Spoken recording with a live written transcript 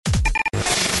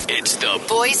It's the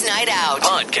Boys Night Out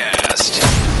podcast.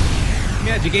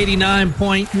 Magic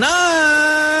 89.9.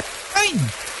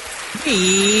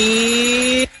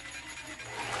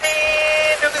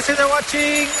 And they're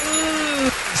watching.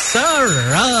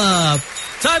 Sarap.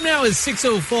 Time now is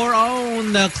 6:04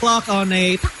 on the clock on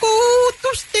a Taco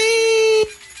Tuesday.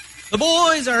 The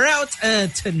boys are out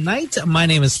tonight. My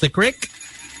name is Slick Rick.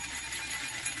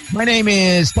 My name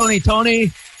is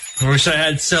Tony. I wish I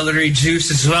had celery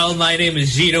juice as well. My name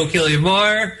is Gino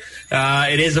Killiamore.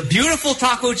 It is a beautiful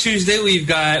Taco Tuesday. We've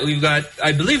got,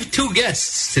 I believe, 2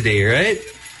 guests today, right?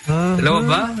 Hello,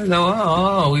 ba? Hello.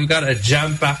 Oh, we've got a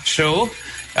jam-packed show.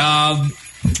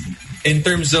 In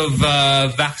terms of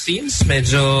vaccines,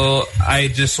 I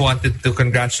just wanted to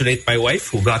congratulate my wife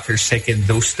who got her second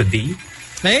dose today.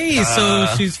 Hey, so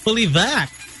she's fully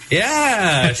vaxxed.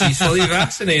 Yeah, she's fully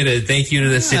vaccinated. Thank you to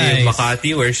the city of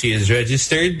Makati where she is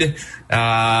registered. Took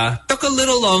a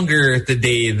little longer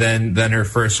today than her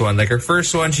first one. Like her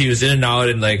first one, she was in and out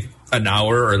in like an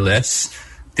hour or less.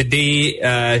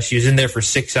 Today, she was in there for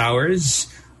 6 hours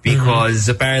because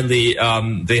apparently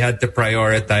they had to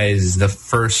prioritize the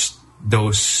first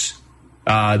dose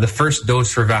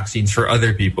for vaccines for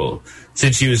other people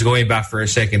since she was going back for her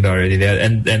second already.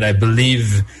 And I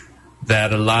believe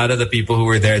that a lot of the people who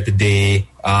were there today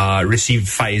received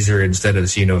Pfizer instead of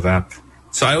Sinovac.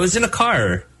 So I was in a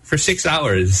car for 6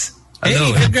 hours.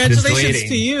 Hey, congratulations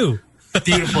to you.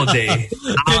 Beautiful day.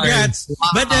 Congrats.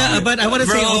 But I want to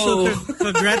say also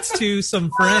congrats to some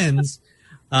friends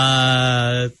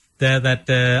that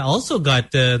also got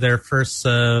their first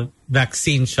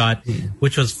vaccine shot,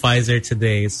 which was Pfizer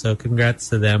today. So congrats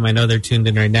to them. I know they're tuned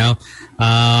in right now.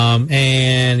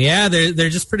 And yeah, they're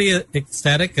just pretty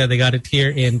ecstatic. They got it here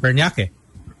in Bernyaque.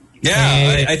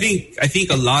 Yeah, I think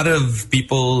a lot of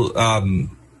people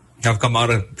have come out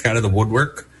of kind of the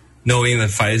woodwork knowing that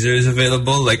Pfizer is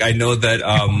available. Like I know that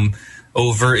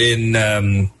over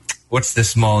in what's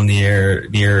this mall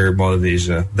near Mall of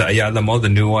Asia? The Ayala Mall, the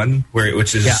new one,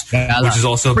 which has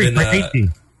also been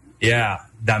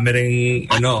dami ring,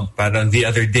 parang the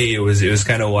other day it was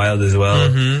kind of wild as well.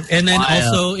 And then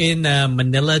also in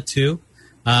Manila too.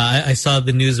 I saw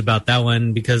the news about that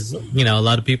one because, a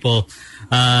lot of people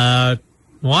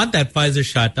want that Pfizer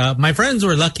shot. My friends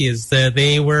were lucky as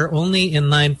they were only in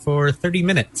line for 30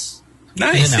 minutes.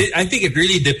 Nice. I think it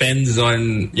really depends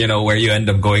on, where you end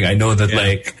up going. I know that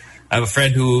like I have a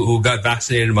friend who got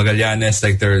vaccinated in Magallanes.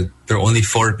 Like there are only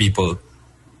 4 people.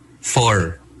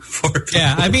 4 people.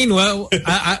 Yeah, I mean, well,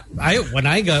 I when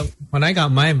I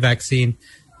got my vaccine,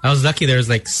 I was lucky. There was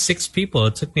like 6 people.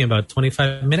 It took me about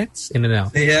 25 minutes in and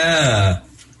out. Yeah.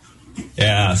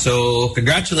 So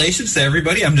congratulations to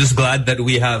everybody. I'm just glad that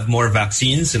we have more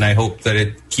vaccines, and I hope that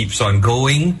it keeps on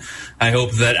going. I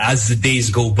hope that as the days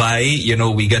go by,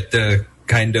 we get to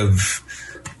kind of,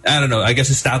 I don't know, I guess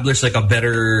establish like a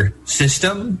better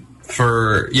system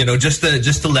for, just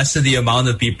to lessen the amount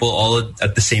of people all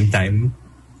at the same time.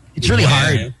 It's really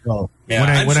hard. When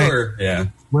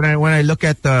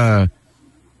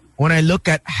I look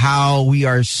at how we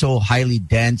are so highly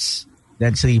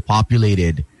densely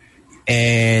populated,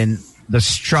 and the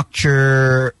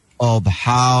structure of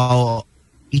how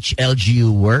each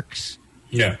LGU works.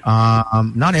 Yeah.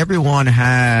 Not everyone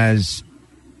has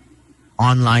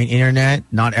online internet.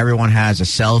 Not everyone has a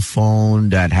cell phone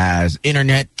that has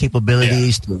internet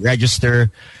capabilities to register.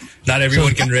 Not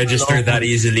everyone can register that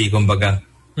easily, kumbaga.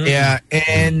 Yeah,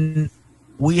 and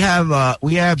we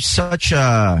have such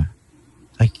a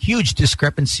huge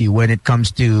discrepancy when it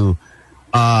comes to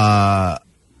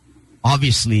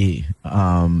obviously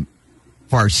for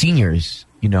our seniors,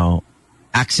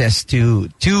 access to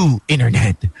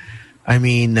internet. I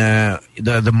mean,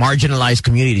 the marginalized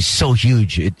community is so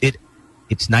huge.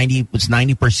 It's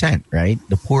 90%, right?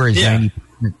 The poor is 90%.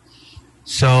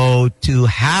 So to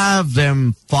have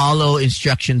them follow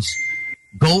instructions,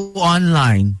 go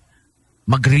online,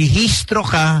 magrehistro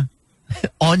ka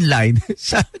online.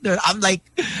 I'm like,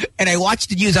 and I watched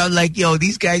the news. I'm like,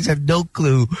 these guys have no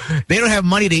clue. They don't have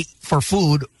money for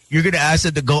food. You're going to ask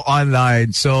them to go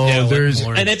online. So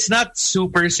and it's not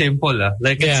super simple.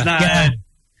 Like it's not,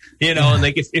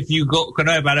 like if you go,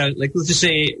 like let's just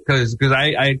say, cause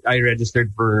I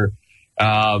registered for,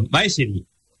 my city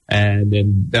and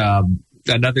then,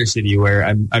 another city where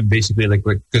I'm basically like,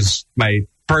 cause my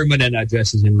permanent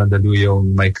address is in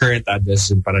Mandaluyong. My current address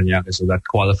is in Parañaque, so that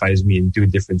qualifies me in 2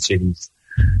 different cities.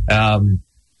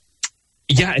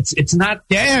 It's not.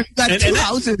 Yeah, you got 2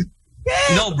 houses.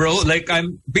 Yeah. No, bro. Like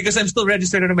because I'm still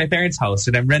registered at my parents' house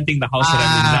and I'm renting the house that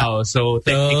I'm in now. So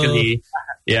technically,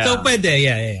 Yeah. So pwede,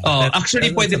 yeah. Oh,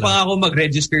 actually, pwede pa ako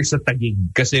mag-register sa Taguig.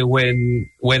 Kasi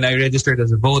when I registered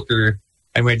as a voter,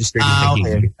 I'm registered in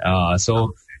Taguig. Okay.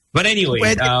 But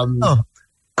anyway,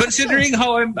 considering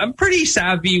how I'm pretty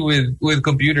savvy with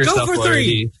computer stuff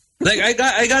already. Like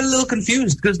I got a little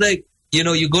confused because like, you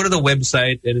know, you go to the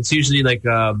website and it's usually like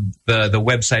the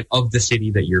website of the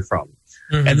city that you're from.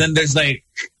 Mm-hmm. And then there's like,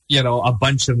 you know, a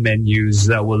bunch of menus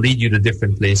that will lead you to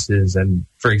different places. And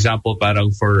for example,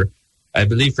 parang I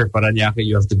believe for Parañaque,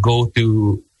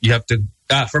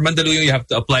 for Mandaluyong, you have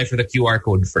to apply for the QR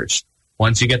code first.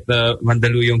 Once you get the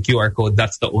Mandaluyong QR code,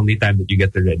 that's the only time that you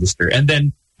get to register. And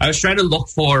then I was trying to look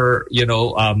for, you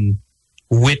know,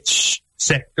 which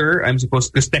sector I'm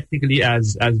supposed, because technically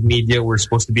as media, we're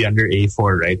supposed to be under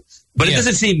A4, right? But it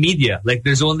doesn't say media. Like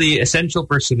there's only essential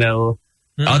personnel,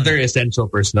 other essential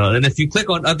personnel. And if you click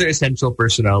on other essential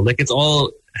personnel, like it's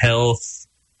all health,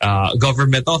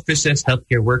 government offices,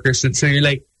 healthcare workers, and so you're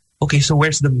like, okay, so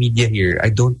where's the media here? I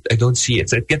don't see it.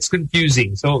 So it gets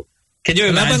confusing. So can you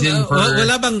imagine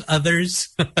wala bang others?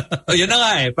 Yun na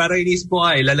nga eh. Parang inisip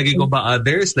ko ilalagay ko ba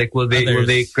others? Like will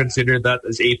they consider that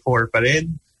as A4 pa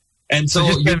rin? And so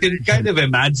you can kind of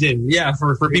imagine,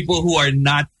 for people who are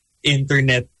not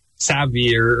internet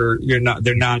savvy or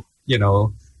they're not, you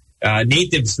know,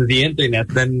 natives to the internet,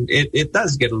 then it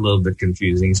does get a little bit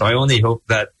confusing. So I only hope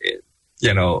that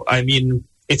you know, I mean,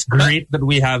 it's great that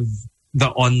we have the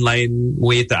online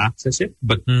way to access it,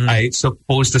 but I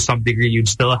suppose to some degree you'd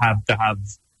still have to have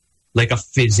like a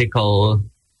physical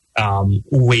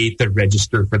way to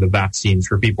register for the vaccines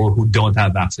for people who don't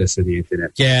have access to the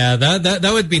internet. Yeah, that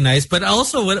would be nice. But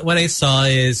also what I saw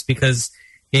is because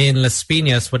in Las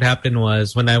Piñas, what happened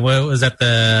was when I was at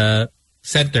the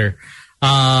center,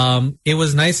 it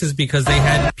was nice is because they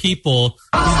had people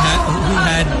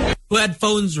who had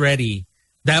phones ready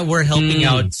that were helping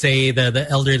out, say the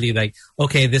elderly, like,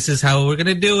 okay, this is how we're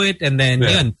gonna do it, and then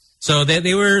yun. So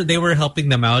they were helping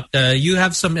them out. You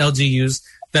have some LGUs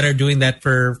that are doing that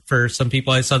for some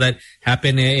people. I saw that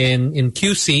happen in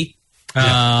QC,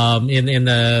 in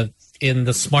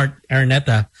the smart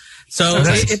Araneta. So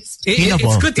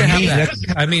it's good to have that.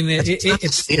 I mean,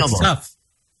 it's tough.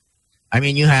 I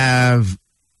mean, you have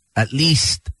at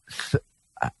least.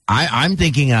 I'm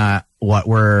thinking. What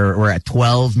we're at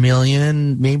 12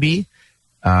 million, maybe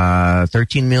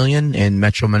 13 million in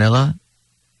Metro Manila,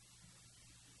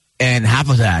 and half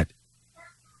of that,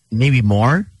 maybe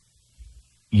more.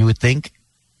 You would think.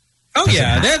 Oh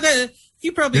yeah,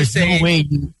 you probably say no way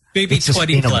maybe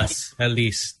 20 plus at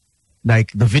least.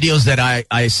 Like the videos that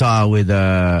I saw with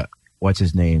what's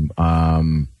his name?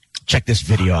 Check this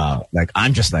video out. Like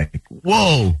I'm just like,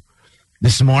 whoa.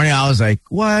 This morning I was like,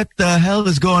 what the hell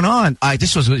is going on?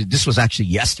 This was actually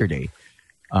yesterday.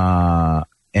 And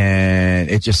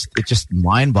it's just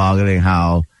mind-boggling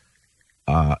how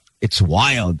it's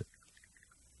wild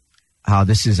how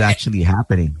this is actually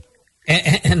happening.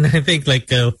 And I think like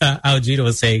how Gino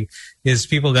was saying is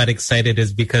people got excited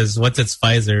is because once it's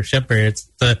Pfizer, Shepherd,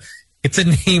 it's a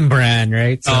name brand,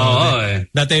 right? So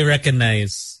that they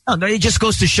recognize. No, it just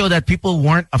goes to show that people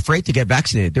weren't afraid to get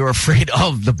vaccinated. They were afraid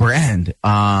of the brand. You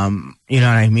know what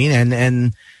I mean?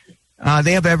 And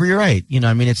they have every right. You know,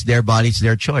 I mean, it's their body, it's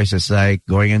their choice. It's like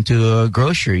going into a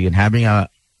grocery and having a,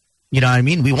 you know what I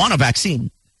mean? We want a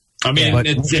vaccine. I mean,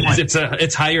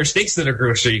 it's higher stakes than a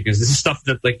grocery because this is stuff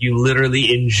that like you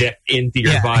literally inject into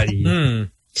your body.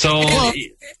 So,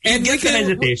 and you get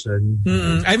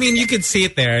hesitation. I mean, you could see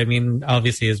it there. I mean,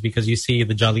 obviously, it's because you see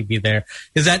the Jollibee there.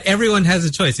 Is that everyone has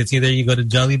a choice. It's either you go to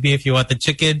Jollibee if you want the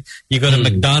chicken, you go to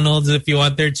McDonald's if you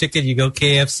want their chicken, you go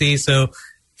KFC.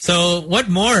 So what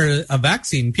more? A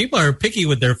vaccine. People are picky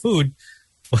with their food.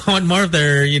 What more of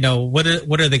their, you know, what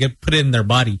are they going to put in their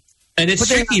body? And it's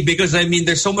tricky because, I mean,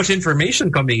 there's so much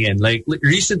information coming in. Like,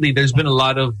 recently, there's been a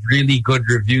lot of really good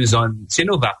reviews on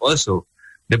Sinovac also.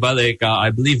 Like,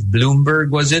 I believe Bloomberg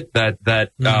was it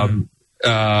that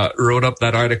wrote up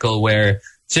that article where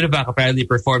Sinovac apparently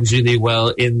performs really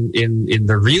well in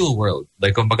the real world.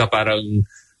 Like, kumbaga parang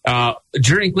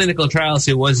during clinical trials,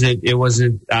 it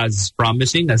wasn't as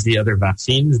promising as the other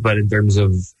vaccines, but in terms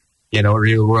of, you know,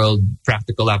 real world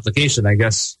practical application, I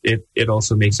guess it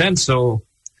also makes sense. So,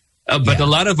 but a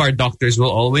lot of our doctors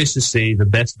will always just say the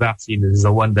best vaccine is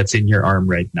the one that's in your arm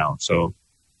right now. So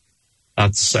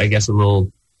that's, I guess, a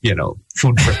little, you know,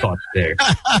 food for thought there.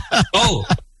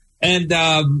 And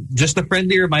just a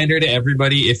friendly reminder to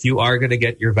everybody, if you are going to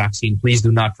get your vaccine, please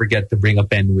do not forget to bring a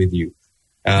pen with you.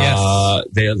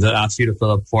 They'll ask you to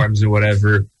fill up forms or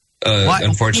whatever.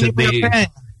 Unfortunately,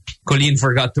 Colleen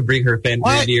forgot to bring her pen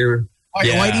earlier.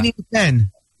 Why do you need a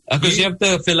pen? Because you have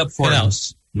to fill up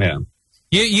forms. Yeah.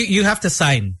 You have to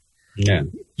sign. Yeah.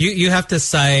 You have to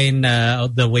sign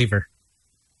the waiver.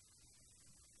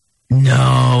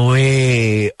 No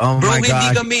way. Oh Bro, my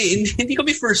God. hindi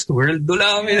kami first world.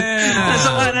 Wala kami. Yeah.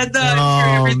 Sa Canada,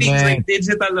 everything's like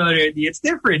digital already. It's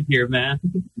different here, man.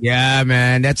 Yeah,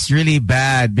 man. That's really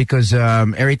bad because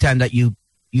every time that you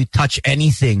touch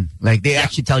anything, like they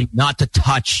actually tell you not to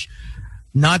touch.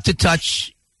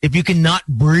 If you cannot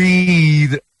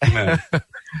breathe. Yeah.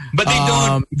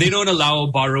 But they don't allow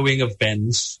borrowing of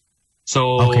pens.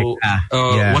 So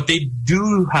what they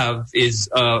do have is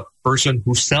a person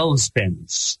who sells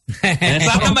pens. And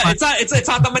it's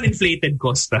not naman inflated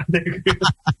cost.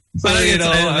 So,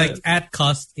 like at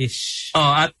cost-ish.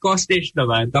 At cost-ish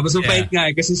naman. Tapos ang bait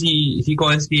nga kasi si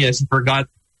Constance forgot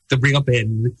to bring a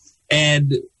pen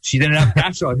and she didn't have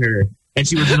cash on her and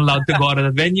she wasn't allowed to go out of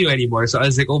the venue anymore. So I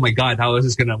was like, oh my God, how is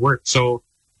this gonna work? So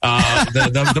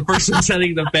the person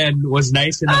selling the pen was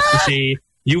nice enough to say,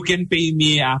 you can pay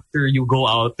me after you go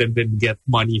out and then get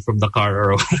money from the car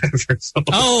or whatever. So,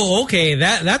 okay.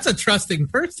 That's a trusting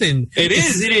person. It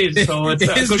is. So it's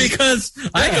because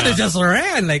I could have just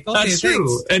ran. Like, okay, that's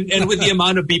true. And with the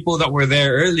amount of people that were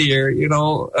there earlier,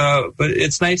 but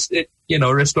it's nice. It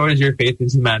restores your faith in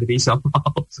humanity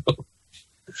somehow. So.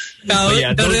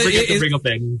 Don't forget to bring a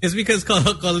pen. It's because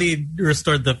Colleen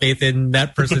restored the faith in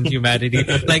that person's humanity.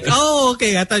 Like,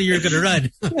 okay, I thought you were gonna run.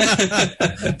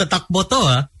 Tatakbo to,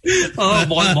 ha?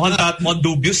 Mukhang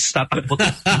dubious, tatakbo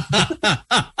to.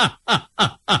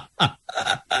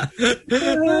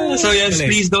 So yes,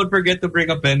 please don't forget to bring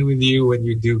a pen with you when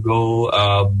you do go.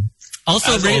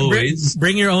 Also,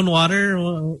 bring your own water.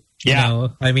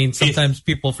 I mean, sometimes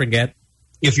people forget.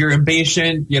 If you're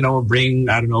impatient, bring,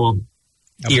 I don't know,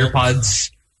 earpods,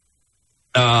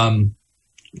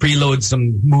 preload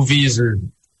some movies or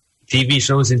TV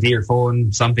shows into your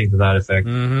phone, something to that effect.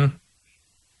 Mm-hmm.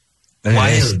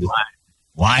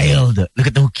 Wild. Look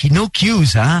at no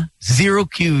queues, huh? 0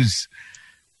 queues.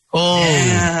 Oh,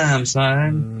 damn,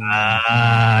 son.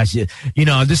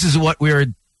 This is what we were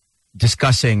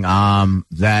discussing.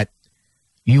 That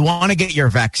you want to get your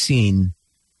vaccine,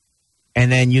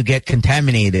 and then you get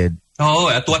contaminated. Oh,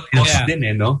 at what cost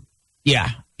din, no?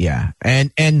 Yeah.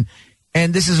 And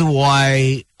this is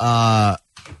why,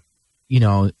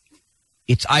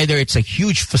 it's a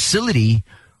huge facility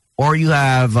or you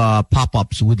have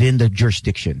pop-ups within the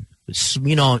jurisdiction,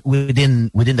 within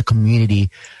the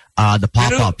community, the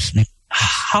pop-ups.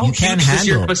 How huge does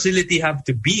your facility have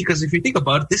to be? Because if you think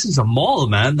about it, this is a mall,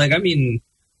 man. Like, I mean,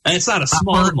 and it's not a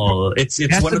small mall. It's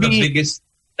one of the biggest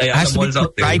malls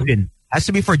out there. Has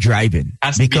to be for driving.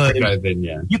 Has to be for driving,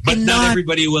 yeah. But not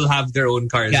everybody will have their own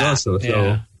cars also.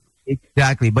 So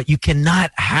exactly. But you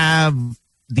cannot have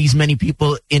these many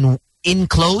people in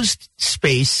enclosed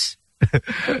space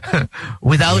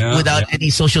without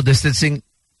any social distancing.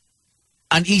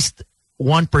 At least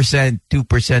 1%,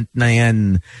 2% na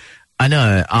yan.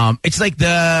 It's like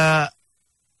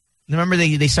remember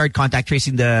they started contact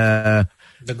tracing the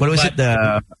what was it?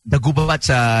 The gubat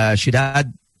sa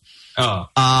Ciudad.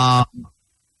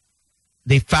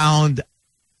 They found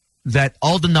that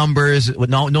all the numbers,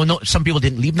 no. Some people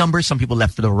didn't leave numbers. Some people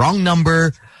left the wrong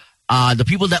number. The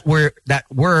people that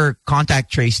were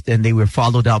contact traced and they were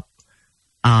followed up,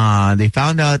 they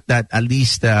found out that at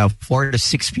least 4 to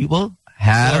 6 people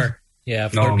have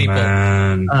 4 people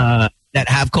that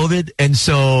have COVID, and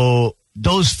so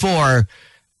those 4,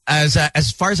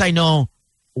 as far as I know,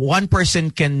 one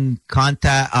person can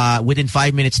contact within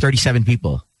 5 minutes 37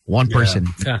 people. One person,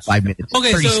 5 minutes.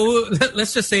 Okay, so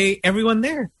let's just say everyone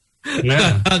there.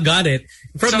 Yeah. Got it.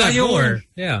 From that door.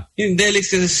 Yeah. Yung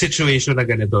Delix is a situation na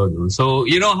ganito, no? So,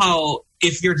 you know how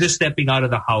if you're just stepping out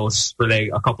of the house for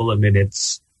like a couple of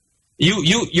minutes,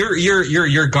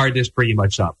 your guard is pretty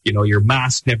much up. Your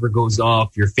mask never goes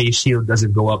off, your face shield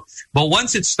doesn't go up. But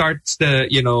once it starts to,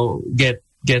 get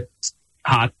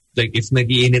hot, like if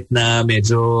nag-iinit na,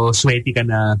 medyo sweaty ka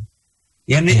na,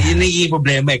 yan yung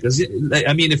problema. Because,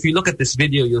 I mean, if you look at this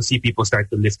video, you'll see people start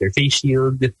to lift their face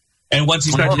shield. And once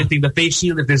you start lifting the face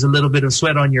shield, if there's a little bit of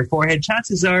sweat on your forehead,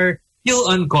 chances are you'll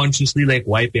unconsciously like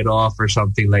wipe it off or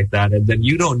something like that. And then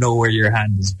you don't know where your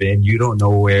hand has been. You don't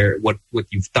know what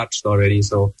you've touched already.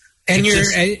 So and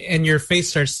your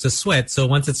face starts to sweat. So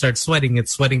once it starts sweating,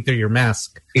 it's sweating through your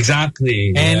mask.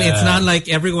 Exactly. And it's not like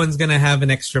everyone's going to have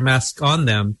an extra mask on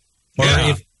them.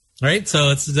 Right? So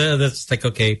it's that's like,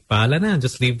 okay, bahala na,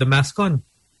 just leave the mask on.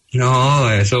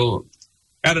 No, so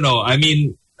I don't know. I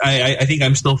mean, I think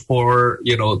I'm still for,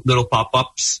 little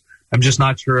pop-ups. I'm just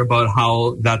not sure about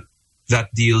how that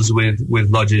deals with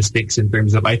logistics in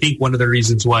terms of, I think one of the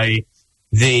reasons why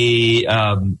they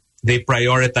they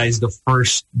prioritized the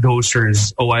first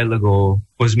dosers a while ago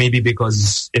was maybe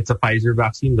because it's a Pfizer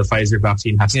vaccine. The Pfizer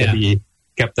vaccine has to be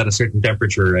kept at a certain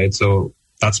temperature, right? So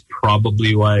that's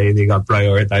probably why they got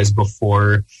prioritized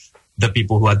before the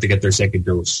people who had to get their second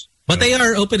dose. But they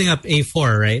are opening up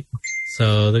A4, right?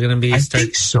 So they're going to be... I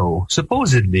think so,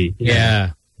 supposedly.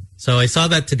 Yeah. So I saw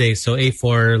that today. So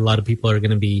A4, a lot of people are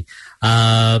going to be...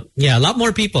 a lot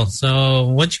more people. So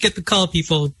once you get the call,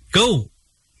 people, go.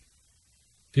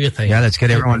 Do your thing. Yeah, let's get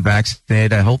everyone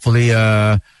vaccinated. Hopefully,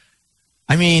 they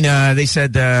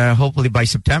said hopefully by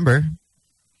September.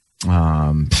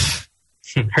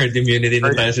 Herd immunity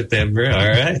by September. All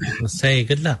right. Let's say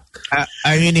good luck.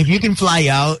 If you can fly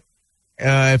out,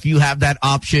 if you have that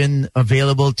option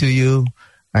available to you,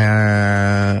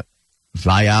 fly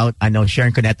out. I know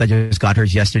Sharon Cuneta just got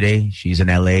hers yesterday. She's in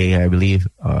LA, I believe.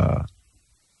 I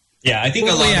think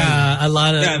a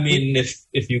lot of. I mean,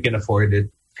 if you can afford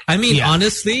it. I mean,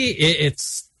 honestly,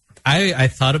 it's. I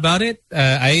thought about it.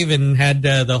 I even had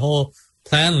the whole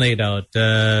plan laid out.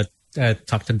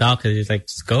 Talked to Doc, and he's like,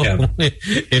 just go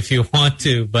if you want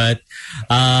to. But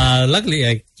luckily,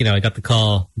 I got the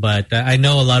call. But I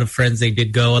know a lot of friends, they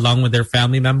did go along with their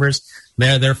family members.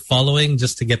 They're following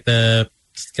just to get the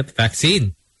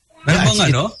vaccine.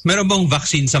 Meron bang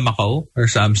vaccine sa Macau or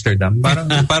sa Amsterdam? Para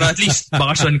at least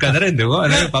bakasyon ka na rin, di ba?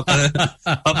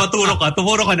 Papaturo ka,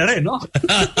 tumuro ka na rin, no?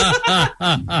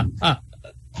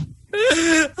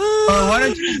 Why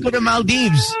don't you go to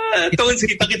Maldives? Tones,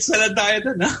 kita-kits na lang tayo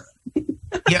dun, ha?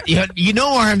 Yeah, you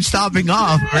know where I'm stopping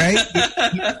off, right?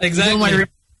 Exactly. You know,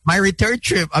 my return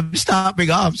trip, I'm stopping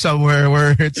off somewhere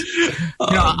where it's.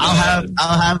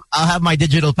 I'll have my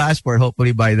digital passport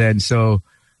hopefully by then. So,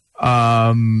 you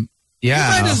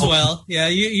might as well. Yeah,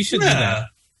 you should do that.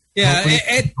 Yeah,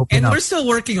 and we're still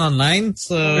working online,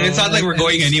 so it's not like we're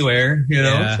going anywhere, you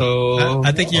know. Yeah. So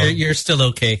I think you're still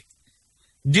okay.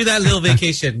 Do that little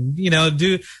vacation,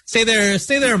 stay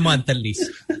there a month at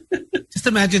least. Just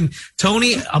imagine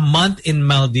Tony a month in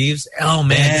Maldives. Oh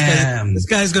man, this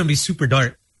guy's gonna be super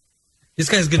dark. This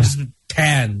guy's gonna just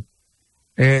tan.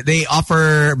 They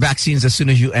offer vaccines as soon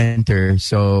as you enter,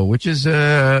 so which is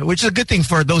a good thing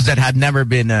for those that have never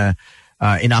been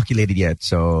inoculated yet.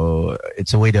 So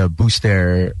it's a way to boost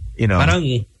their,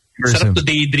 Parang sarap to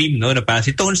daydream, no? Na pa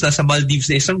si Tones nasa Maldives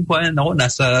na isang buwan, ako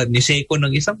nasa Niseko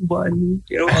ng isang buwan.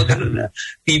 Ganun na.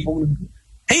 Tipong,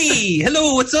 hey,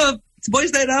 hello, what's up? It's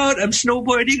Boys Night Out. I'm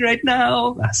snowboarding right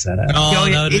now.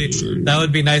 That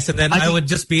would be nice. And then I would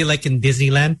just be like in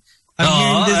Disneyland. I'm here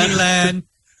in Disneyland.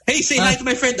 Hey, say hi to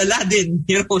my friend Aladdin.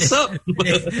 What's up?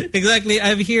 Exactly.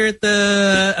 I'm here at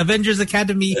the Avengers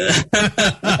Academy.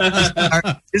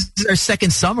 This is our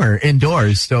second summer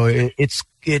indoors, so it's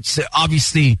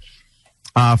obviously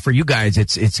for you guys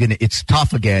it's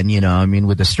tough again.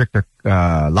 With the stricter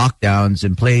lockdowns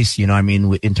in place.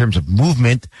 In terms of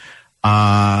movement,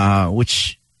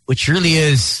 which really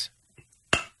is,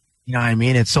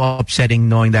 it's so upsetting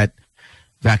knowing that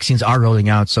vaccines are rolling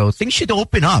out. So things should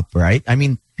open up, right?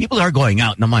 People are going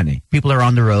out na money. People are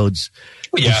on the roads.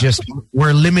 Yeah. It's just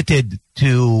we're limited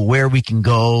to where we can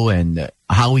go and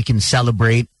how we can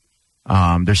celebrate.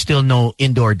 There's still no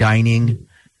indoor dining,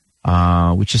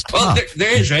 which is tough. Well,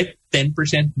 there is, right?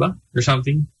 10% ba? Or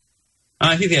something?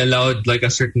 I think they allowed like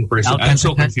a certain person. I'm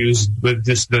so confused with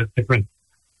just the different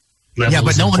levels. Yeah,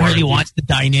 but no one really wants to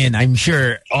dine in, I'm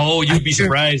sure. Oh, you'd be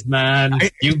surprised, man.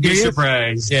 You'd be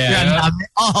surprised. Yeah.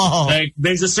 Like,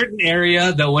 there's a certain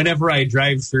area that whenever I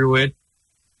drive through it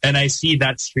and I see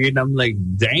that street, I'm like,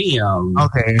 damn.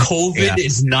 Okay. COVID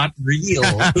is not real.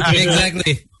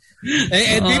 Exactly.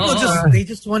 And people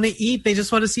just want to eat. They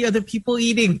just want to see other people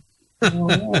eating.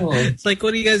 It's like,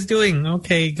 what are you guys doing?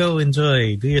 Okay, go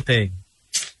enjoy. Do your thing.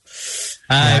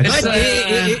 But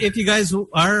if you guys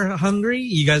are hungry,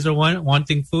 you guys are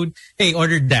wanting food, hey,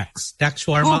 order Dax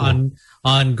Shawarma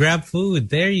on Grab Food.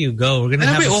 There you go. We're gonna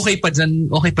have okay pa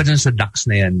dyan sa Dax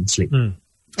na yan, Slick.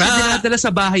 Dinadala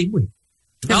sa bahay mo.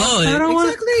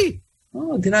 Exactly.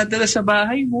 Dinadala sa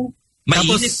bahay mo.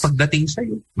 Mainit pagdating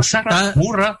sa'yo. Masarap,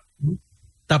 mura.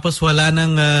 Tapos wala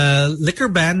ng liquor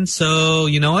ban, so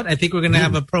you know what? I think we're gonna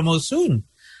have a promo soon.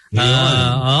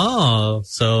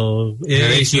 So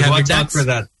if you have your Dax, for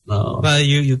that.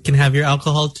 You can have your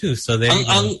alcohol too. So there you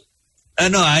go.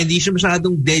 Hindi siya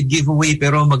masyadong dead giveaway,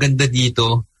 pero maganda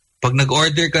dito, pag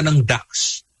nag-order ka ng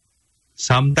Dax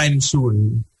sometime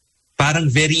soon, parang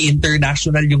very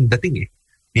international yung dating eh.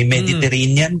 May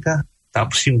Mediterranean ka,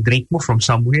 tapos yung drink mo from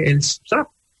somewhere else.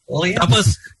 Sarap. Oh, yeah.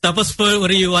 Tapos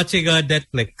what are you watching on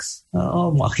Netflix?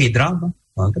 Mga K-drama.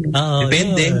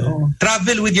 Depende.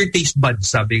 Travel with your taste buds,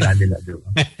 sabi nga nila.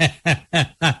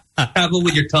 Travel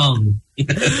with your tongue.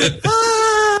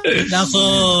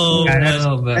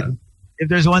 Nako. If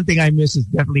there's one thing I miss, is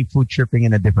definitely food tripping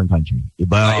in a different country.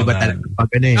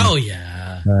 Oh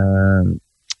yeah.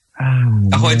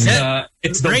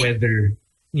 It's the weather.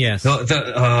 Yes.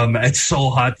 It's so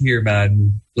hot here,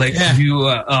 man. Like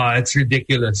it's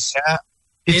ridiculous. Yeah.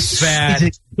 It's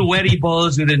bad. Sweaty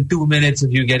balls within 2 minutes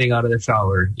of you getting out of the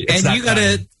shower. And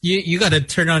you gotta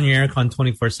turn on your aircon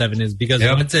 24/7 is because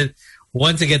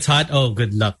once it gets hot, oh,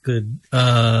 good luck. Good.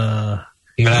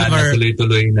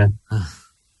 Tuloy na.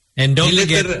 And don't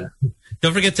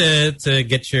forget to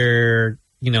get your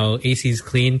ACs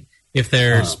clean if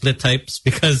they're split types,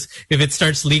 because if it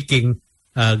starts leaking,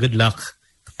 good luck.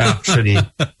 Actually.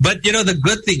 But the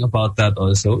good thing about that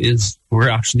also is we're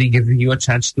actually giving you a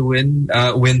chance to win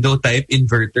window type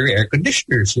inverter air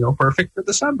conditioners, perfect for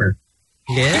the summer.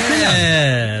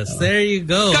 Yes, there you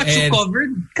go. Got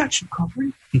you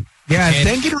covered. Yeah, and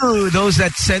thank you to those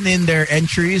that sent in their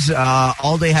entries.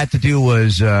 All they had to do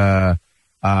was go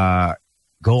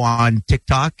on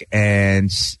TikTok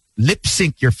and lip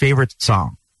sync your favorite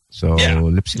song. So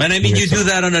lip sync. And I mean, you do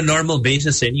that on a normal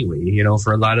basis anyway,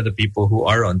 for a lot of the people who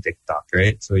are on TikTok,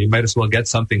 right? So you might as well get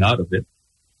something out of it.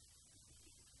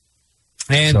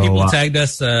 And people tagged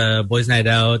us, Boys Night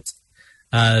Out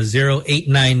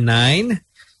 0899.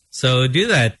 So do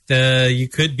that. You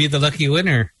could be the lucky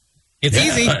winner. It's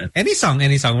easy. Any song.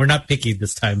 We're not picky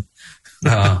this time.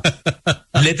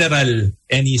 Literal,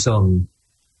 any song.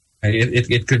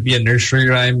 It could be a nursery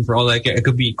rhyme for all I care. It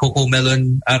could be Coco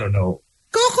Melon. I don't know.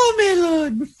 Coco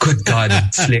Melon. Good God,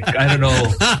 Slick. I don't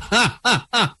know.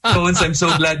 Tones, I'm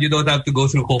so glad you don't have to go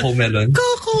through Coco Melon.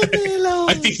 Coco Melon.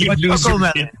 I think you'd lose your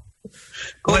shit.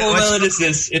 Coco Melon is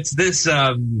this. It's this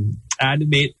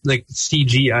animate, like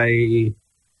CGI.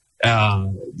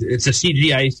 It's a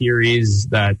CGI series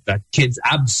that kids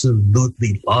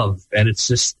absolutely love, and it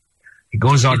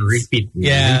goes on repeat.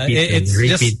 It's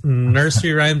just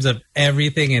nursery rhymes of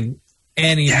everything and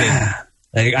anything. Yeah.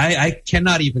 Like I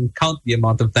cannot even count the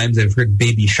amount of times I've heard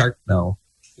Baby Shark now.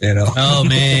 Oh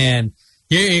man,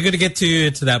 you're gonna get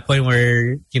to that point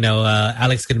where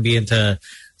Alex gonna be into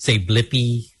say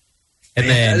Blippi. And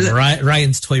then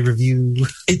Ryan's toy review.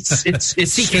 It's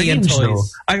CKN toys. Though.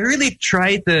 I really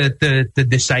try to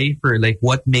decipher like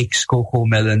what makes Coco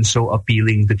Melon so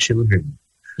appealing to children.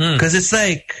 Because it's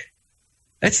like,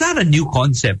 it's not a new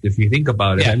concept if you think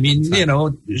about it. I mean,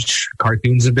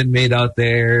 cartoons have been made out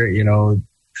there,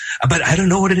 but I don't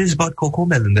know what it is about Coco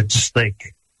Melon that just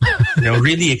like,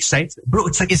 really excites. Bro,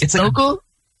 it's like, it's local? Like,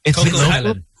 it's Coco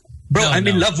local? Bro, I'm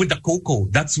in love with the cocoa.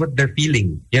 That's what they're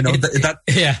feeling.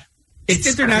 It's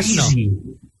international. Crazy.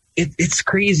 It's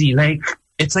crazy. Like,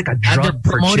 it's like a drug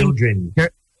for children.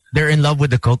 They're in love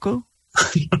with the cocoa?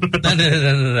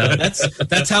 No.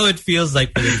 That's how it feels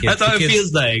like for the kids. That's how it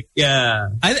feels like. Yeah.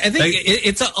 I think like,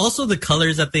 it's also the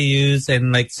colors that they use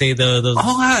and like say those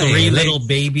three little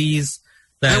babies.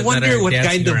 I wonder what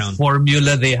kind of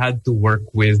formula they had to work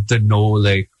with to know,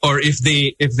 like, or if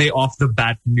they off the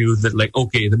bat knew that, like,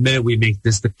 okay, the minute we make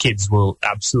this, the kids will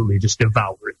absolutely just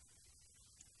devour it.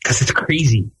 Because it's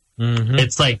crazy. Mm-hmm.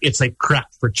 It's like crack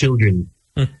for children.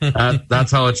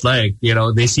 That's how it's like.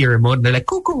 They see a remote and they're like,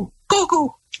 Coco.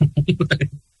 Coco you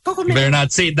better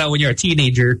not say that when you're a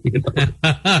teenager. You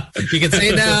can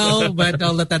say now, but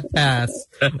I'll let that pass.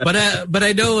 But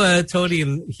I know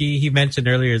Tony. He mentioned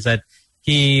earlier is that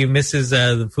he misses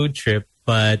the food trip,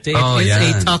 but it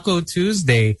is a Taco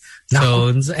Tuesday,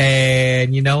 Tones,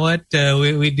 and you know what?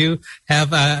 We do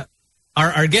have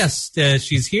our guest.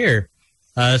 She's here.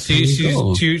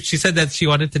 She said that she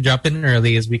wanted to drop in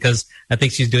early is because I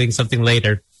think she's doing something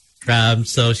later.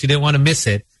 So she didn't want to miss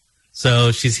it.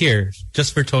 So she's here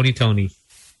just for Tony.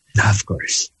 Of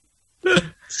course.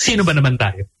 Sino ba naman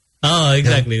tayo? Oh,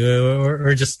 exactly.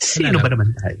 We're just Sino ba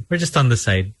naman tayo? We're just on the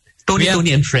side.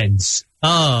 Tony and friends.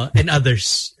 Oh, and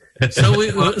others. So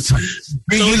you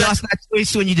lost that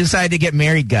choice when you decided to get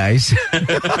married, guys.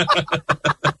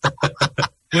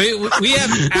 We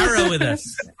have Ara with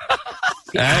us.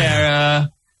 Hi, Ara.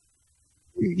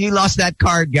 You lost that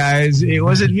card, guys. It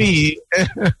wasn't me.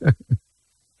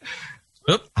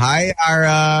 Oop. Hi,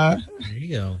 Ara. There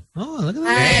you go. Oh, look at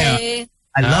that. Hi.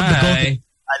 I love the golden.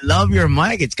 I love your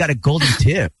mic. It's got a golden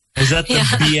tip. Is that the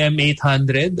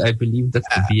BM800? I believe that's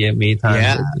the BM800.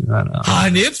 Yeah.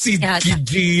 Hanip si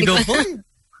Gino po.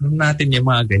 Natin yung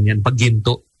mga ganyan. Pag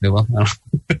ginto. Di ba?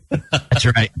 That's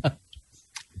right.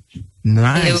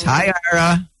 Nice. Hello. Hi,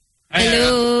 Ara.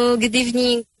 Hello. Good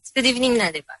evening. It's good evening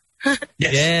na, di ba?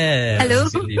 Yes. Yeah. Hello.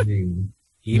 Good evening.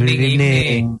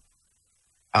 Evening.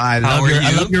 I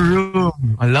love your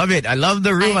room. I love it. I love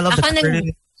the room. I love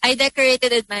the I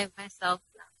decorated it myself.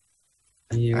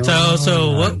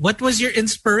 So what was your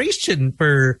inspiration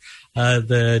for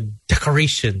the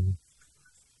decoration?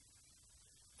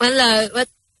 Well,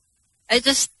 I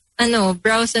just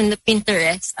browse on the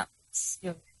Pinterest. Tapos,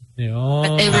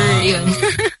 whatever yun.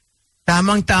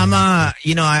 Tamang-tama.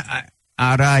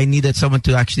 Ara, I needed someone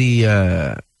to actually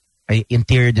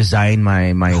interior design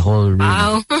my whole room.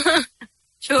 Wow.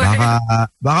 Sure.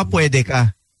 Baka pwede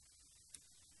ka.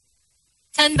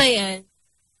 Saan ba yan?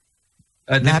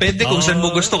 Depende kung saan mo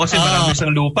gusto kasi marami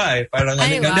siyang lupa eh. Parang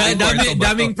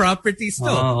daming properties to.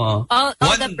 All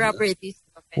the properties.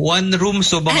 Okay. One room,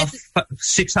 so baka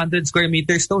 600 square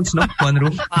meters stones, no? One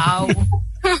room. Wow.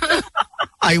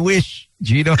 I wish,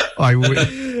 Gino. I wish.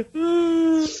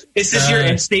 Is this your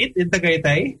estate in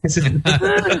Tagaytay?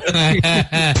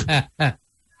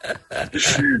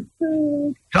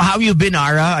 So how have you been,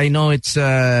 Ara? I know it's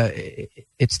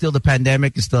still the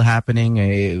pandemic is still happening.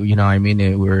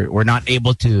 We're not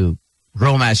able to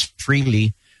roam as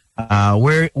freely.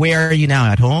 Where are you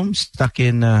now? At home? Stuck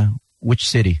in which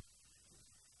city?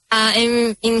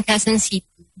 I'm in Quezon City.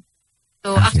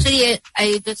 So actually,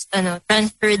 I just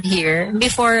transferred here.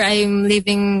 Before, I'm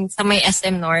living sa may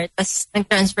SM North. Tapos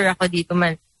nag-transfer ako dito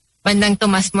bandang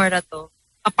Tomas Morato.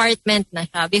 Apartment na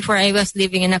siya. Before, I was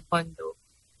living in a condo.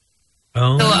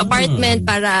 Oh. So apartment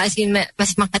para as in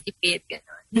mas makatipid.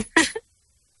 Ganon.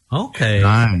 Okay.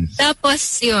 Nice.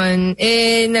 Tapos yun,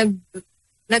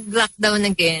 nag-lockdown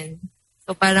again.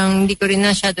 So parang hindi ko rin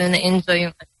masyado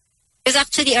na-enjoy yung... Because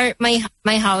actually,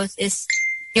 my house is...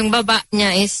 Yung baba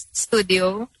niya is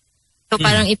studio. So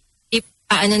parang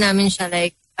paano namin siya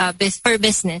like for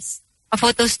business. A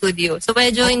photo studio. So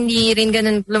medyo hindi rin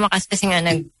ganun lumakas kasi nga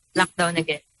nag-lockdown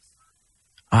again.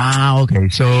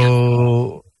 Okay.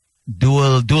 So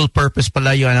dual purpose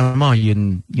pala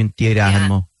yung tirahan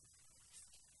mo.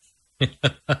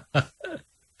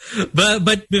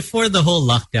 But before the whole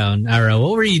lockdown, Ara,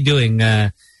 what were you doing?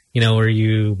 Were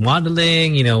you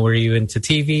modeling? Were you into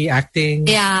TV, acting?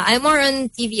 Yeah, I'm more on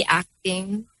TV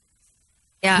acting.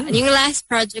 Yeah, yung last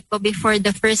project ko before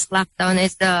the first lockdown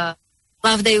is the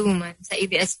Love Thy Woman sa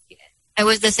ABS-CBN. I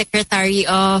was the secretary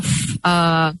of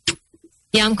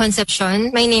Young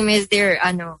Concepcion. My name is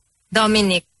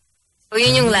Dominic. So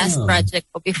yun yung last project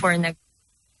ko before nag...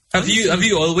 Have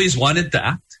you always wanted to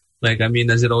act? Like, I mean,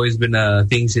 has it always been a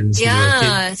thing since you were a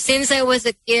kid? Since I was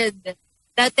a kid.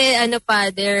 Dati,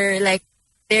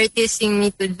 they're teasing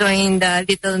me to join the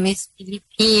Little Miss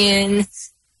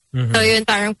Philippines. Mm-hmm. So yun,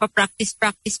 parang pa-practice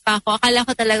pa ako. Akala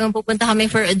ko talagang pupunta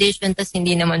kami for audition, tas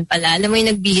hindi naman pala. Alam mo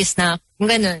yung nagbihis na ako.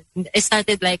 Ganun. I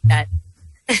started like that.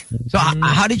 So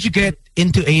how did you get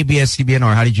into ABS-CBN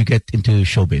or how did you get into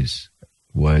showbiz?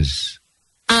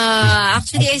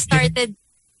 Actually, I started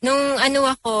nung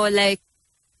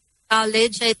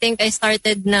college. I think I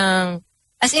started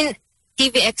as in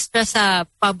TV extra sa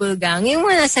Bubble Gang. Yung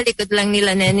mga nasa likod lang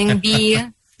nila, Neneng B.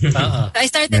 So I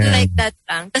started like that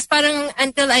lang. Tapos parang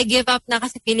until I give up na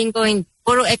kasi feeling ko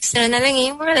puro extra na lang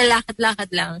yung mga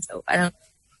lalakad-lakad lang. So parang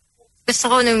gusto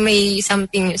ko na may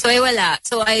something. So wala.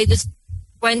 So I just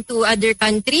went to other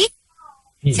country.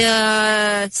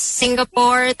 Sa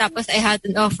Singapore. Tapos I had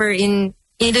an offer in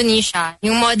Indonesia.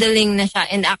 Yung modeling na siya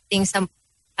and acting sa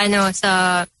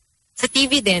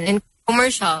TV din and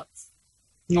commercials.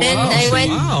 Then I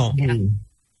went... Wow. Yeah.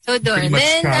 So doon.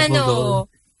 Then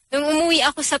nung umuwi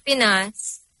ako sa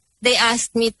Pinas, they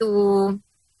asked me to...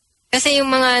 Kasi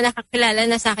yung mga nakakilala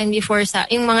na sa akin before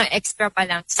yung mga extra pa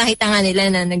lang, nakita nga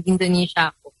nila na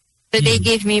nag-Indonesia ako. So they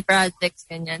gave me projects,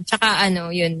 ganyan. Tsaka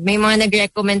yun, may mga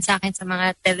nag-recommend sa akin sa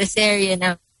mga teleserye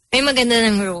na may maganda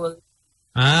ng role.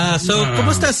 So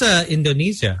kumusta sa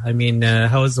Indonesia? I mean,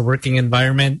 how is the working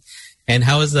environment? And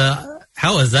how is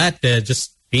that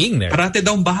just being there? Parati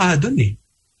daw baha dun eh.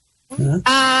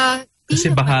 Kasi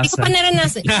bahasa. Hindi ko pa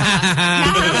naranasan.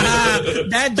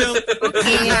 That joke.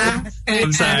 Okay.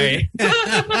 I'm sorry.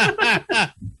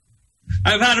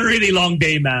 I've had a really long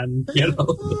day, man.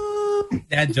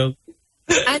 That joke.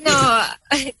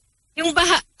 Yung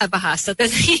bahasa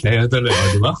tuloy. Kaya tuloy,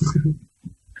 di ba?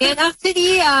 And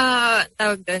actually,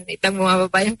 tawag doon, itang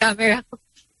bumababa yung camera ko.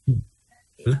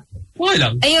 Okay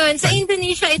lang. Ayun, sa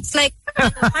Indonesia, it's like,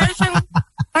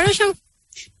 parang siyang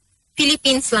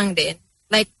Philippines lang din.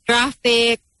 Like,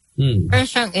 traffic. Parang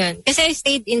siyang, yun. Kasi I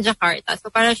stayed in Jakarta, so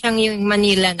parang siyang yung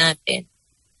Manila natin.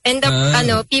 And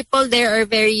the, people there are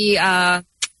very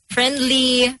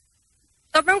friendly.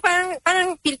 Sobrang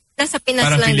parang nasa Pinas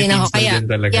parang lang din ako.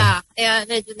 Kaya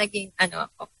medyo naging,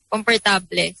 ako,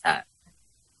 komportable sa...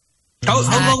 How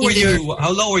long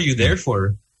were you there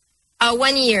for?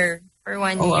 1 year. for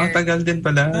 1 Oh, year. ang tagal din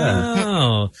pala.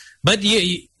 Oh, but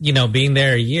you know, being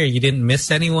there a year, you didn't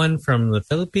miss anyone from the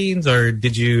Philippines, or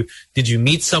did you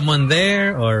meet someone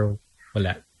there, or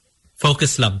wala?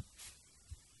 Focus lang.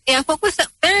 Yeah, focus.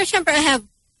 Pero syempre, I have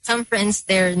some friends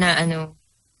there na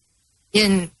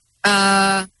yun,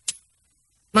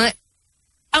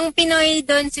 ang Pinoy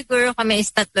doon siguro kami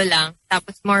is 3 lang.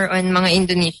 Tapos more on mga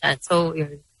Indonesian. So,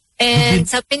 yun. And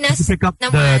sa Pinas Did you pick up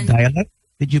naman, the dialect?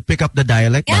 Did you pick up the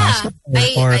dialect? yeah,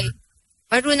 Or,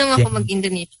 marunong ako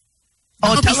mag-Indonesian.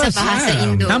 Oh, Ako tell bisa us. bahasa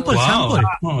Indo. Sample, sample.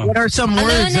 What are some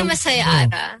words? Na masaya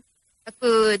ara.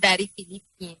 Ako dari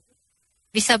Philippine.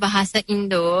 Bisa bahasa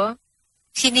Indo.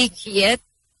 Sinikit.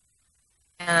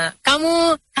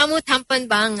 Kamu tampan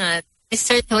banget.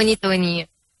 Mr. Tony.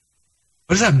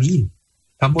 What does that mean?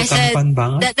 Kamu I said, tampan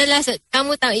banget? the last,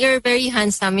 you're very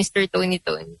handsome, Mr. Tony.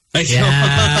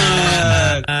 Yeah.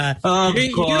 Of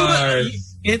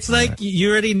course. It's like you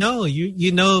already know.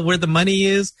 You know where the money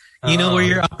is. You know where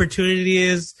your opportunity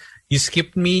is. You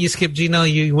skipped me. You skipped Gino.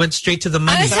 You went straight to the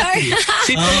money. I'm sorry.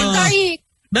 Sorry.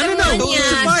 No, which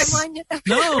is fine.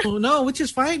 Demonyo. No, which is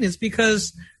fine. It's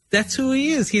because that's who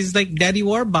he is. He's like Daddy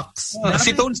Warbucks.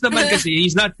 Si Tones naman kasi,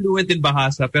 he's not fluent in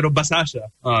Bahasa, pero basa siya.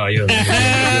 Yun.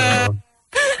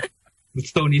 It's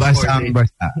Tony's Basang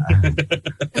forte. basa.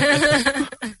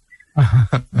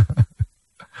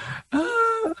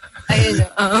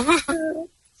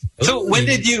 So when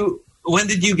did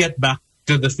you get back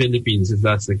to the Philippines, if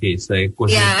that's the case? Like,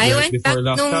 was I it went before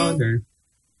back lockdown?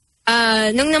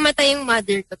 Nung namatay yung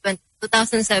mother ko,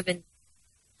 2007.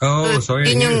 Oh, sorry.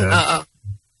 Yun yung, that.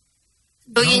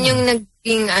 So, yun yung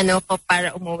naging ko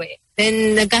para umuwi.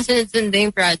 Then, nagkasunod-sunod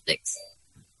yung projects.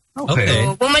 Okay.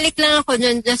 So, bumalik lang ako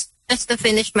dun just to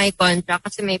finish my contract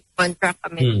kasi may contract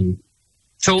kami.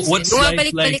 So, what's life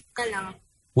like? Bumabalik-balik na lang.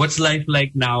 What's life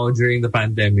like now during the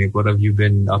pandemic? What have you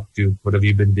been up to? What have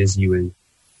you been busy with?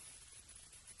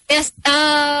 Yes,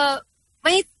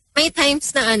 may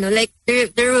times na like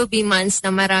there will be months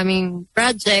na maraming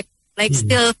project, like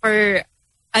still for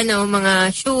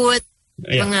mga shoot,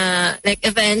 mga like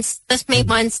events. Tapos may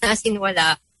months na as in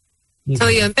wala. So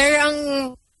yun. Pero ang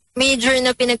major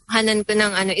na pinagkuhanan ko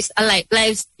ng is a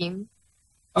live stream.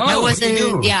 Oh, I was what do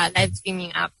you do? live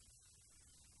streaming app.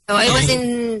 So I was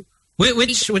in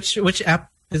Which app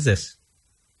is this?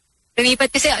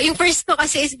 lumipat kasi yung first ko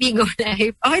kasi is Bigo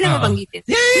Live. Okay lang mabanggitin.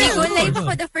 Bigo Live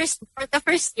ako for the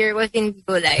first year was in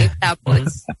Bigo Live.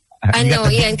 Tapos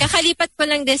yan, kakalipat ko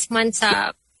lang this month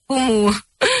sa Kumu.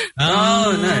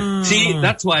 Oh, nice. See,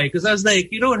 that's why. Because I was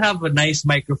like, you don't have a nice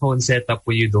microphone setup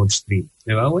when you don't stream.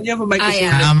 Diba? When you have a microphone,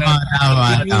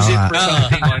 you use it for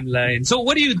something online. So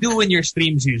what do you do in your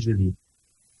streams usually?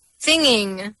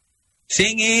 Singing.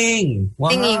 Wow.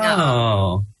 Singing,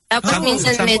 Tapos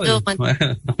minsan medyo...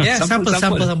 Yeah, sample.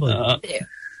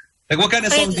 Like what kind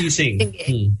of song do you sing?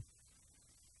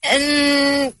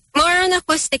 And more on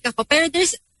acoustic ako. Pero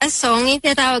there's a song, yung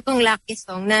tinatawag kong lucky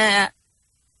song na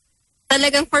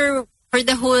talagang for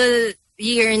the whole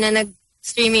year na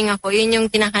nag-streaming ako, yun yung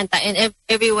kinakanta. And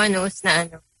everyone knows na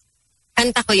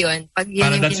kanta ko yun. Pag yun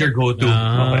parang that's your go-to.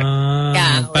 Okay.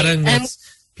 Yeah. Parang that's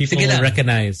people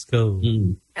recognize. Go.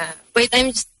 Wait,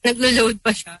 I'm just naglo-load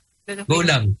pa siya. Go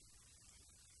lang.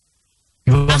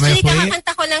 Actually,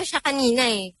 kakakanta ko lang siya kanina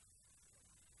eh.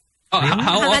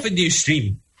 How often do you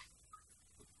stream?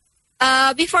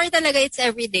 Before talaga it's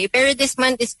every day. Pero this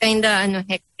month is kinda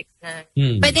hectic na.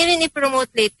 Pwede rin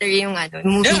i-promote later yung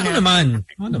movie na.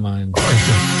 Oo naman.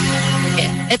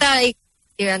 Yeah. Ito ay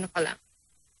ko lang.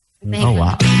 Oh,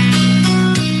 wow.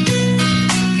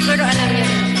 Siguro alam niyo.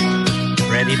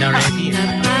 Ready na ready.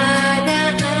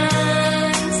 Napadaan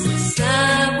sa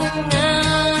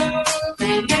sabungan,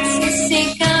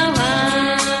 nagsisigawan.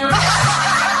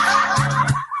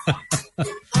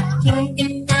 Aking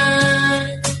ina,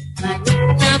 ano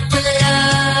na pala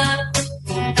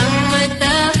ang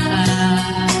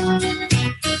madapat?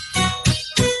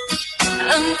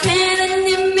 Ang pera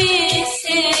ni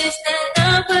Mrs. na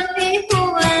dapat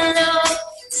ibuwalo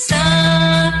sa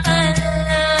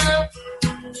kanila.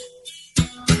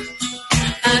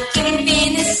 Aking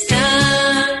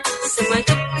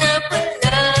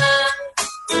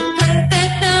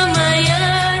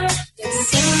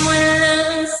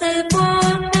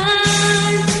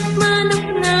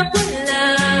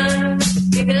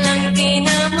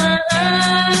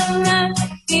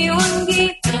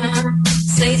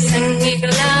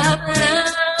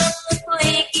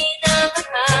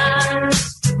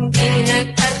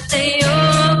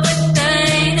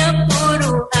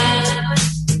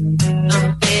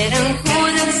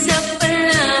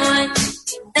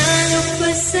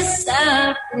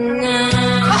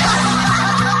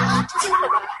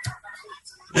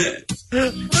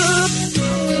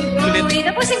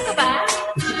Napusin ko ba?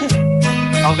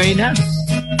 Okay na.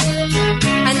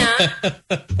 Ano?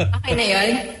 Okay na yun?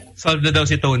 Solve na daw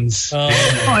si Tones.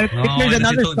 If there's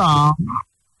another song.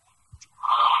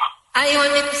 You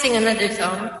want me to sing another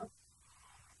song?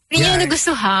 Hindi niyo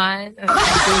nagustuhan.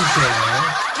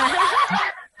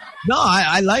 No,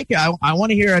 I like it. I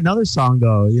want to hear another song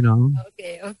though, you know.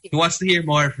 Okay. He wants to hear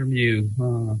more from you.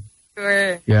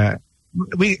 Sure. Yeah.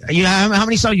 You have how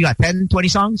many songs you got? 10, 20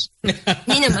 songs?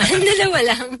 Hindi naman. Dalawa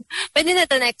lang. Pwede na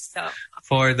to next song.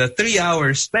 For the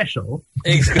 3-hour special.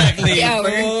 Exactly. 3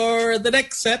 hours. For the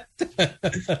next set.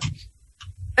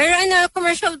 Pero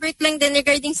commercial break lang din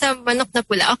regarding sa manok na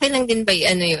pula. Okay lang din ba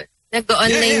yun? Yun?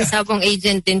 Nag-online sabong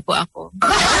agent din po ako.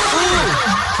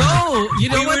 Oh,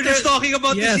 you know we were just talking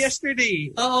about this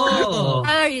yesterday. Oh.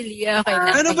 Really? Okay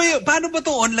lang. Ano ba yun? Paano ba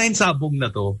itong online sabong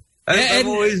na to? I've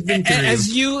always been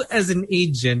curious. As an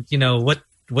agent, you know,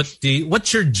 what's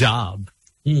your job?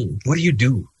 What do you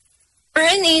do? For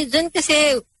an agent,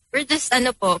 kasi we're just,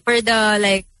 for the,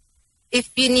 like,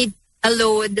 if you need a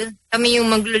load, kami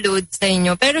yung maglo-load sa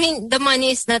inyo. Pero the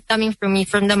money is not coming from me,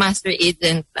 from the master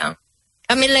agent lang.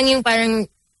 Kami lang yung parang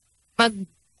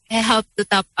mag-help to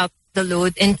top up the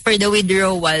load. And for the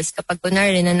withdrawals, kapag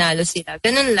kunwari nanalo sila,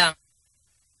 ganun lang.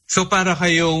 So para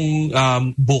kayong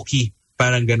bookie,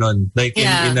 parang ganun. Like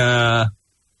in a...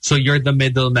 So you're the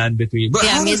middleman between... But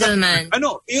middleman.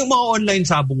 Yung mga online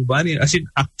sabong ba? As in,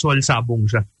 actual sabong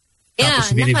siya. Yeah,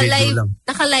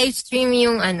 naka-live stream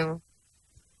yung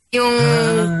yung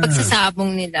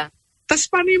pagsasabong nila. Tapos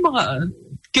paano yung mga...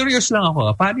 Curious lang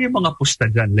ako, paano yung mga pusta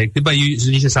dyan? Like, di ba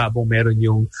usually sa sabong meron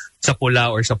yung sa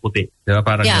pula or sa puti? Di ba?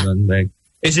 Parang ganun. Like,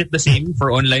 is it the same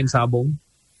for online sabong?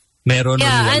 Meron or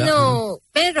wala?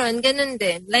 Meron, ganun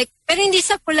din. Like, pero hindi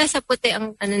sa pula sa puti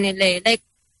ang nila eh. Like,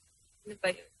 ano ba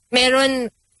yun?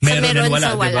 Meron wala,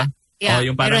 sa wala. Diba? Yeah,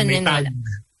 yung parang may tag.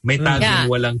 May tag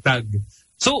yung walang tag.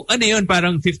 So, yun?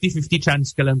 Parang 50-50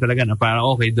 chance ka lang talaga na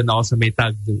parang okay, doon ako sa may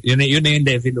tag. Yun na yung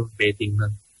level of betting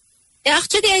nun. Yeah,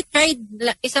 actually, I tried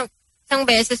isang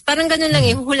beses. Parang ganun lang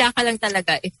eh. Hula ka lang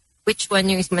talaga if which one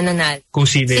yung is mananalo. Kung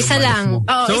sino yung isa lang.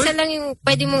 mo. So, isa lang yung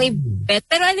pwede mong i-bet.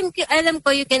 Pero alam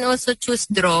ko, you can also choose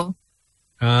draw.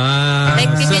 Like,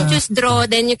 you can choose draw,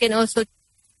 then you can also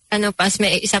pas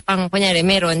may isa pang, kunyari,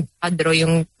 meron, draw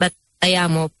yung bataya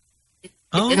mo. It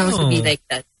can also be like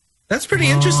that. That's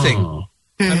pretty interesting.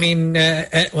 I mean,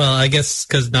 well, I guess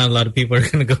because not a lot of people are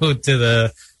going to go to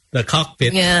the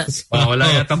cockpit. Yeah. So,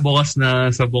 wala yatang bukas na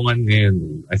sabungan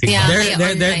ngayon. I think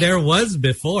there was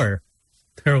before.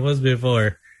 There was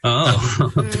before.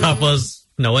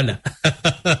 Tapos nawala.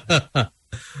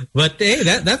 But hey,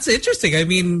 that's interesting. I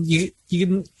mean,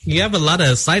 you have a lot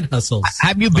of side hustles.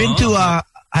 Have you been to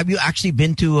have you actually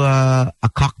been to a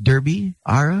cock derby,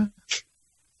 Ara?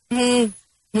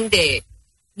 Hindi.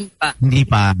 Hindi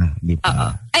pa.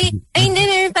 Ay, hindi,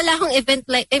 meron pala akong event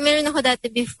like, meron ako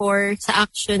dati before sa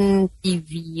Action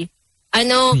TV.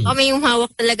 Kami yung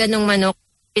hawak talaga ng manok,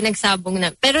 pinagsabong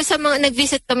na. Pero sa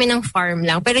nag-visit kami ng farm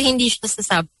lang, pero hindi siya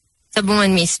sa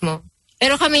sabungan mismo.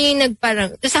 Pero kami yung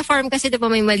sa farm kasi diba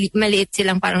may maliit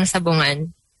silang parang sabungan.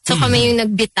 So kami yung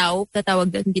nagbitaw, tatawag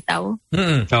doon bitaw,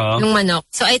 yung manok.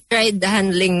 So I tried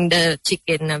handling the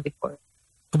chicken na before.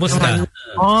 Kumusta?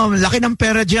 Laki ng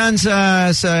pera dyan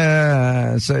sa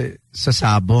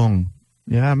sabong.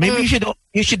 Yeah, maybe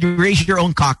you should raise your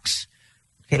own cocks.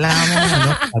 Kailangan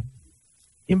mo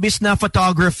imbis na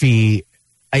photography,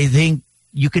 I think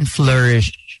you can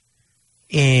flourish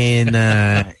in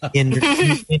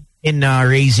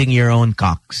raising your own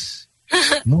cocks.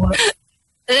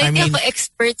 Ako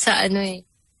expert sa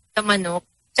sa manok.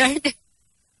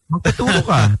 Magpaturo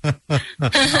ka.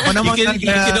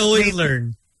 You can always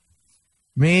learn.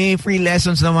 May free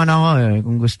lessons naman ako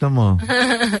kung gusto mo.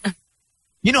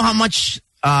 You know how much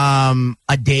a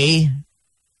day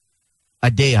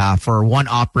for one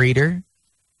operator?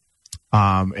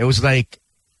 It was like,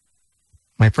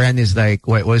 my friend is like,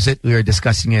 what was it? We were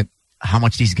discussing it, how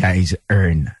much these guys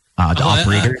earn, the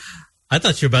operator. I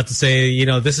thought you were about to say,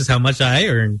 this is how much I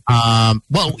earn.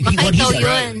 Well,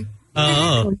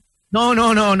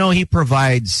 No. He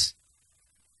provides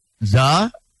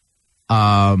the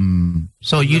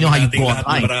so you know how you go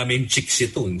online. Maraming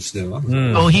chicksitoons, diba?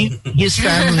 So his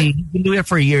family, he's been doing it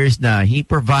for years now. He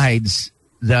provides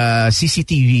the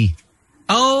CCTV.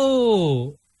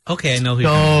 Oh, okay, I know who.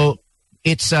 So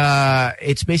it's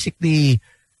basically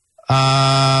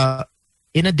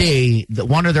in a day,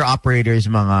 one of their operators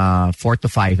mga 4 to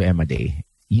 5 M a day.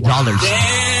 Dollars.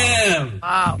 Damn!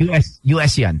 Wow.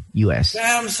 US yan. US.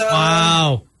 Damn, son.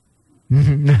 Wow.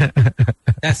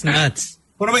 That's nuts.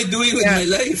 What am I doing with my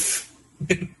life?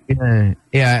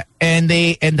 Yeah. And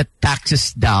the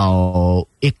taxes daw,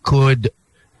 it could,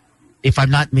 if I'm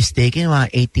not mistaken, mga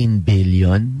 18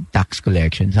 billion tax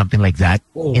collection, something like that.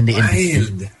 In the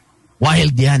industry.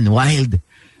 Wild yan, wild.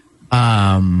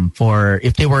 For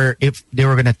if they were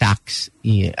gonna tax,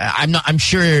 I'm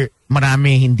sure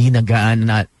marami hindi nagaan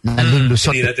na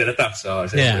nalulusot. Hindi na tinatax.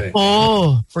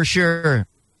 For sure.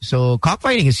 So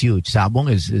cockfighting is huge. Sabong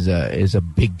is a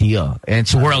big deal, and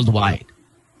it's worldwide.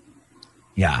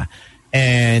 Yeah,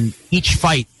 and each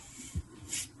fight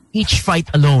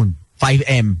alone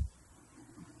 5M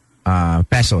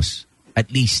pesos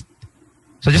at least.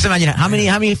 So just imagine how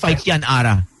many fights yan,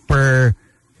 Ara, per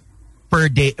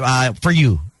day for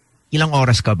you. Ilang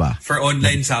oras ka ba? For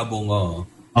online sabong,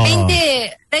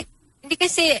 Hindi. Like, hindi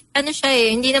kasi,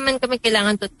 hindi naman kami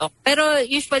kailangan to talk. Pero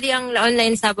usually, ang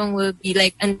online sabong will be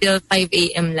like until 5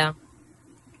 a.m. lang.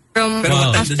 From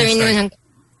afternoon hanggang...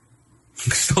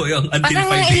 Gusto yung until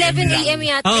parang 5 a.m. 11 a.m.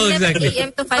 yata. Oh, 11 exactly.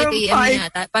 a.m. to 5 a.m.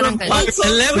 yata. Parang ganun.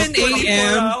 11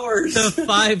 a.m. to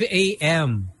 5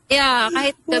 a.m. Yeah,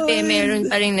 kahit gabi,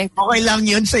 meron pa rin Okay lang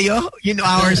yun sa'yo? Yung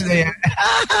hours na yan?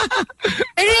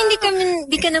 Pero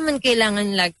hindi ka naman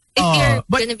kailangan if you're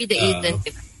gonna be the agent,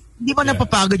 diba? Hindi ba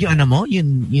napapagod yung mo?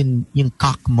 Yung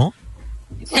cock mo?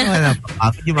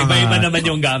 Iba-iba naman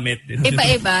yung gamit.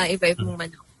 Iba yung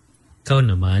manok. Ikaw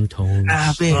naman, Tone.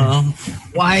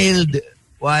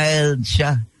 Wild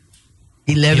siya.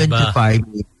 11 to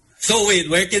 5. So wait,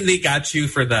 where can they catch you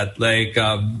for that? Like,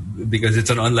 because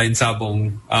it's an online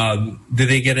sabong, do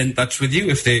they get in touch with you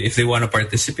if they want to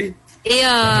participate?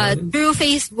 Yeah, through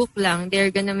Facebook lang. They're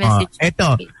gonna message me.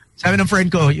 Eto, sabi ng friend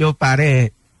ko,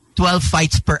 pare, 12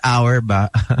 fights per hour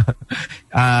ba?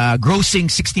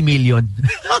 Grossing 60 million.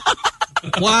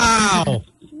 Wow.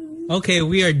 Okay,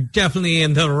 we are definitely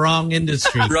in the wrong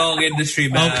industry. Wrong industry,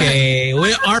 man. Okay,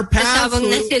 our path, Sabong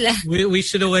na sila. we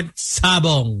should have went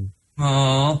sabong.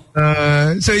 Oh.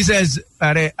 So he says,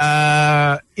 pare,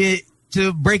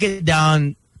 to break it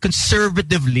down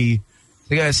conservatively,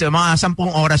 so mga 10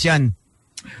 oras yan,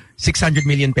 600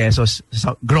 million pesos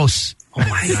gross. Oh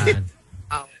my God.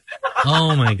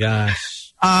 Oh my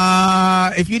gosh.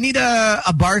 If you need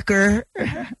a barker,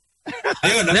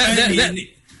 ayun,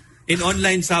 in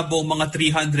online sabong, mga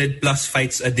 300 plus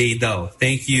fights a day daw.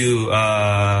 Thank you,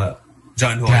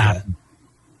 John Hoya.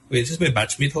 Wait, is this my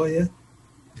batchmate Hoya?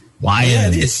 Wild. Yeah,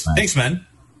 it is. Thanks, man.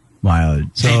 Wild.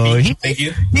 So thank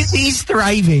you. He's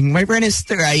thriving. My friend is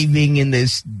thriving in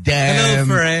this damn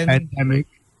pandemic.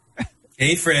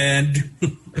 Hey, friend.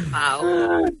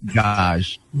 Wow.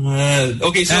 Gosh.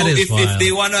 Okay, so if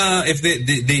they wanna, if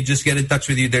they just get in touch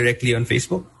with you directly on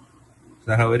Facebook, is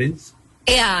that how it is?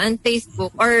 Yeah, on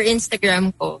Facebook or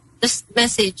Instagram ko. Just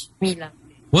message me lang.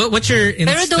 What's your Instagram?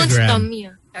 Pero don't spam me.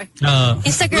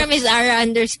 Instagram is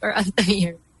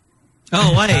Ara_Altair.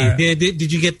 Oh, why?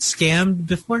 Did you get scammed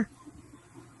before?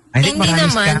 I think hindi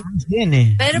naman. Scams din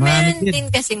eh. Pero meron din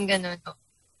kasing ganun.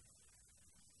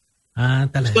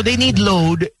 So they need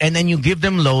load and then you give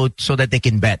them load so that they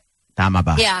can bet. Tama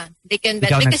ba? Yeah, they can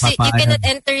bet. Because you cannot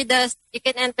enter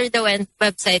the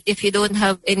website if you don't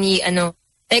have any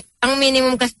like ang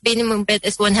minimum bet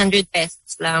is 100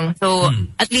 pesos lang. So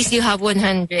at least you have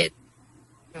 100.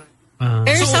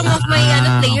 Pero some of my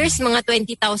players, mga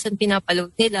 20,000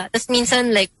 pinapaload nila. Tapos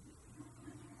minsan like,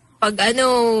 pag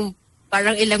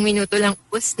parang ilang minuto lang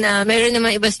post na, meron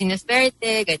naman iba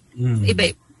sinaswerte,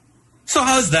 iba. So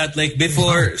how's that? Like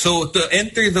before, so to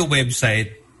enter the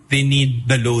website, they need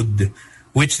the load,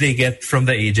 which they get from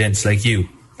the agents like you.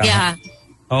 Yeah.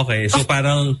 Okay, so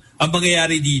parang, ang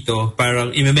pangyayari dito,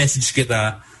 parang i-message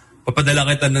kita, papadala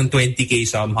kita ng 20K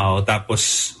somehow,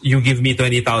 tapos you give me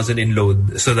 20,000 in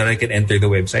load so that I can enter the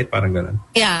website, parang ganun.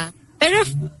 Yeah. Pero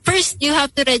first, you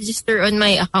have to register on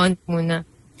my account muna.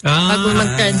 Bago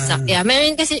mag-transact. Yeah,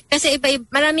 meron kasi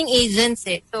maraming agents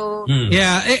eh. So,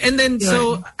 yeah, and then,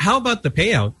 so, how about the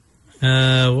payout?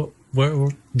 Where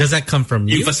does that come from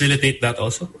you? You facilitate that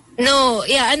also? No,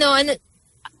 yeah,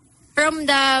 from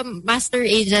the master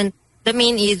agent, the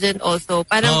main agent also.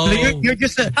 Parang you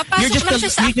just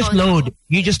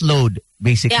load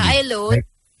basically. Yeah, I load. Right?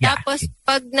 Yeah. Tapos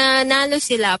pag nanalo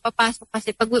sila, papasok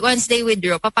kasi once they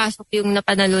withdraw, papasok yung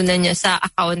napanalunan niya sa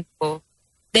account ko.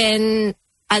 Then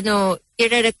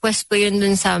i-request ko yun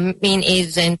dun sa main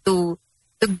agent to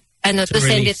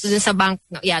send it dun sa bank.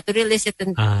 To release it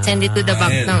and send it to the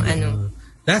bank ng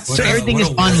That's so everything is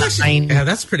online. Yeah,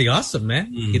 that's pretty awesome, man.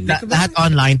 Lahat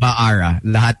online ba, Ara?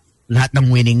 Lahat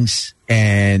ng winnings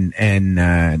and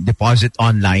deposit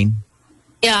online?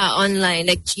 Yeah, online.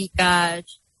 Like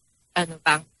GCash,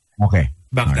 bank. Okay.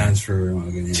 Back dance for mga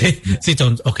ganyan. Si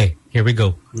Tones, okay, here we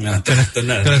go.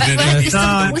 Gusto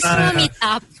mo meet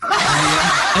up?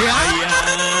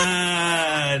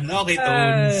 Ayan! Okay,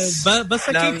 Tones.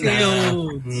 Basta cute kayo.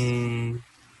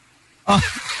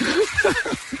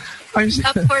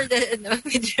 Up for the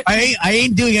I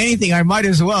ain't doing anything. I might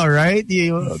as well, right?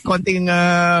 Konting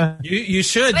You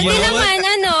should.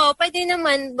 Pwede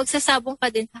naman magsasabong ka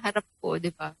din sa harap ko,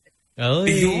 di ba? Oh,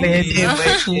 pwede.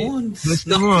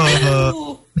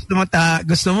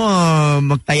 Gusto mo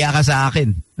magtaya ka sa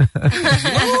akin.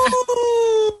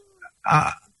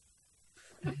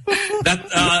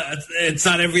 It's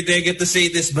not every day I get to say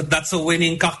this, but that's a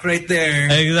winning cock right there.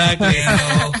 Exactly.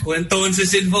 When Tones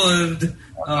is involved.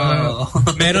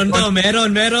 Meron.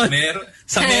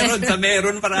 Sa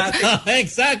meron parati.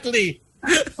 Exactly.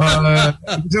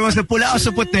 Gusto mo sa pula o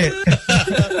sa puti?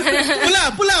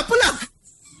 Pula.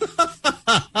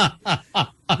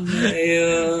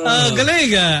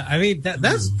 Galing. I mean,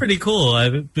 that's pretty cool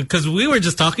because we were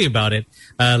just talking about it,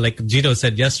 like Gito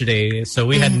said yesterday. So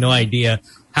we had no idea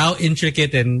how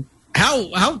intricate and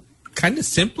how kind of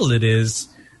simple it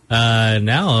is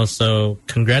now. So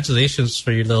congratulations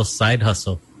for your little side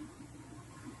hustle.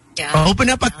 Yeah. Open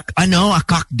up a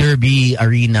cock derby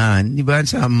arena, di ba,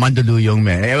 sa Mandaluyong.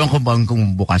 Ewan ko bang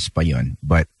kung bukas pa yon.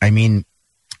 But I mean,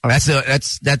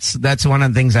 that's one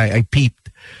of the things I peeped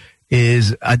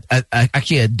is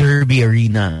actually a derby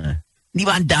arena. Di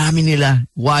ba ang dami nila?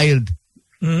 Wild.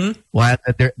 Mm-hmm. Wild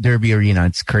derby arena.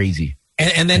 It's crazy.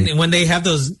 And then when they have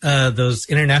those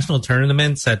international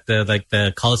tournaments at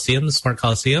the Coliseum, the Smart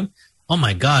Coliseum, oh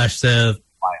my gosh,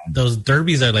 those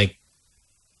derbies are like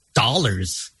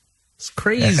 $. It's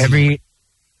crazy.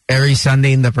 Every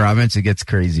Sunday in the province, it gets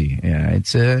crazy. Yeah,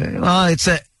 it's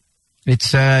a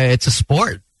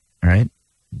sport, right?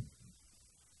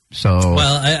 So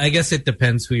well, I guess it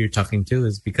depends who you're talking to,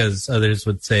 is because others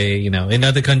would say, in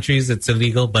other countries it's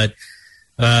illegal, but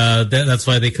that's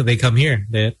why they come here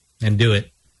and do it.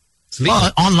 It's legal.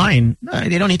 Well, online,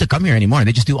 they don't need to come here anymore.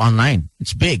 They just do online.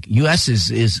 It's big. U.S.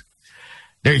 is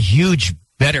they're huge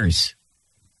bettors.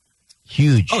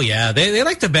 Huge. Oh yeah, they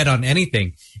like to bet on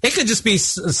anything. It could just be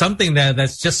something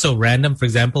that's just so random. For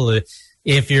example,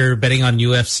 if you're betting on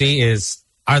UFC,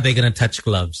 are they going to touch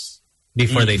gloves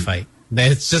before they fight?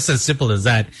 It's just as simple as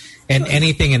that. And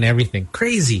anything and everything.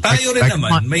 Crazy. Tayo rin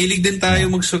naman. Mahilig din tayo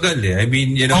magsugal eh. I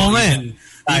mean,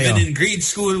 even in grade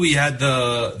school, we had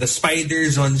the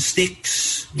spiders on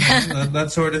sticks,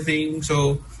 that sort of thing.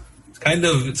 So it's kind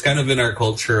of in our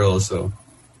culture also.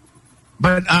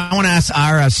 But I want to ask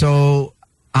Ara, so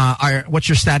what's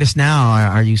your status now?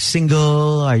 Are you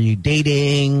single? Are you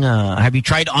dating? Have you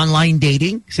tried online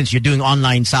dating since you're doing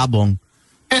online sabong?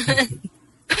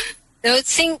 No,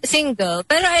 single.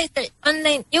 Pero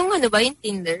online, yung yung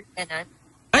Tinder, ganun.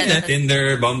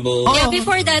 Tinder, Bumble. Yeah,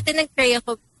 before that, nag-try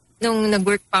ako nung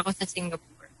nag-work pa ako sa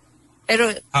Singapore.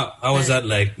 Pero how was that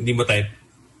like? Hindi mo type?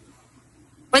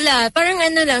 Wala, parang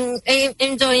lang,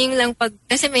 enjoying lang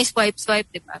kasi may swipe,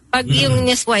 di ba? Pag yung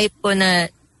ni-swipe ko na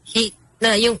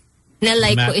yung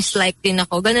na-like ko is like din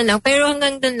ako, ganun lang. Pero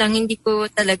hanggang dun lang, hindi ko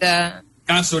talaga...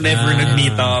 So never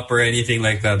nag-meet up or anything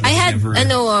like that? I had, one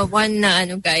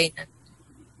guy na.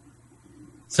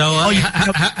 So,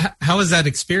 how was that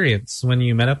experience when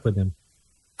you met up with him?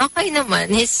 Okay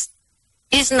naman. He's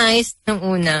nice nung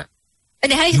una.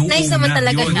 Nice naman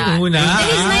talaga siya.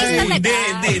 He's nice talaga.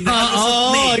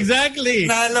 Hindi.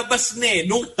 Exactly. Nalabas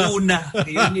nung una.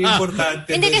 Yun yung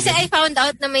importante. Hindi kasi I found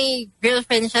out na may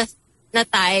girlfriend siya na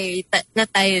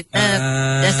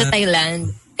nasa Thailand.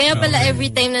 Kaya pala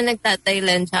every time na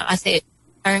nagta-Thailand siya kasi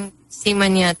parang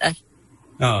seaman yata siya.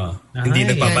 Hindi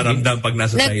nagpaparamdam pag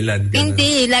nasa Thailand.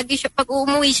 Hindi. Lagi siya, pag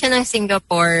umuwi siya ng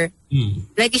Singapore,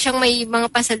 lagi siyang may mga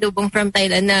pasalubong from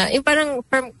Thailand na yung parang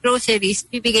from groceries,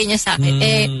 bibigay niya sa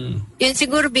akin. Yun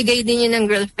siguro bigay din yun ng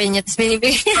girlfriend niya, tapos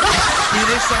binibigay niya.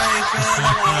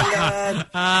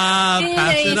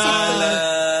 Pass it on.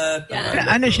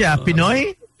 Ano siya?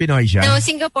 Pinoy? Pinoy siya? No,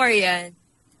 Singaporean.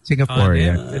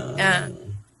 Singaporean. Yeah.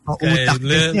 Utak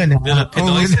yun.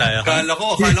 Pinoy style. Kala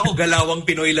ko galawang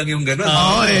Pinoy lang yung gano'n.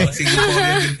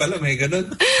 Singaporean din pala, may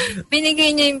gano'n. Binigay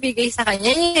niya yung bigay sa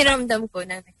kanya. Yung hiramdam ko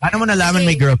na. Paano mo nalaman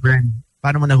may girlfriend?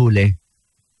 Paano mo nahuli?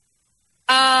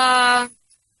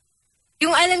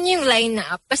 Yung alam niyo yung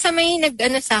line-up. Basta may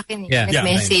sa akin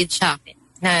nag-message sa akin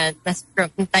na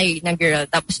from Thai na girl.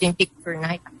 Tapos yung picture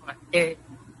nakita ko nga there.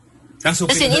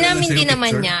 Kasi inamin din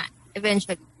naman niya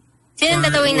eventually. Sila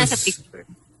dalawa yung nasa picture.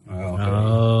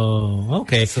 Oh,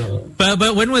 okay. So, but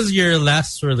when was your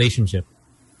last relationship?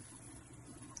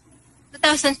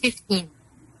 2015.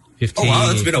 15. Oh, wow,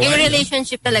 that's been a while. Yung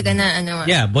relationship talaga na ano.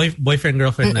 Yeah, boyfriend,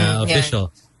 girlfriend official.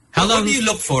 How long What do you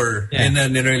look for in a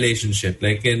relationship?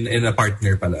 Like in a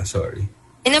partner pala, sorry.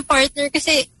 In a partner,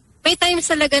 kasi may times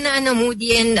talaga na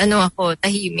moody and ako,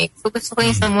 tahimik. So gusto ko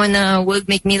yung someone na will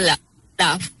make me laugh,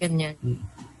 ganyan.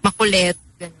 Makulit,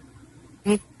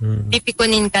 ganyan.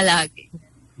 Pipikunin ka lagi.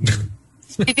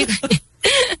 Pipikunin.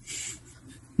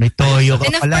 May toyo ka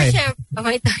pala eh.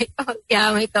 May toyo.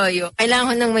 Yeah, may toyo.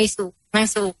 Kailangan ko ng may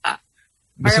suka.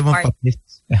 Gusto mong patis.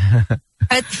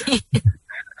 Patis.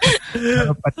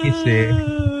 Patis eh.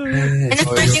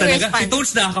 Si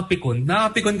Tones nakakapikon.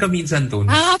 Nakakapikon ka minsan,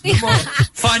 Tones.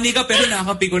 Funny ka pero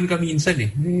nakakapikon ka minsan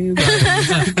eh.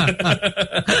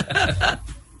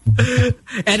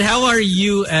 And how are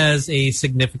you as a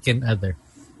significant other?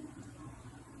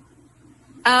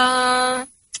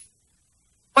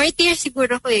 Martyr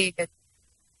siguro ko eh.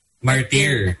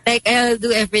 Martyr. Like, I'll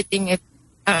do everything if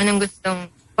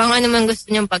kung ano man gusto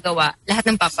niyong pagawa, lahat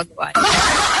ng papagawa.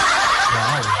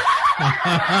 Wow.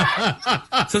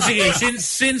 So sige,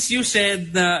 since you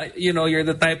said that you're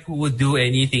the type who would do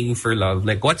anything for love,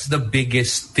 like what's the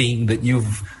biggest thing that you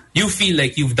feel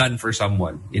like you've done for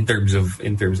someone in terms of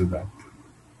that?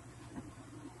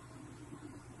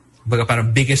 Baga parang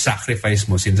biggest sacrifice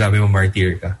mo since sabi mo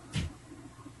martyr ka.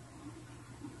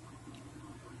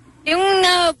 Yung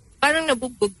parang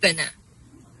nabugbog ka na.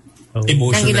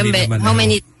 Emotionally naman. How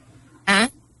many? Ha?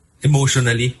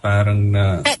 Emotionally, parang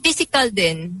na... Physical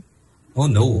din. Oh,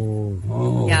 no.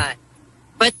 Oh. Yeah.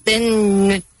 But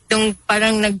then,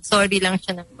 parang nag-sorry lang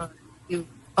siya ng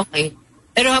okay.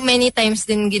 Pero how many times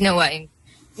din ginawa yung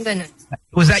ganun.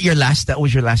 Was that your last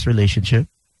relationship?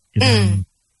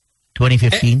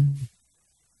 2015?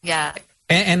 Yeah.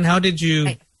 And how did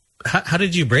you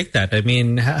break that? I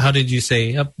mean, how did you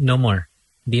say, no more?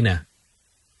 Di na.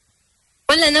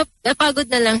 Wala, napagod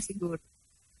na lang siguro.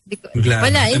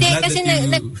 Wala. Hindi, kasi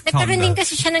nagkaroon din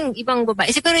kasi siya ng ibang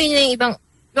babae. Siguro yun yung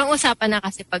ibang usapan na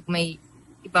kasi pag may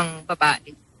ibang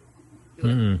babae.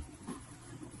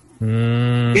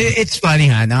 It's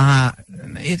funny,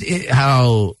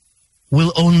 how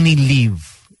we'll only leave,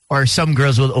 or some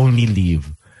girls will only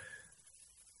leave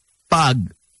pag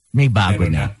may bago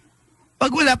na.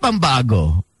 Pag wala pang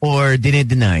bago, or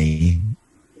dinedeny,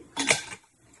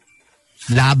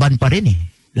 laban pa rin eh.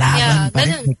 Laban pa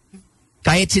rin.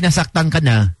 Kahit sinasaktan ka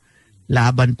na,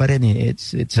 laban pa rin eh.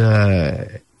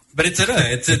 But it's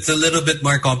a little bit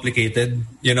more complicated.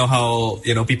 You know how,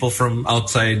 people from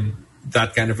outside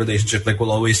that kind of relationship, like,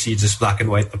 will always see just black and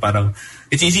white. Na parang,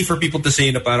 it's easy for people to say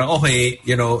na parang, okay,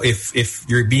 if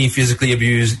you're being physically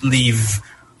abused, leave.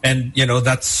 And,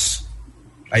 that's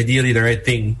ideally the right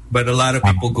thing. But a lot of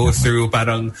people go through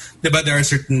parang, diba, there are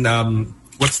certain,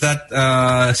 what's that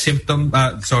symptom?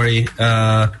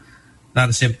 Not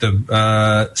a symptom.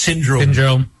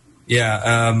 Syndrome.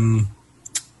 Yeah.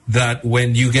 That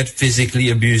when you get physically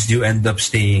abused, you end up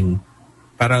staying.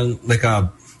 Parang like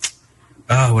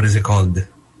what is it called?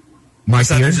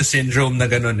 There's a syndrome na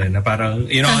ganun eh. Na parang,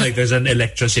 like there's an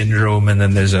Electra syndrome, and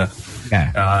then there's a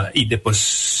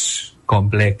Oedipus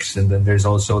complex, and then there's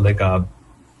also like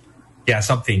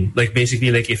something. Like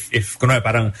basically like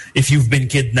if you've been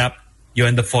kidnapped, you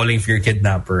end up falling for your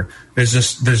kidnapper. There's a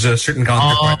certain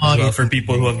counterpart as well for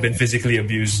people who have been physically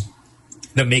abused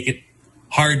that make it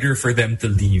harder for them to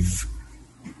leave.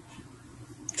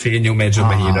 So yun yung medyo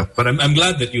mahirap. But I'm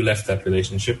glad that you left that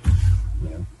relationship.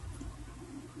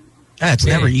 Yeah, it's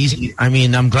never easy. I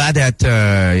mean, I'm glad that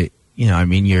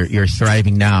you're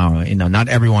thriving now. Not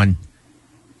everyone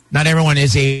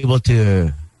is able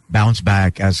to bounce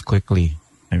back as quickly.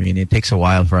 I mean, it takes a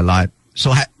while for a lot.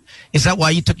 So is that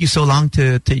why it took you so long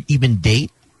to even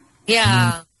date?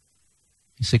 Yeah.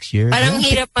 6 years? Parang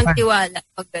hirap magtiwala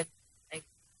pag like,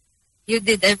 you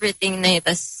did everything na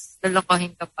tas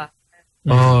lolokohin ka pa.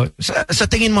 Oh, sa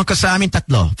tingin mo, sa amin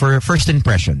tatlo, for first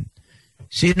impression,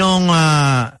 sinong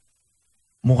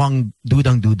mukhang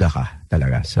dudang-duda ka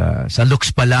talaga? Sa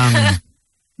looks pa lang.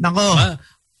 Nako.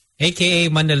 AKA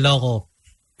Manloloko.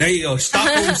 There you go.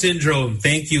 Stockholm Syndrome.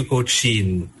 Thank you, Coach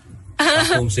Sheen.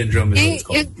 Stockholm Syndrome is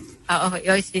what it's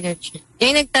called.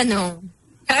 Yung nagtanong.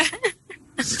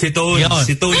 Si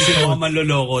Tones yung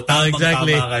manloloko. Tama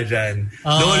ka dyan.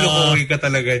 Lolokohin ka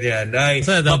talaga dyan. Ay,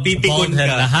 mapipikon ka.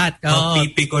 Lahat.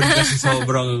 Mapipikon kasi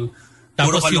sobrang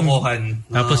puro kalokohan.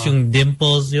 Tapos yung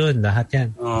dimples yun. Lahat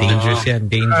yan. Dangerous yan.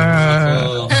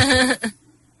 Dangerous.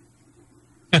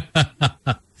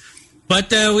 But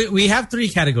we have 3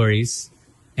 categories.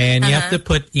 And you have to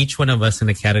put each one of us in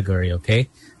a category, okay?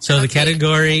 So the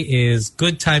category is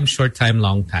good time, short time,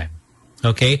 long time.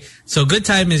 Okay? So good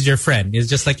time is your friend. It's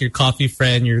just like your coffee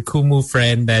friend, your Kumu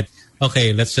friend that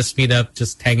okay, let's just meet up,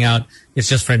 just hang out. It's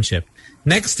just friendship.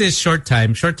 Next is short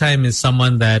time. Short time is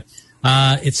someone that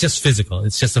it's just physical.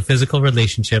 It's just a physical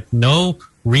relationship. No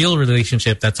real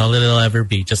relationship. That's all it'll ever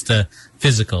be. Just a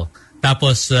physical.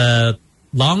 Tapos,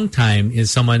 long time is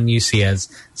someone you see as,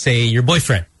 say, your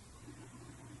boyfriend.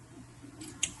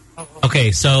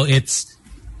 Okay, so it's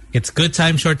good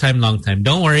time, short time, long time.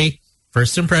 Don't worry.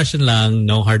 First impression lang,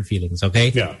 no hard feelings,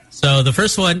 okay? Yeah. So the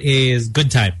first one is good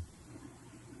time.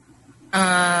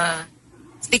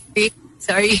 Slick Rick.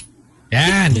 Sorry.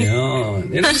 Yan.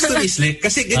 Yun. Yan ang gusto ni Slick.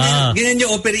 Kasi ganyan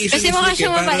yung operation Kasi ni mukha Slick.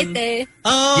 siyang mabait eh.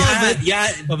 Oh,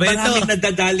 Yan. Maraming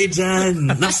nadadali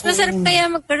dyan. Mas masarap kaya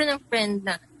magkaroon ng friend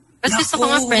na. Mas gusto ko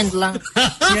nga friend lang.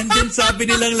 Yan din sabi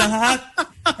nilang lahat.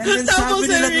 Yan din sabi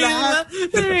nilang lahat.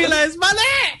 They realize,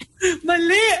 Mali!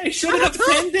 I should have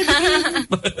offended him.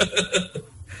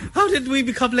 How did we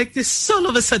become like this all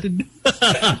of a sudden?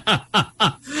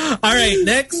 All right,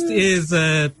 next is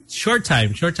short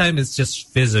time. Short time is just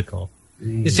physical.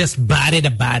 It's just body to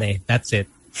body. That's it.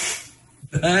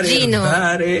 Gino.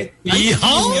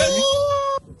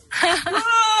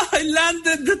 I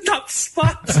landed the top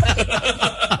spot.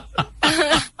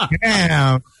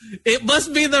 Damn. It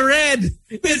must be the red.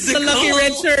 It's the lucky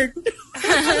red shirt.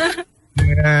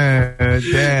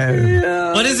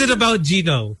 Damn. What is it about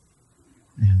Gino?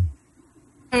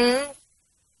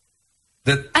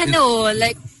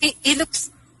 Like, he looks,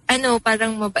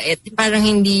 parang mabait. Parang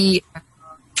hindi...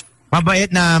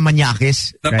 Mabait na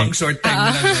manyakis. Na pang short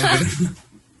time lang.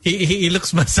 He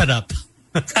looks masarap.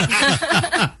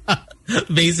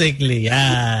 Basically,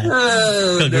 yeah.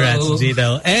 Congrats, no.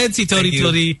 Gino. And si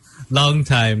Tony, long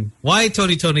time. Why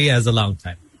Tony as a long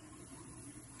time?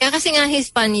 Kaya kasi nga he's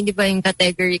funny, di ba yung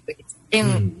category ko?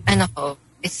 Yung ko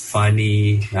is...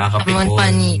 Funny, nakakapikon.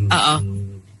 Funny, oo.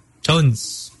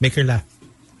 Tones, make her laugh.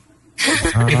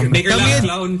 Make her laugh,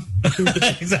 clown.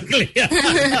 Exactly.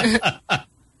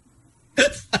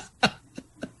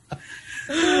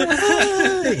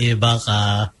 Iba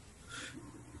ka.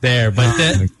 There,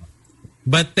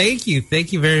 but thank you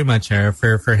very much,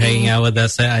 for hanging out with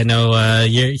us. I know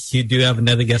you do have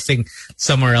another guesting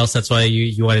somewhere else. That's why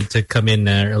you wanted to come in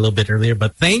a little bit earlier.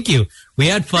 But thank you. We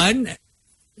had fun.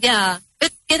 Yeah,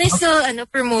 but can I still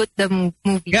promote the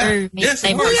movie? Yeah. Yes,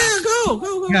 of course.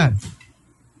 Go. Yeah.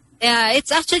 Yeah,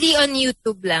 it's actually on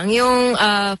YouTube lang. Yung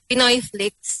Pinoy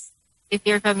Flicks, if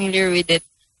you're familiar with it,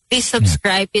 please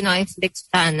subscribe Pinoy Flicks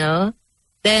channel.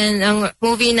 Then, ang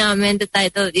movie namin, the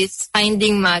title is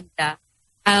Finding Magda.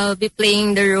 I'll be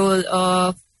playing the role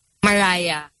of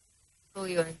Mariah. So,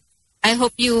 yun. I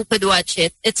hope you could watch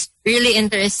it. It's really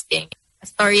interesting. A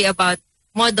story about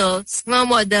models, mga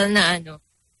model na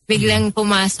biglang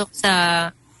pumasok sa,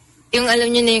 yung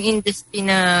alam nyo na yung industry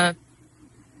na,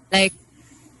 like,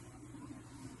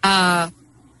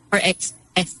 for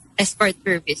escort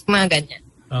service, mga ganyan.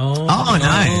 Oh,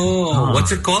 nice. Oh,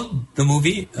 what's it called? The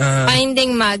movie?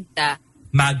 Finding Magda.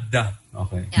 Magda.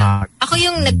 Okay. Yeah. Ako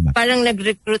yung parang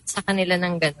nag-recruit sa kanila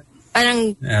ng gano'n.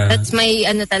 Parang that's my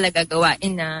talaga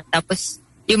gawain na. Tapos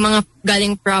yung mga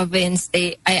galing province,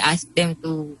 I asked them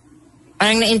to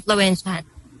parang na-influensyahan.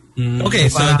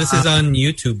 Okay, so this is on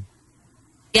YouTube.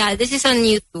 Yeah, this is on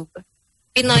YouTube.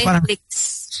 Pinoy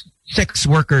Flicks. Sex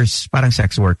workers, parang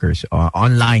sex workers.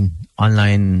 Online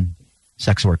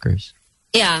sex workers.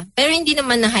 Yeah, pero hindi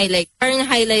naman na-highlight. Parang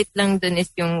na-highlight lang dun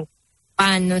is yung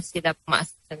paano sila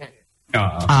pumasok sa gano'n.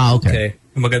 Okay.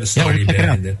 Maganda story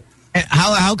behind it.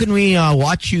 How can we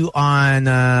watch you on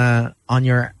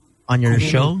your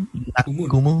show?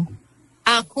 Kumu?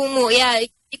 Kumu. Yeah,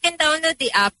 you can download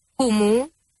the app Kumu.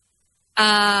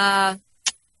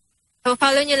 So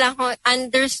follow nyo lang ako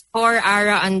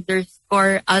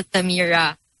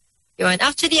 _Ara_Altamira. Yun.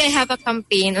 Actually, I have a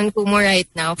campaign on Kumu right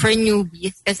now for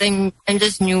newbies because I'm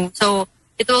just new. So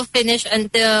it will finish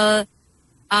until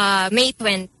May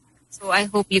 20. So I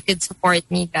hope you could support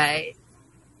me, guys.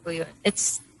 So yun.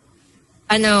 It's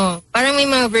parang may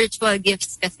mga virtual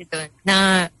gifts kasi doon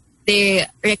na they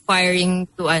requiring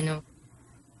to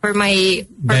for my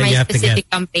specific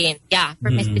campaign. Yeah, for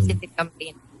my specific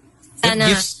campaign. Sana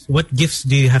what gifts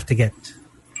do you have to get?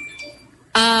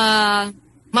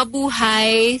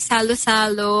 Mabuhay,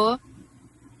 salo-salo,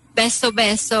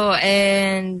 beso-beso,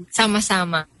 and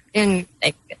sama-sama. Yun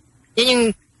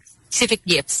yung specific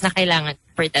gifts na kailangan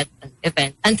for that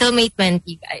event. Until May 20,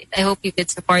 guys. I hope you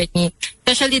could support me.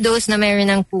 Especially those na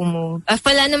meron ng Kumu. If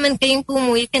wala naman kayong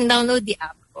Kumu, you can download the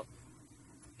app ko.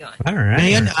 Yun. All right.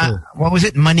 Ngayon, what was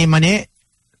it? Mani-mani?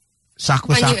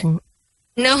 Sako-sako?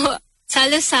 No,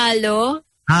 salo-salo.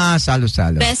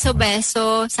 Salo-salo.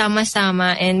 Beso-beso,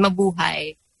 sama-sama, and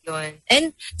mabuhay. Yun.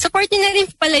 And supportin na rin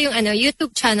pala yung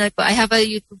YouTube channel ko. I have a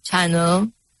YouTube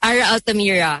channel, Ara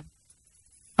Altamira.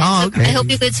 Oh, okay. I hope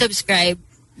you could subscribe.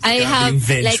 I have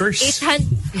like 800...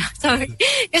 Sorry.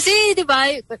 Kasi, di ba,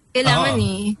 kailangan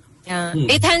Yeah.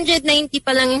 890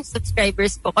 pa lang yung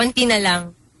subscribers ko. Konti na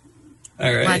lang. All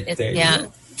right. Yeah.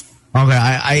 Okay,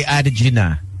 I added you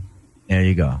na. There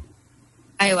you go.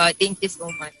 Ay, wow. Thank you so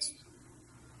much.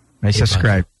 I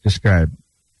subscribe.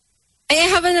 I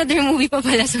have another movie pa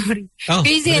pala, sorry.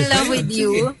 Crazy in Love with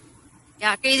You.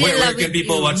 Yeah, Crazy in Love with You. Where can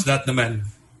people watch that naman?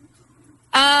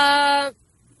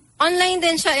 Online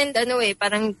din siya and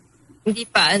parang hindi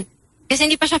pa. Kasi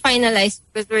hindi pa siya finalized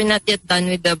because we're not yet done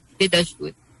with the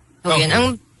shoot. So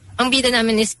yun. Ang bida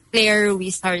namin is Claire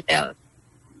Ruiz Hartel.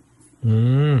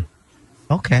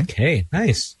 Okay,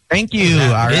 nice. Thank you,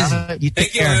 Ara.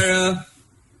 Thank you, Ara.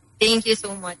 Thank you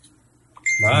so much.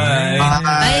 Bye.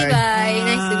 Bye.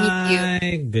 Nice to meet you.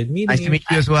 Good meeting. Nice to meet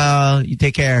you as well. You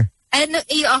take care.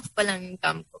 I-off pa lang yung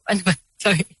cam ko. Ano ba?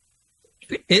 Sorry.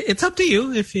 It's up to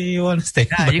you if you want to stay.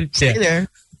 Yeah, you can stay there.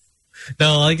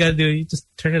 No, all you gotta do, you just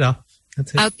turn it off.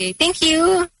 That's it. Okay, thank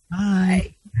you.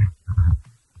 Bye.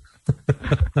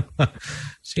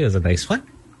 She was a nice one.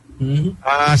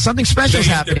 Something special is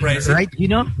happening, right? You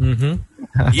know?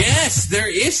 Yes, there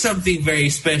is something very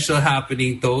special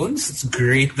happening, Tones. It's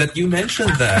great that you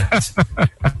mentioned that.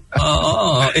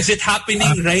 Is it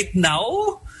happening right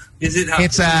now? Is it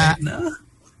happening right now?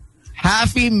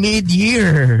 Happy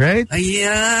mid-year, right?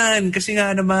 Ayan. Kasi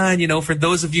nga naman, for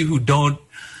those of you who don't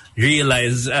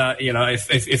realize,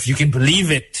 if you can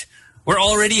believe it, we're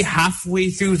already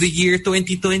halfway through the year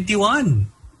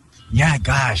 2021. Yeah,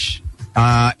 gosh.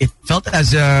 It felt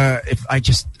as if I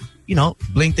just,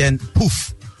 blinked and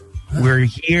poof, we're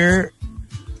here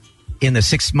in the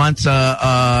 6 months,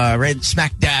 right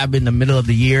smack dab in the middle of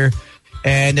the year.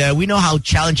 And we know how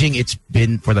challenging it's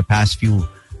been for the past few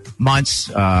months.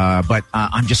 But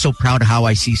I'm just so proud of how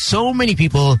I see so many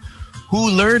people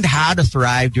who learned how to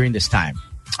thrive during this time.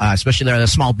 Especially the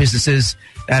small businesses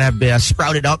that have been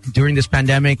sprouted up during this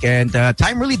pandemic. And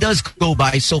time really does go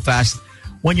by so fast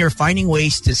when you're finding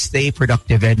ways to stay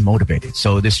productive and motivated.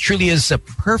 So this truly is a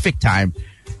perfect time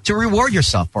to reward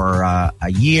yourself for a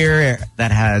year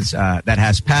that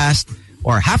has passed,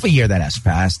 or half a year that has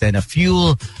passed, and to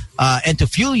fuel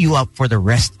you up for the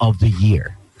rest of the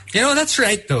year. That's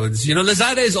right, Toads.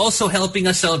 Lazada is also helping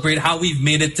us celebrate how we've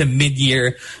made it to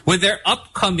mid-year with their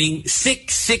upcoming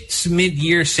 6/6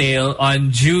 mid-year sale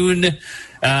on June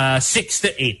 6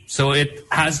 to 8. So it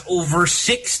has over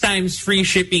 6 times free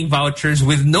shipping vouchers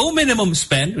with no minimum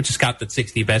spend, which is capped at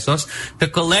 60 pesos, to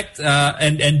collect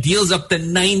and deals up to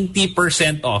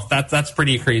 90% off. That's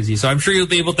pretty crazy. So I'm sure you'll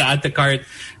be able to add to cart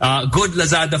good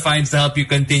Lazada finds to help you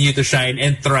continue to shine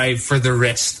and thrive for the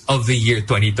rest of the year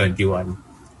 2021.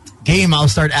 Game, I'll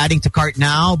start adding to cart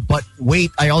now. But wait,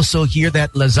 I also hear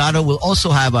that Lazada will also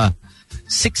have a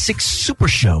 6/6 Super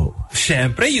Show.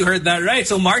 Syempre, you heard that right.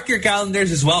 So mark your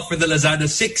calendars as well for the Lazada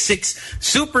 6/6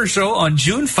 Super Show on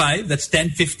June 5. That's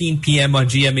 10:15 p.m. on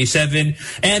GMA7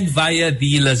 and via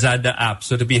the Lazada app.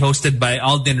 So to be hosted by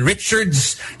Alden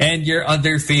Richards and your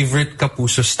other favorite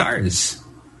Kapuso stars.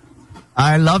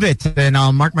 I love it. And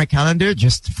I'll mark my calendar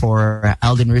just for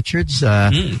Alden Richards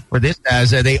for this,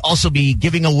 as they also be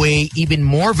giving away even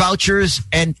more vouchers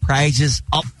and prizes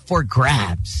up for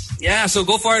grabs. Yeah, so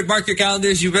go for it. Mark your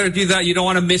calendars. You better do that. You don't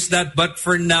want to miss that. But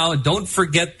for now, don't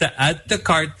forget to add to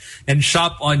cart and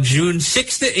shop on June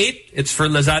 6 to 8. It's for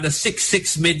Lazada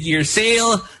 6/6 mid-year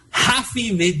sale.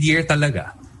 Happy mid-year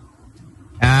talaga.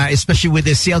 Especially with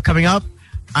this sale coming up,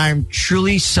 I'm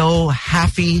truly so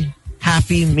happy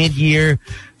mid-year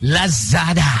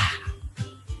Lazada.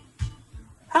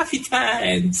 Happy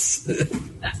times.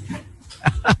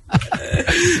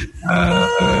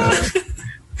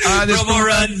 Promo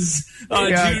runs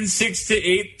June 6 to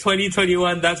 8,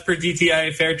 2021. That's per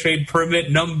DTI Fair Trade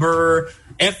Permit number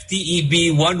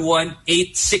FTEB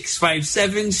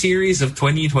 118657 series of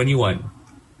 2021.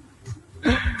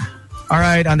 All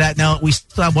right, on that note, we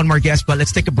still have one more guest, but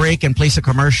let's take a break and play some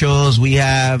commercials. We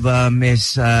have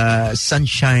Miss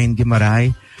Sunshine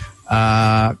Guimaray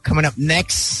coming up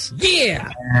next. Yeah!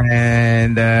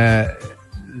 And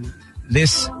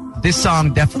this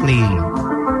song definitely,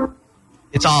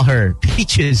 it's all her.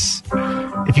 Peaches.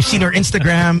 If you've seen her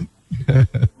Instagram.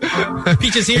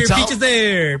 Peaches here, peaches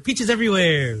there, peaches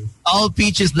everywhere. All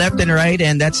peaches left and right,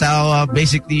 and that's how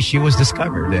basically she was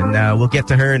discovered. And we'll get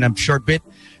to her in a short bit.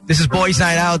 This is Boys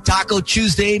Night Out, Taco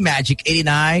Tuesday, Magic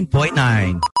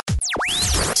 89.9.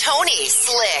 Tony,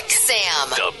 Slick, Sam.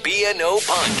 The B&O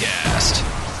Podcast.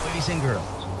 Ladies and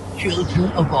girls, children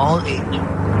of all ages.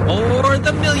 For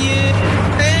the millions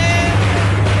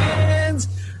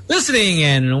listening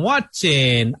and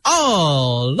watching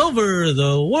all over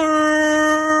the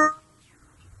world.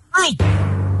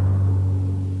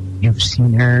 You've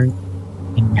seen her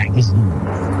in magazines.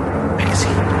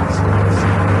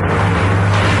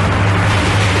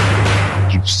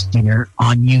 You've seen her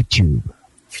on YouTube.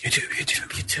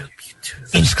 YouTube.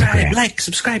 Instagram.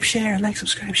 Subscribe, share. IG.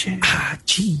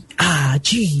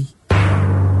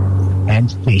 And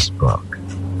Facebook.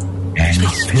 And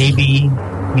maybe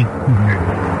you've seen her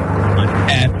on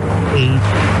F8.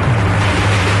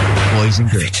 Boys and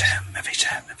girls.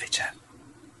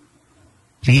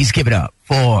 Please give it up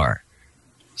for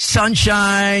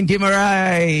Sunshine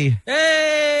Gimaray.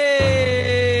 Hey!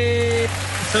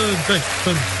 Good.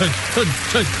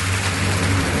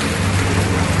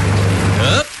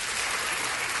 Up.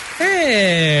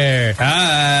 Hey!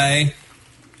 Hi.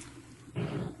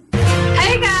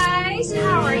 Hey guys,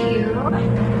 how are you?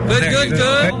 Good.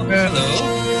 Hello.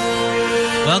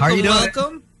 Welcome, How are you doing?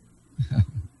 welcome.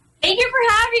 Thank you for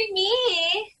having me.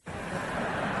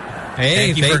 Hey,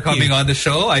 Thank you for coming on the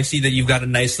show. I see that you've got a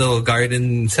nice little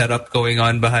garden setup going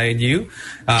on behind you.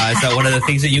 Is that one of the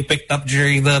things that you picked up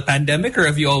during the pandemic, or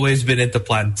have you always been into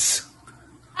plants?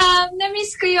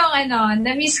 Na-miss ko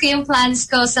yung plans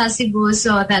ko sa Cebu,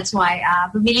 so that's why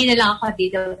bumili na lang ako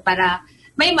dito para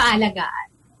may maalagaan.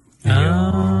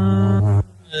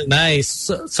 Nice.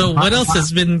 So what else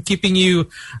has been keeping you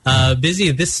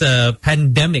busy this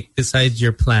pandemic besides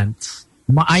your plants?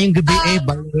 Maayong gabi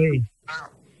by the way.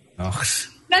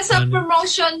 Nasa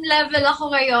promotion level ako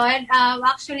ngayon.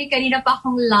 Actually, kanina pa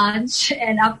akong lunch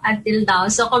and up until now.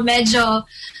 So kung medyo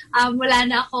wala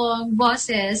na akong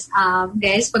boses,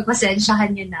 guys,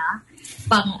 pagpasensyahan nyo na.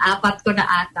 Pang-apat ko na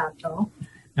ata to.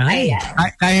 Ay.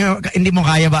 Ayan. Hindi mo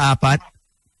kaya ba apat?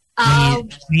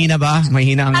 Mahina ba?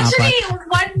 Mahina ang Actually,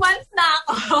 apat? 1 month na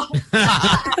ako.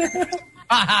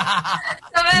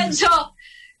 So medyo,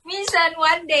 minsan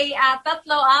one day, 3,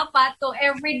 4 to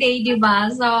every day, di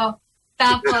ba? So,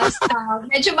 tapos,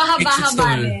 medyo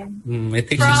mahaba-haba rin.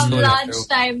 From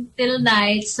lunchtime till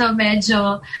night. So,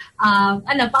 medyo,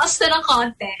 pause na ng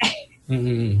konti.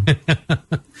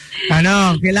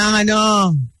 Kailangan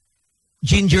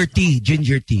ginger tea.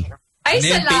 Ay,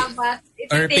 salamat.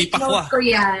 Iti-take note ko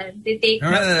yan. Iti-take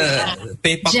note ko yan.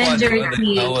 Ginger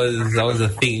tea. That was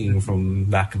a thing from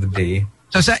back in the day.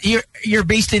 So, you're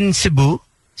based in Cebu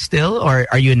still, or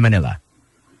are you in Manila?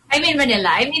 I'm in Manila.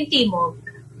 I'm in Timog.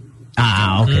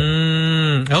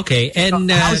 Okay. Okay.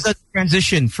 And how's the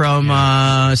transition from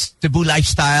Cebu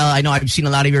lifestyle? I know I've seen a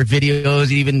lot of your videos,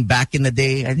 even back in the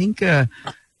day. I think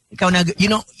ikaw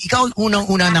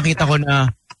unang-una nakita ko na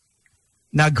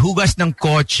naghugas ng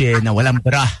kotse na walang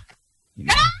bra.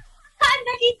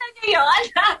 Nakita niyo yun?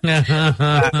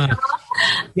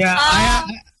 Yeah,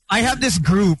 I have this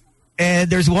group, and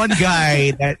there's one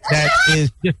guy that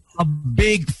is just a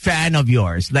big fan of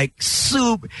yours. Like,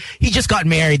 he just got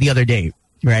married the other day,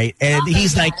 right? And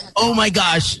he's like, oh my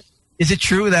gosh, is it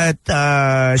true that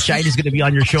Shine is going to be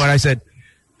on your show? And I said,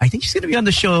 I think she's going to be on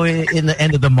the show in the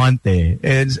end of the month.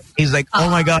 And he's like, oh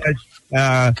my gosh.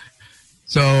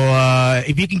 So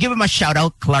if you can give him a shout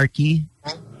out, Clarky.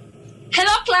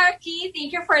 Hello, Clarky.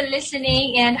 Thank you for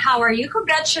listening. And how are you?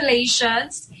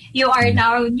 Congratulations. You are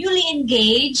now newly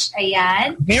engaged.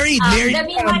 Ayan. Married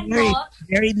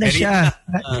na siya.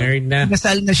 Married na.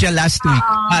 Nasal na siya last week.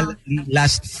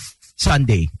 Last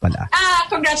Sunday pala.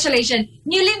 Congratulations.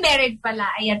 Newly married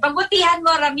pala. Ayan. Pabutihan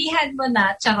mo, ramihan mo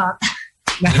na. Charot.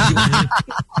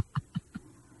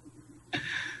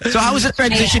 So how was the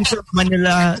transition from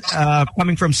Manila,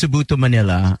 coming from Cebu to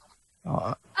Manila?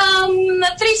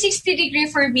 360 degree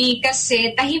for me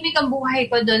kasi tahimik ang buhay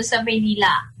ko doon sa Manila.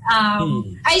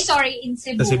 In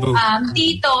Cebu.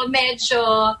 Dito medyo,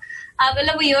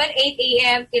 alam mo yun, 8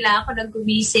 a.m. kailangan ako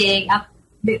nag-gumising.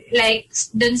 Like,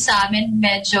 doon sa amin,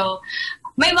 medyo,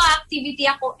 may mga activity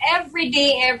ako every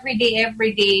day.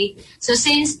 So,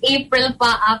 since April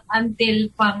pa up until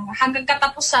hanggang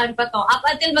katapusan pa to, up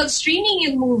until mag-streaming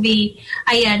yung movie,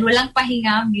 ayan, walang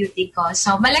pahinga ang beauty ko.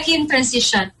 So, malaki yung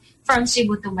transition from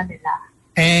Cebu to Manila.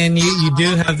 And you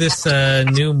do have this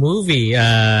new movie,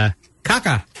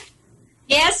 Kaka.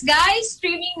 Yes, guys,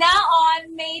 streaming na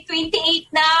on May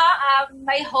 28 na.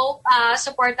 I hope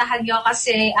supportahan nyo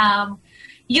kasi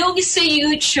yung sa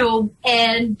YouTube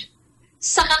and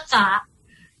sa Kaka,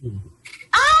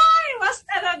 mas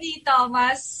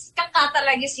Kaka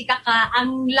talaga si Kaka.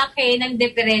 Ang laki ng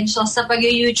diferensya sa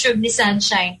pag-YouTube ni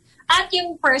Sunshine at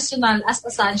yung personal as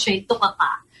a Sunshine to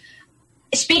Kaka.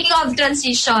 Speaking of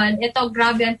transition, ito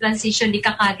grabe ang transition ni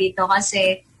Kaka dito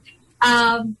kasi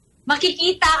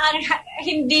makikita ang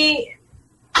hindi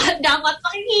dapat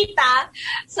makikita.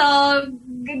 So,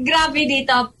 grabe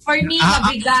dito. For me,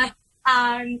 mabigat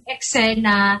ang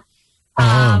eksena.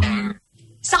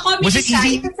 Sa comedy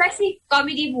side, it's actually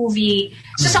comedy movie.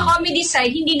 So, sa comedy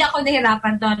side, hindi na ako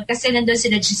nahirapan doon kasi nandun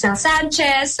sila Giselle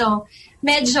Sanchez. So,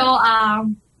 medyo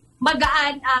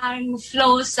magaan ang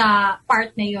flow sa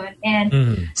part na yun. And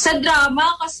sa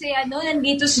drama, kasi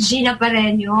nandito si Gina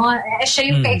Pareño. Siya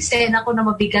yung ka-eksena ko na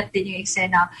mabigat din yung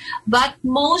eksena. But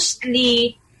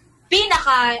mostly,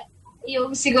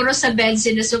 yung siguro sa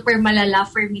Benson na super malala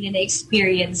for me na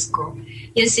experience ko.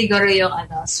 Yun siguro yung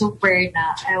super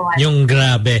na, yung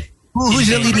grabe. Who's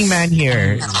the leading man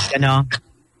here?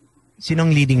 Sinong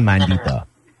leading man dito?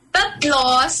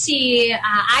 Tatlo, si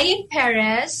Ian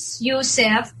Perez,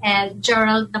 Yusef, and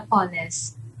Gerald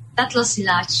Napoles. Tatlo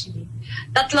sila actually.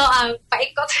 Tatlo ang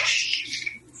paikot.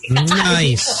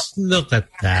 Nice. Look at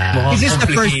that. Is this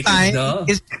the first time? No?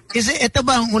 Is ito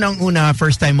ba ang unang-una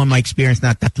first time mo ma-experience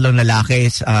na tatlong lalaki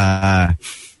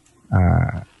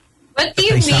What do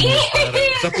you mean?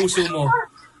 Sa puso mo.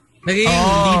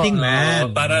 Leading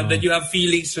man. Para that you have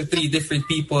feelings for 3 different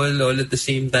people all at the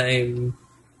same time.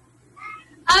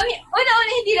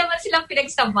 Una-una, hindi naman silang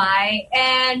pinagsabay.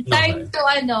 And time to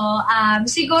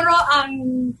siguro ang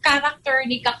character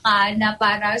ni Kaka na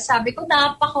para sabi ko,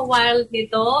 napaka-wild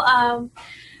nito.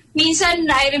 Minsan,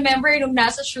 I remember nung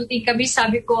nasa shooting kami,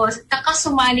 sabi ko, Kaka,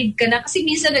 sumanid ka na. Kasi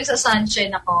minsan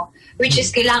nagsasunshine ako, which is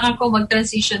kailangan ko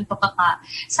mag-transition to Kaka.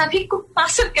 Sabi ko,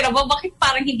 pasok ka na ba? Bakit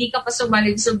parang hindi ka pa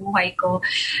sumanid sa buhay ko?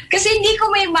 Kasi hindi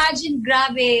ko ma-imagine,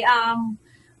 grabe.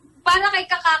 Para kay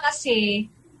Kaka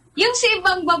kasi, yung sa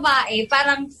ibang babae,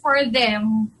 parang for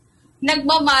them,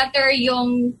 nagmamatter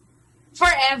yung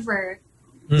forever.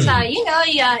 Sa,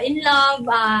 in love,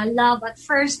 love at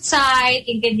first sight,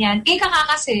 yung ganyan. Kay Kaka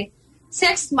kasi,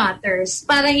 sex matters.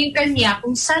 Parang yung kanya,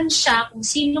 kung saan siya, kung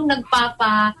sinong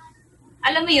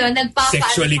alam mo yun,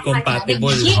 sexually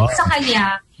compatible. Nag-hit sa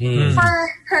kanya. For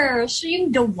her, siya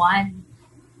yung the one.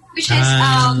 Which is,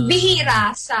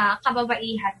 bihira sa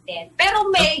kababaihan din.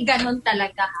 Pero may ganun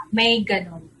talaga. May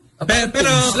ganun. Pero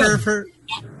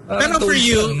for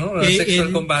you,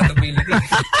 sexual compatibility.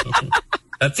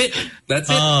 That's it.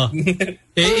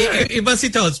 Iba si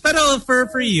Toads. Pero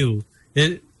for you,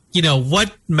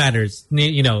 what matters?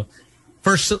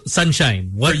 First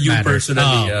sunshine. What for you matters?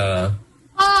 personally?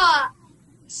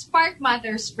 Spark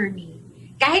matters for me.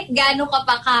 Kahit gaano ka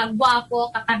pa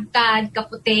ka-gwapo, katangkad,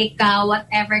 kaputi ka,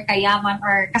 whatever, kayaman,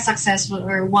 or ka-successful,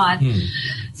 or what.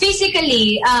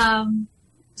 Physically,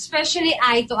 especially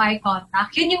eye-to-eye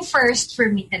contact, yun yung first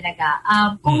for me talaga.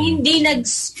 Kung hindi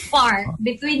nag-spark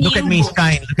between Look at me,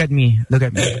 Stein. Look at me.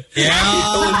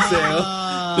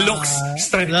 Looks,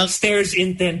 stares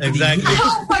intently. Exactly.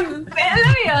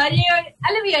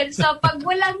 alam mo yun, so pag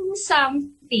walang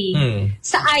something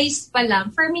sa eyes pa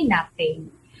lang, for me, nothing.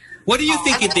 What do you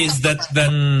think it is that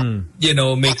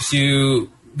makes you,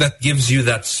 that gives you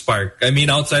that spark? I mean,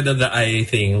 outside of the eye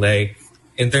thing, like,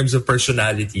 in terms of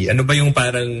personality, ano ba yung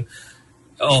parang,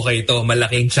 okay, to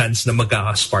malaking chance na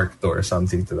magkaka-spark to or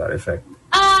something to that effect?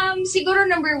 Siguro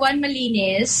number 1,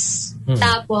 malinis.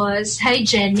 Tapos,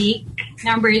 hygienic.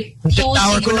 Number 2,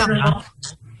 siguro.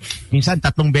 Minsan,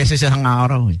 3 beses ang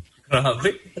araw.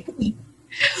 Grabe.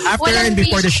 After and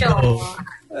before the show.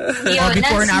 Or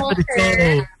before and after the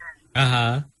show.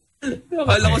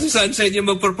 Akala ko si Sunshine yung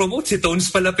magpromote. Si Tones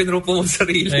pala pinropromote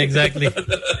sarili. Exactly.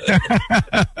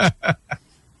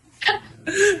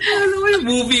 Ano yung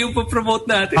movie yung papromote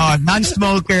natin?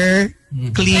 Non-smoker,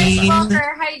 clean.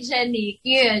 Non-smoker, hygienic.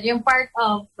 Yun, yung part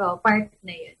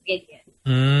na yun. Ganyan.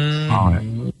 Okay.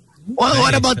 Well,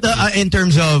 what about in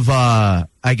terms of, I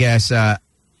guess,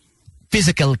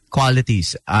 physical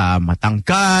qualities?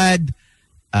 Matangkad,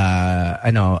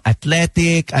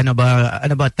 athletic, ano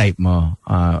ba type mo?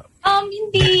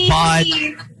 Hindi.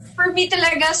 For me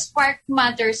talaga, spark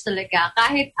matters talaga.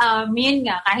 Kahit, yun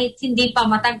nga, kahit hindi pa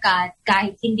matangkad,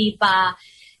 kahit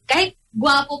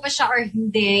gwapo pa siya or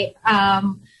hindi,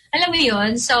 alam mo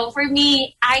yun. So, for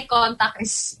me, eye contact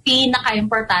is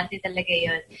pinaka-importante talaga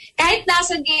yun. Kahit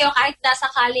nasa gayo, kahit nasa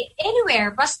kali,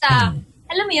 anywhere, basta,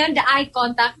 alam mo yun, the eye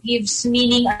contact gives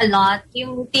meaning a lot.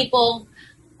 Yung tipong,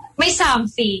 may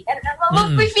something.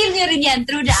 Mag-feel nyo rin yan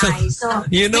through the eyes. So,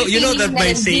 you know that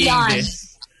by saying this,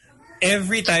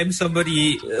 every time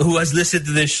somebody who has listened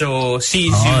to this show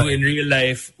sees you in real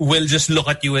life will just look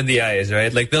at you in the eyes,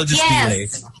 right? Like they'll just be like,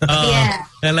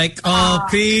 they're like,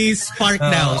 please spark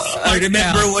now. I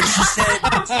remember what she said.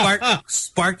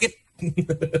 Spark it.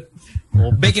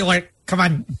 Make it work. Come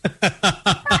on.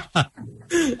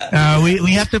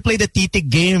 We have to play the titik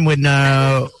game when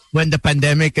when the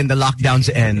pandemic and the lockdowns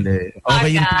end.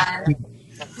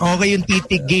 Okay yung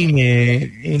titig game eh.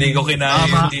 Hindi ko kinaya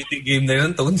yung titig game na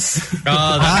yun, Tones.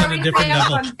 That's on a different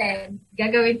level.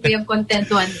 Gagawin ko yung content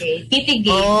one day. Titig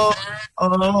game.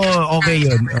 Okay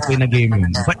yun. Okay na game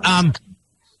yun. But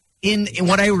in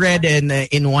what I read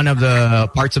in one of the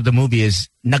parts of the movie is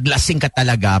naglasing ka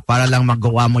talaga para lang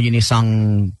magawa mo yun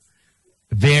isang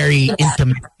very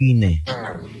intimate scene eh.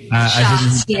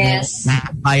 Yes.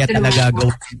 Kaya talaga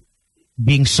go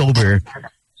being sober.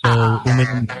 So,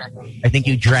 I think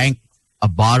you drank a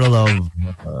bottle of...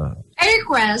 I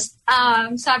request,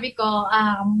 sabi ko,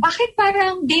 bakit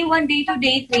parang day 1, day 2,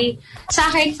 day 3? Sa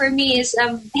akin, for me, is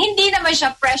hindi naman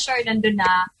siya pressure nandun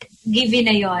na, given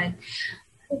na yon.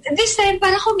 This time,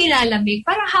 parang ako nilalamig.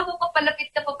 Parang habang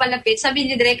papalapit, sabi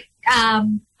ni Direk,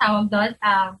 tawag doon,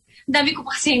 dami ko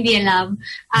pa kasi hindi alam.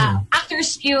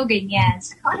 Actor's cue, ganyan.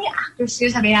 Sabi ko, ano yung actor's cue?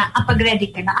 Sabi niya,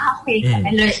 pag-ready ka na. Okay,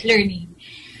 learning.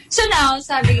 So now,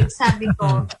 sabi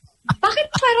ko, bakit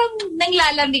parang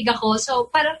nanglalamig ako? So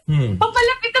parang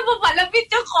papalapit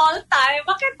yung call time.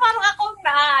 Bakit parang akong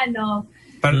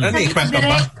express ka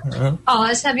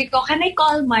ba? Sabi ko, can I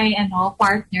call my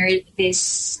partner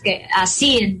this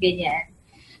scene, ganyan.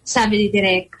 Sabi ni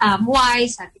Direk, why?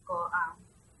 Sabi ko,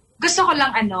 gusto ko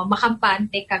lang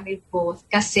makampante kami both.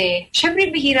 Kasi,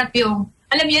 syempre mahirap yung,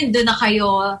 alam yun, doon na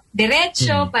kayo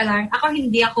diretso, parang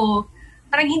hindi ako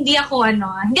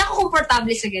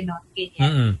komportable sa gano'n.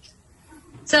 Ganyan.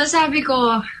 So, sabi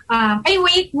ko,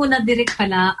 wait muna, Direk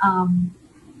pala.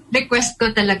 Request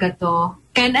ko talaga to.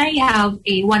 Can I have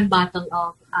a 1 bottle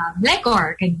of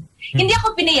liquor? Hindi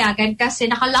ako pinayagan kasi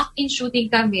naka-lock-in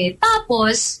shooting kami.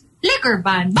 Tapos, liquor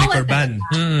ban. Bawal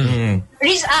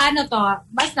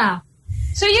basta.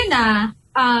 So, yun na.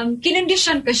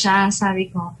 Kinondisyon ko siya, sabi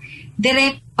ko.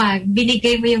 Direk, pag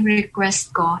binigay mo yung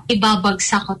request ko,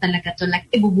 ibabagsak ko talaga to. Like,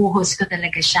 ibubuhos ko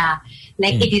talaga siya.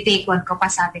 Like, i-take one ko pa,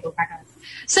 sabi ko parang.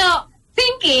 So,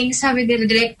 thinking, sabi nila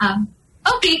Direk,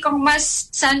 okay, kung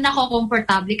mas saan ako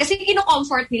komportable. Kasi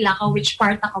kino-comfort nila ako which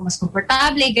part ako mas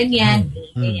komportable, ganyan.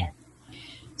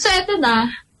 So, eto na.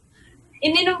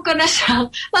 Ininom ko na siya.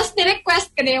 Tapos,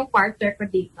 nirequest ko na yung partner ko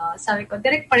dito. Sabi ko,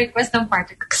 Direk, pa-request ng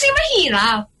partner ko. Kasi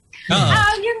mahirap.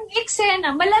 Yung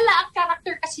eksena, malala ang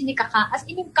character kasi ni Kaka. As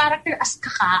in, yung character as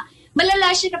Kaka,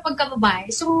 malala siya na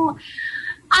pagkababae. So,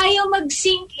 ayaw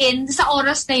mag-sink in sa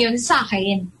oras na yun sa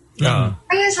akin.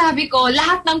 Kaya sabi ko,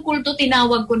 lahat ng kulto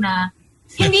tinawag ko na,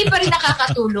 hindi pa rin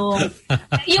nakakatulong.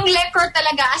 Yung liquor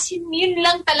talaga, as in, yun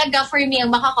lang talaga for me ang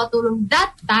makakatulong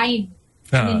that time.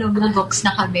 Box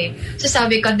na kami. So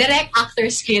sabi ko, direct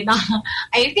actor's cue na.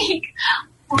 I think,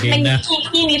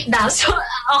 init na. So,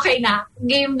 okay na.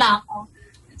 Game na ako.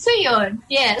 So, yun.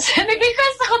 Yes.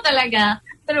 Nag-request ako talaga.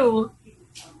 True.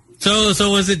 So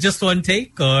was it just one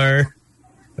take or?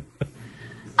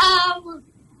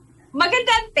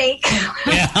 Magandang take.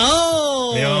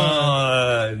 Oh!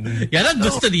 Yun. Yan ang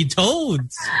gusto ni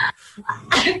Toads.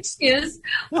 Excuse.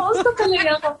 Gusto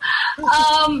talaga ako.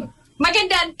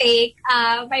 Magandang take.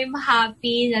 I'm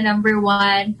happy na number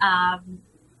 1,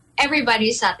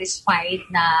 everybody's satisfied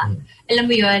na, alam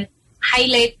mo yun,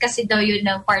 highlight kasi daw yun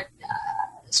ng part,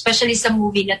 especially sa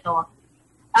movie na to,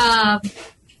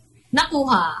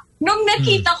 nakuha. Nung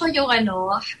nakita ko yung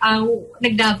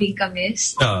nag-dubbing kami,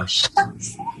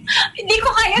 hindi ko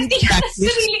kaya tingnan na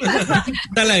sarili ko.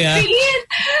 Talaga?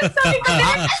 Sabi ko,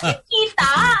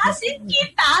 as in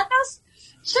kita, tapos,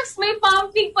 shucks, may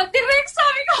pumping pa. Direct,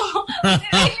 sabi ko.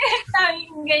 Sabi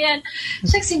ko, ganyan.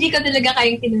 Shucks, hindi ko talaga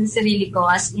kayang tinan sa sarili ko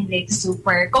as in like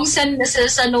super. Kung sa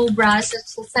Nobra,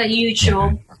 sa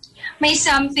YouTube, may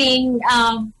something,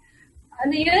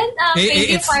 ano yun?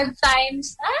 25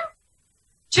 times,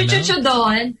 chuchuchu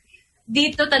doon.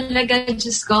 Dito talaga,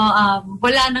 Diyos ko,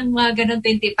 wala nang mga ganun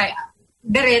 25.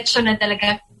 Diretso na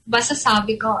talaga. Basta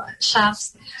sabi ko,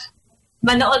 shucks,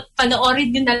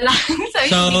 panoorin nyo na lang. So,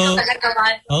 hindi ko talaga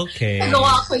okay.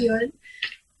 Nagawa ko yun.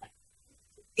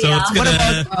 So yeah. It's gonna,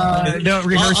 what about the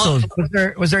rehearsals?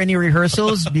 Was there any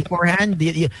rehearsals beforehand?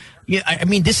 I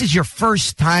mean, this is your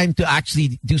first time to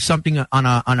actually do something on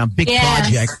a big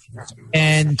project,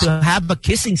 and to have a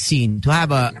kissing scene, to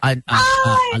have a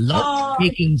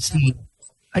love-making scene.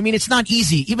 I mean, it's not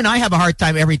easy. Even I have a hard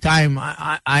time every time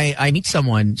I meet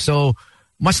someone. So,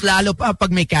 mas lalo pa pag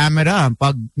may camera,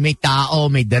 pag may tao,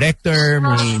 may director,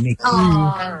 may crew.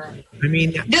 I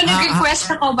mean, doon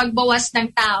nag-request ako magbawas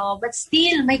ng tao, but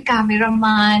still may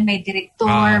cameraman, may director,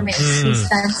 may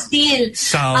assistant, still.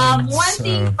 One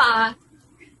thing pa,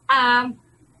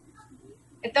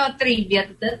 ito trivia.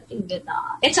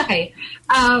 It's okay.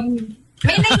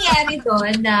 May nangyari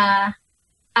doon na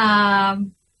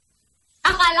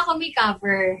akala ko may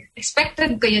cover.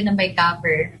 Expected ko yun na may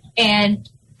cover. And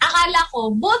akala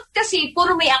ko, both kasi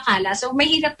puro may akala. So,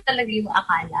 mahirap talaga yung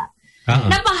akala.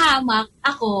 Napahamak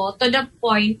ako to the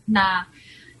point na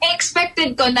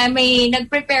expected ko na may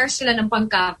nag-prepare sila ng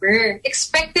pang-cover.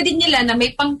 Expected din nila na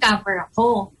may pang-cover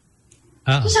ako.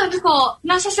 So sabi ko,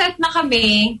 nasa set na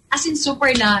kami, as in super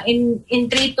na, in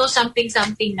 3 to something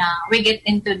na, we get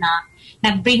into na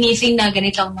briefing na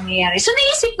ganito ang mangyayari. So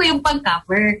naisip ko yung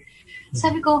pang-cover.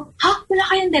 Sabi ko, wala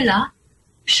kayong dala?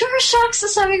 Sure, shucks. So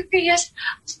sabi ko, yes.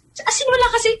 As in, wala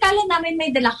kasi kala namin may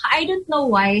dala ka. I don't know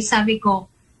why. Sabi ko,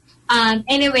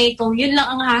 anyway, kung yun lang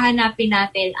ang hahanapin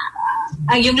natin,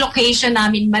 yung location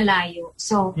namin malayo.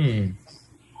 So,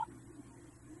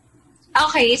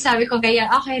 okay, sabi ko ganyan,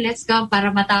 okay, let's go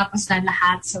para matapos na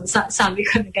lahat. So, sabi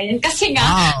ko na ganyan. Kasi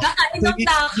nga, nakainom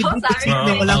na ako. Sabi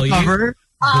ko, walang cover?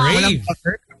 Brave.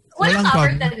 Walang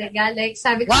cover talaga. Like,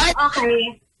 sabi ko,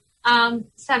 okay.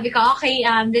 Sabi ko, okay,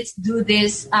 let's do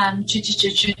this.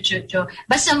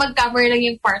 Basta mag-cover lang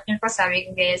yung partner ko. Sabi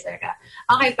ko, guys,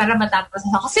 okay, para matapos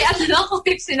na. Kasi ano lang ako,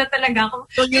 tipsy na talaga ako.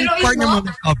 So, yung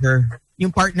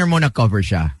partner mo nag-cover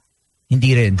siya?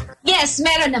 Hindi rin? Yes,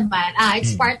 meron naman.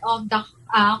 It's part of the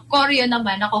choreo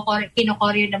naman.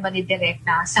 Kino-choreo naman ni Direk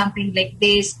na something like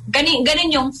this. Ganin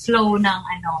yung flow ng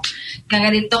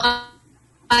ganito ka,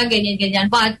 ganyan.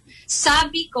 But,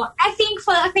 sabi ko,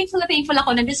 thankful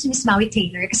ako na si Miss Maui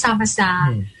Taylor kasama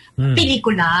sa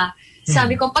pelikula.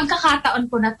 Sabi ko, pagkakataon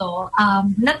ko na to,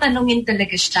 natanungin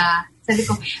talaga siya. Sabi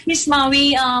ko, Miss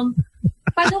Maui,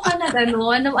 paano ka alam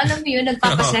mo yun,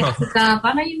 nagpapasexy ka,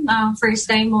 paano yung first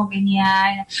time mo,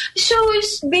 ganyan.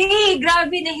 Shows,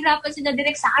 grabe, nahirapan sila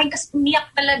direct sa akin kasi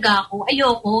umiyak talaga ako.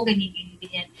 Ayoko,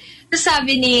 ganyan. Tapos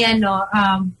sabi ni,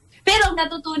 pero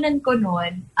natutunan ko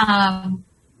nun,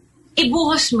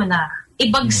 ibuhos mo na.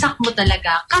 Ibagsak mo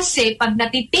talaga. Kasi pag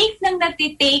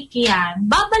natitake yan,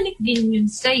 babalik din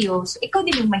yun sa'yo. So, ikaw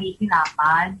din yung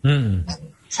mahihirapan.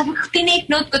 Sabi ko,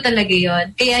 tinake note ko talaga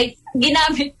yun. Kaya,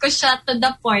 ginamit ko siya to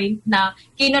the point na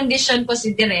kinondisyon ko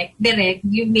si Direk,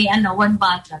 give me, 1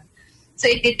 bottle.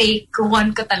 So, ititake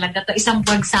one ko talaga to. Isang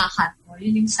bagsakan mo.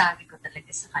 Yun yung sabi ko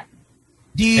talaga sa kanya.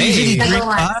 Do you usually drink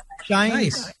pa? Shine?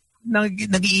 Nice.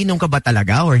 Nag-iinom ka ba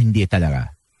talaga or hindi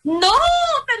talaga? No!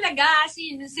 Talaga.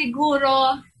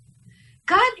 Siguro,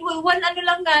 God,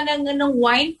 lang ng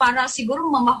wine para siguro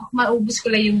maubos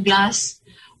ko lang yung glass.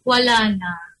 Wala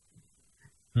na.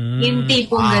 Yung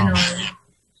tipong gano'n.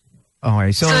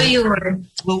 Okay, so yun.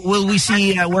 Will we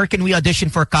see, where can we audition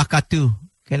for Kaka 2?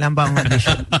 Kailan ba ang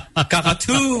audition? Kaka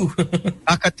 2!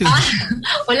 Kaka 2.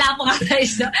 Wala po nga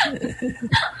guys.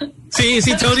 See,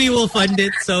 Tony will fund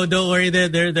it, so don't worry.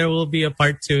 There will be a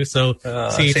part 2. So,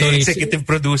 Tony, executive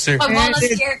producer.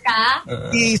 Pag-volunteer ka?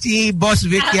 Si Boss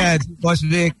Vic yan. Boss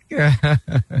Vic.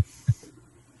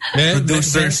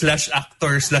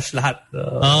 Producer/actor/lahat.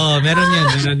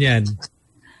 Meron yan.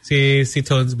 Si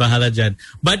Tones bahala dyan.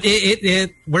 But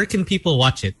where can people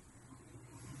watch it?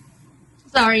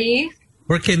 Sorry?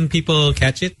 Where can people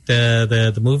catch it?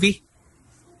 The movie?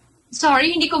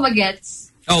 Sorry, hindi ko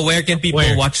magets. Oh, where can people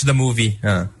watch the movie?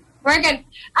 Where can...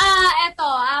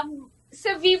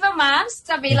 sa Viva Max,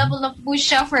 available na po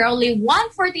siya for only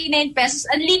 149 pesos.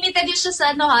 Unlimited din siya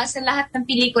sa lahat ng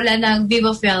pelikula ng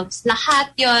Viva Films. Lahat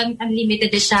yon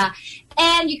unlimited din siya.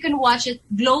 And you can watch it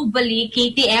globally,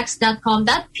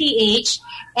 ktx.com.ph.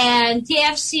 And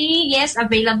TFC, yes,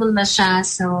 available na siya.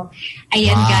 So,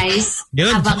 ayan guys.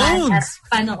 Abangan at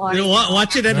panood.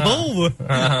 Watch it at home.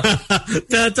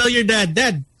 Tell your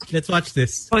dad, let's watch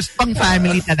this. So, pang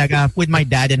family talaga, with my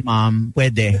dad and mom,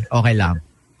 pwede. Okay lang.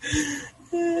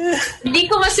 Hindi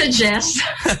ko masuggest.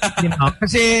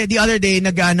 Kasi the other day,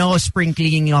 spring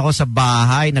cleaning ako sa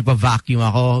bahay, nagpa-vacuum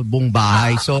ako, buong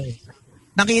bahay. So,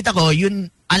 nakita ko,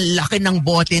 yun, ang laki ng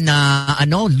bote na,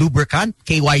 lubricant,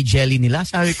 KY jelly nila.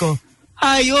 Sabi ko,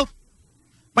 ayop.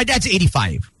 My dad's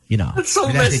 85, That's so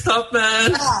messed up,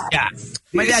 man. Yeah.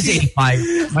 My dad's 85.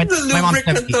 My mom's 70. The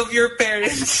lubricant of your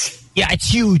parents. Yeah,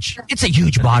 it's huge. It's a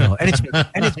huge bottle. And it's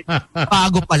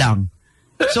bago pa lang.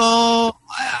 So,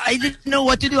 I didn't know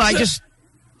what to do. I just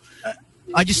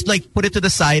put it to the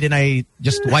side and I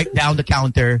just wiped down the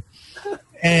counter.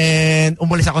 And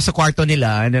umalis ako sa kwarto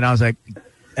nila. And then I was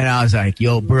like,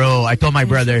 yo, bro. I told my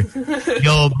brother,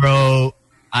 yo, bro,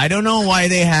 I don't know why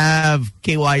they have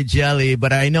KY jelly,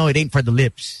 but I know it ain't for the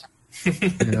lips.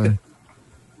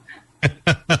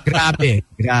 Grabe.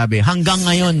 Hanggang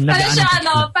ngayon,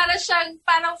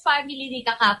 parang family ni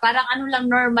Kaka. Parang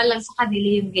normal lang sa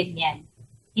kanila yung ganyan.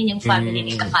 Yun yung family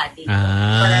ni Kakati.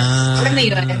 Parang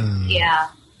yun. Yeah.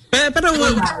 But when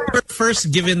you were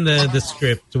first given the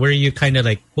script, were you kind of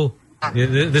like, oh,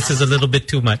 this is a little bit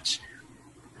too much?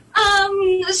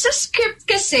 Sa script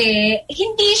kasi,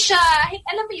 hindi siya,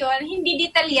 alam mo yun, hindi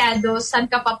detalyado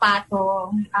saan ka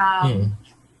papatong,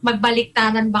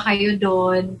 magbaliktaran ba kayo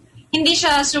doon. Hindi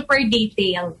siya super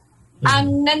detailed.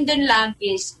 Ang nandun lang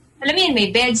is, alam mo yun,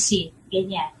 may bed scene,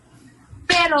 ganyan.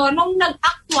 Pero nung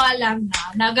nag-actwa lang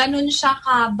na ganun siya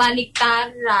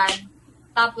kabaliktaran,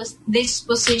 tapos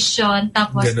disposition,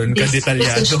 tapos ganun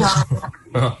disposition.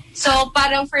 So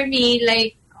parang for me,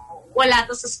 like, wala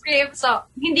to sa script. So,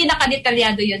 hindi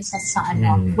nakadetalyado yun sa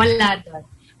ano. Wala doon.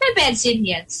 May bed scene,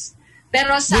 yes.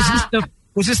 Pero sa...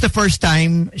 Was this the first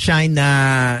time, Shine,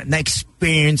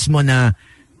 na-experience mo na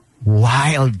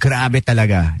wild, grabe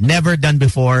talaga? Never done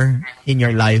before in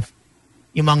your life?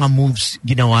 Yung mga moves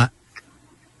ginawa?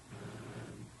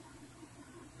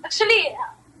 Actually,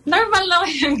 normal lang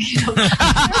yung ginawa.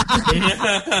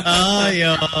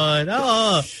 Yun.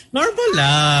 Normal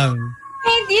lang.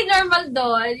 Hindi normal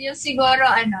doon. Yung siguro,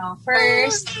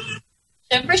 first,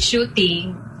 syempre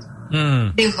shooting.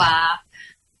 Diba?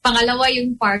 Pangalawa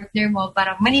yung partner mo,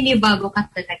 parang maninibago ka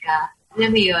talaga.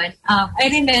 Alam mo yun? I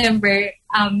remember,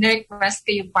 na-request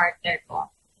ko yung partner ko.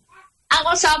 Ang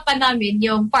usapan namin,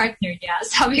 yung partner niya,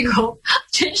 sabi ko,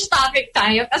 change topic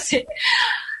tayo kasi,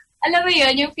 alam mo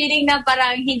yun, yung feeling na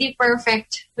parang hindi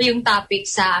perfect yung topic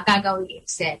sa gagawin,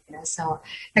 etc. So,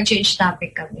 nag-change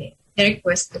topic kami.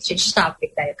 Request to change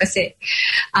topic tayo kasi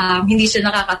hindi siya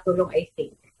nakakatulong, I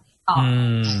think.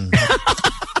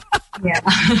 Yeah.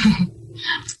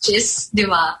 Just, di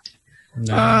ba?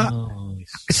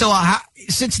 So,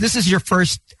 since this is your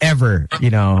first ever,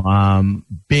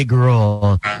 big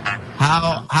role,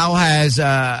 how has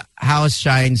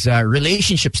Shine's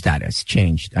relationship status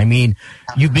changed? I mean,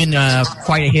 you've been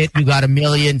quite a hit. You got 1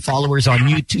 million followers on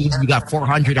YouTube. You got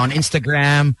 400 on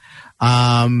Instagram.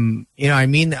 Obviously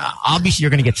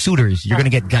you're going to get suitors. You're going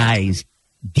to get guys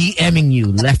DMing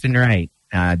you left and right.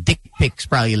 Dick pics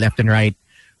probably left and right.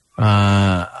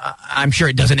 I'm sure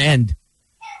it doesn't end.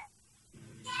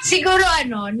 Siguro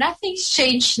nothing's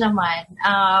changed naman.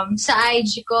 Sa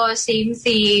IG ko, same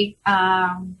thing.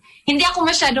 Hindi ako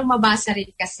masyadong mabasa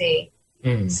rin kasi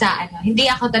sa hindi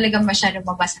ako talaga masyadong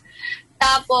mabasa.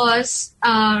 Tapos,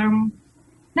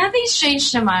 nothing's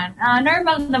changed naman.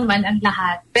 Normal naman ang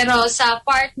lahat. Pero sa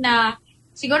part na,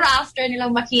 siguro after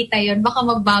nilang makita yon baka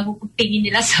magbago kung tingin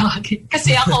nila sa akin.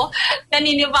 Kasi ako,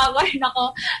 naninibago rin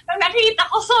ako. Nung nakita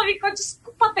ko, sabi ko, Diyos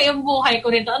ko, patay ang buhay ko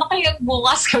nito. Ano kaya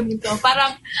bukas ko nito?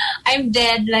 Parang, I'm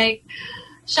dead. Like,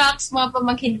 shucks, mga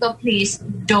pamangkin ko, please,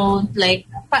 don't, like,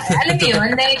 alam mo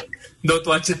yun, like, don't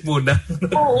watch it muna.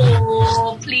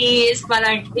 Oo, please.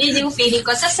 Parang, yun yung feeling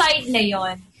ko. Sa side na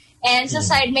yon. And sa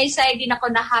may side din ako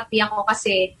na happy ako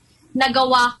kasi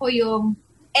nagawa ko yung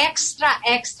extra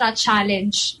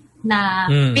challenge na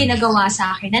pinagawa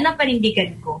sa akin na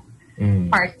napanindigan ko.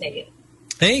 Part na yun.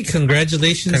 Hey,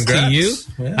 congratulations to you.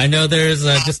 Yeah. I know there's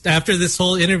just after this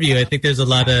whole interview, I think there's a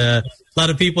lot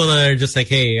of people that are just like,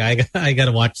 hey, I got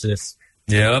to watch this.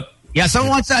 Yep. Yeah,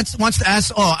 someone wants to ask,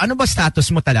 ano ba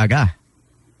status mo talaga?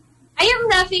 I have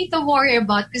nothing to worry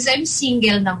about because I'm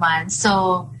single naman.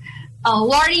 So,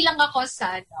 worry lang ako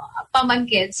sa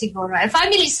pamangkin siguro.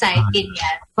 Family side,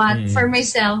 ganyan. But for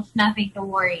myself, nothing to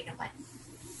worry naman.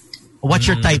 What's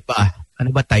your type ba? Ano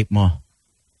ba type mo?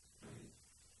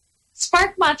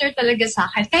 Spark matter talaga sa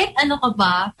akin. Kahit ano ka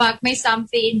ba, pag may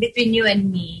something in between you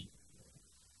and me,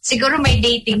 siguro may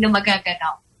dating na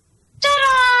magaganaw.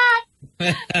 Charot!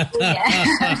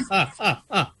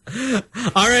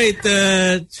 All right,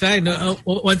 Shine,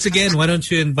 once again, why don't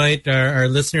you invite our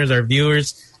listeners, our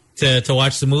viewers, to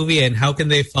watch the movie, and how can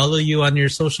they follow you on your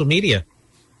social media?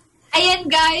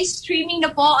 Ayan guys, streaming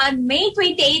na po on May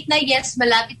 28 na. Yes,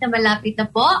 malapit na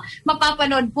po.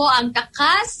 Mapapanood po ang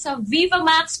Kakas sa Viva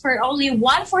Max for only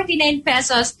 149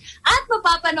 pesos. At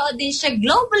mapapanood din siya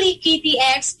globally,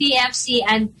 KTX, TFC,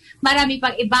 and marami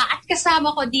pang iba. At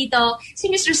kasama ko dito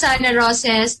si Ms. Rosana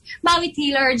Roses, Maui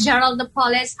Taylor, Gerald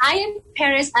Napoles, Ian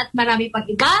Perez, at marami pang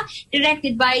iba.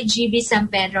 Directed by GB San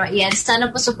Pedro. Ayan,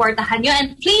 sana po supportahan nyo.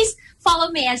 And please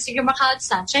follow me on Instagram account,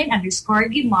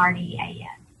 Sunshine_Guimari.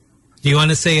 Ayan. Do you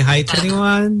want to say hi to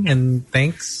anyone and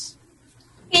thanks?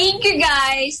 Thank you,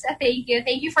 guys. Thank you.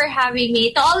 Thank you for having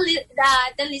me. To all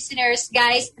the listeners,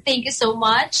 guys, thank you so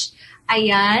much.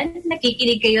 Ayan,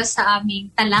 nakikinig kayo sa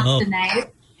aming talak tonight.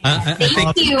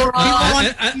 Thank you.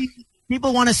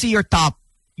 People want to see your top.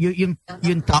 Yung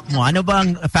top mo. Ano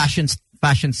bang fashion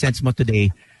sense mo today?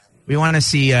 We want to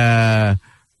see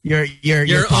your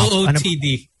top.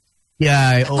 OOTD.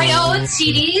 Yeah. My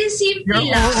OOTD? Simple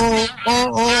lang.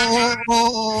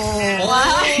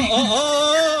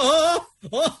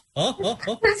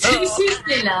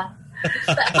 Simple lang.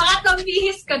 Pangatlong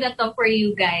bihis ko na to for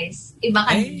you guys. Iba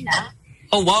kanina.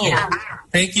 Oh, wow. Yeah.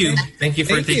 Thank you. Thank you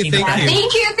for taking the time.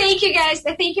 Thank you guys.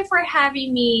 Thank you for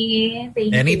having me.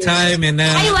 Thank Anytime. you. And,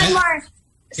 one more.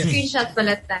 Yes. Screenshot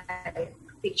pala tayo.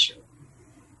 Picture.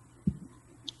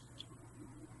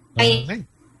 Okay.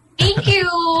 Thank you.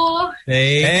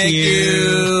 Thank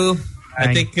you. I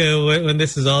Bye. think when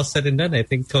this is all said and done, I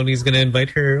think Tony's going to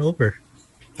invite her over.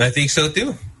 I think so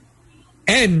too.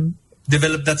 And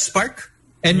Develop that spark.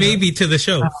 maybe to the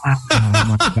show.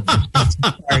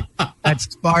 That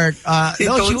spark. Hey,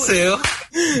 no, Tones, about-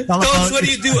 what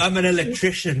do you do? I'm an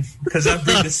electrician because I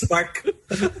bring the spark.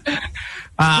 He's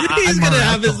going to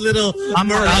have his little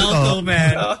Moralco,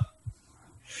 man.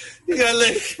 You got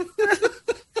like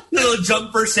little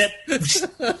jumper set. And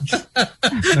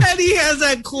he has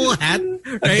that cool hat,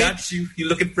 I right? got you. You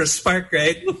looking for a spark,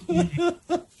 right?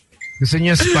 Gusto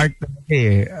niya spark talaga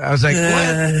eh. I was like,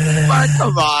 what? Spark,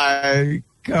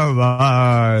 come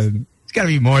on. It's got to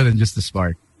be more than just the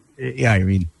spark. Yeah, I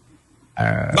mean.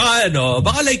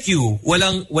 Baka like you,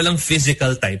 walang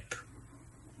physical type.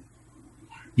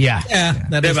 Yeah. Yeah,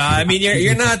 that is Diba? true. I mean,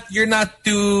 you're not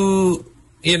too,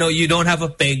 you don't have a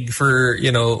peg for,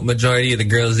 majority of the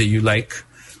girls that you like.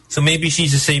 So maybe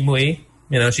she's the same way.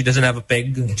 She doesn't have a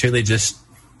peg. It's really just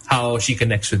how she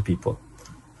connects with people.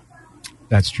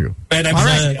 That's true. And I'm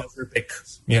Alright. sure her pick.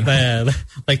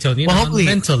 Like Tony, Well, on a hopefully-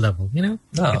 mental level, No,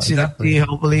 Let's see, exactly.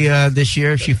 hopefully this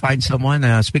year she finds someone.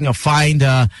 Speaking of find,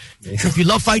 if you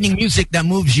love finding music that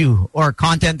moves you or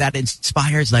content that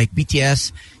inspires like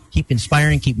BTS, keep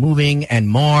inspiring, keep moving, and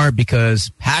more, because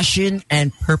passion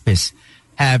and purpose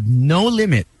have no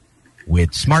limit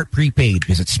with Smart Prepaid.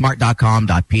 Visit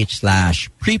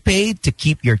smart.com.ph/prepaid to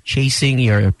keep your chasing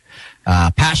your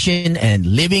passion and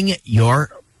living your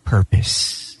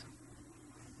purpose.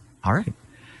 All right.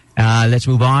 Let's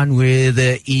move on with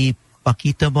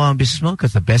ipakita mo ang business mo,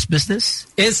 because the best business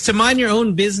is to mind your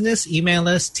own business. Email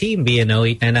us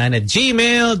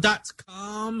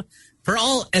teambno899@gmail.com for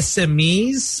all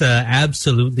SMEs,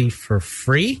 absolutely for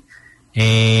free.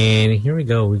 And here we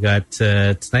go. We got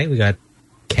tonight. We got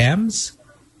Cams.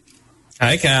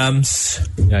 Hi, Cams.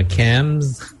 We got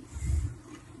Cams.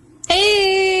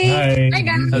 Hey! Hi.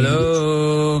 guys.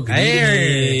 Hello. Good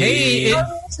evening. Hey.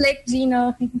 It's like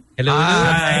Gino. Hello.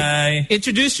 Hi.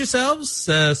 Introduce yourselves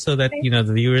so that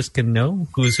the viewers can know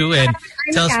who's who, and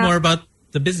tell us more about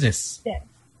the business.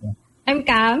 I'm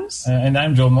Cams. And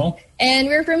I'm Jomo. And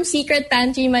we're from Secret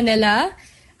Pantry Manila.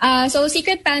 So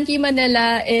Secret Pantry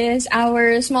Manila is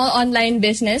our small online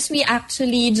business. We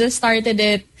actually just started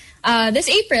it this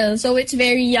April. So it's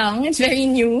very young. It's very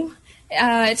new.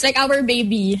 It's like our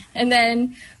baby. And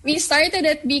then we started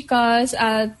it because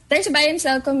there's a buy and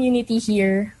sell community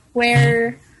here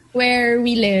where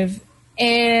we live.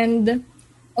 And,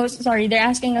 oh, sorry, they're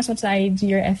asking us what's the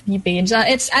IG or FB page.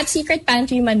 It's at Secret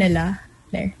Pantry Manila.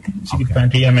 There. Secret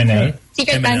Pantry MNL.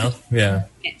 Secret MNL. Pantry. Yeah.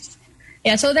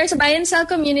 Yeah, so there's a buy and sell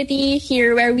community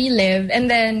here where we live. And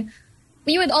then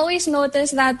we would always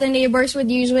notice that the neighbors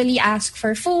would usually ask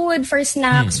for food, for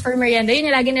snacks, for merienda. Yun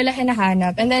yung lagi nila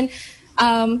hinahanap. And then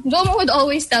Jomo would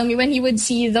always tell me when he would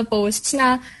see the posts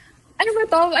na, ano ba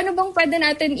to? Ano bang pwede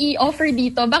natin i-offer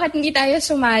dito? Bakit hindi tayo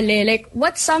sumali? Like,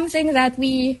 what's something that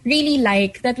we really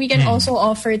like that we can also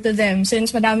offer to them,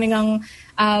 since madaming ang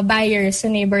buyers sa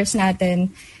neighbors natin?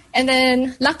 And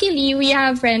then, luckily, we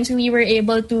have friends who we were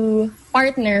able to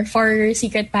partner for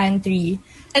Secret Pantry.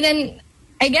 And then,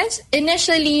 I guess,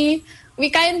 initially, we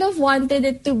kind of wanted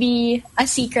it to be a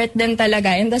secret din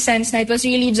talaga, in the sense na it was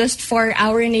really just for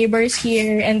our neighbors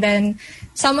here, and then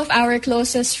some of our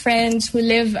closest friends who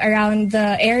live around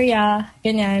the area,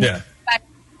 ganyan. Yeah. But,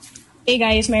 hey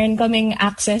guys, meron kaming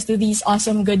access to these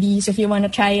awesome goodies if you want to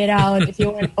try it out, if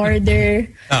you want to order,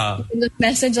 you can just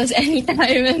message us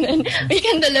anytime and then we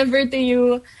can deliver to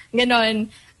you,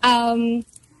 ganon.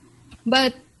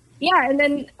 But, yeah, and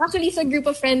then actually sa group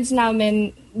of friends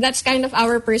namin, that's kind of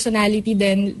our personality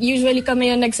din. Usually kami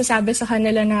yung nagsasabi sa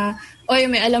kanila na, oy,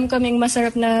 may alam kaming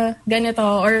masarap na ganito,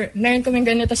 or meron kaming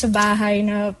ganito sa bahay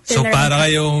na... So para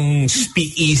kayong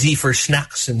speak easy for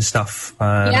snacks and stuff.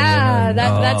 Yeah,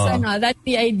 that's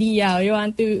the idea. We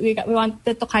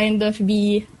wanted to kind of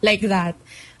be like that.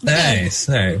 Nice.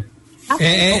 Nice.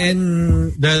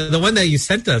 And the one that you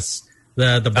sent us,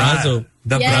 the Brazo.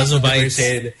 The Yes. Brazo Bites.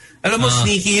 Mercedes. Alam mo,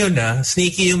 sneaky yun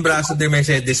Sneaky yung Brazo de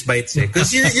Mercedes Bites eh.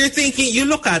 Because you're thinking, you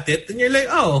look at it and you're like,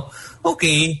 oh,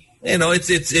 okay.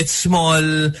 it's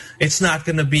small. It's not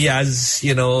gonna be as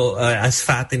as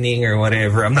fattening or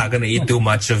whatever. I'm not gonna eat too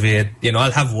much of it.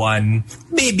 I'll have one,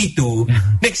 maybe two.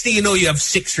 Next thing you know, you have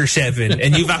 6 or 7,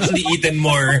 and you've actually eaten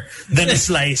more than a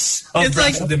slice of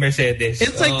Brazo de Mercedes.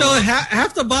 It's like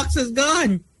half the box is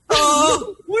gone.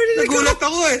 Oh, where did it go? Nagulat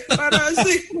ako eh.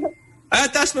 I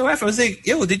had to ask my wife. I was like,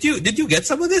 "Yo, did you get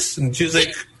some of this?" And she was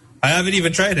like, "I haven't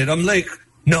even tried it." I'm like,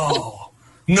 No.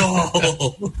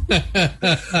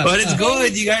 But it's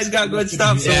good. You guys got good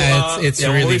stuff. So, it's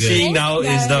really what we're good. seeing now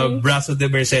is the Brazo de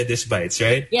Mercedes bites,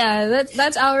 right? Yeah,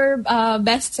 that's our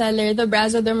best seller, the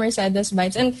Brazo de Mercedes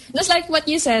bites. And just like what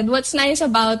you said, what's nice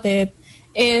about it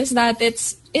is that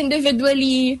it's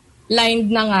individually lined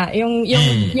na nga,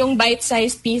 yung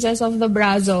bite-sized pieces of the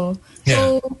Brazo. Yeah.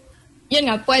 So, yun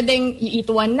nga, pwedeng you eat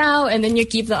one now and then you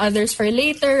keep the others for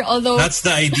later. Although That's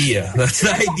the idea.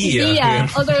 Yeah.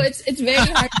 Although it's very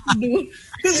hard to do.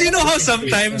 Because you know how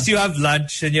sometimes you have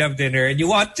lunch and you have dinner and you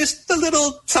want just a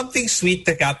little something sweet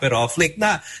to cap it off. Like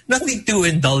nothing too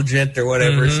indulgent or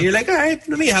whatever. So you're like, all right,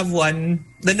 let me have one.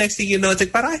 The next thing you know, it's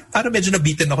like, para medyo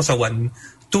nabitin ako sa 1,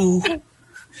 2,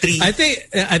 3. I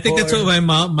think that's what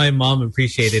my mom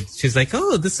appreciated. She's like,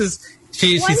 oh, this is...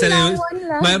 She said it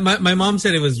was, my mom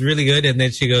said it was really good, and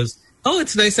then she goes, oh,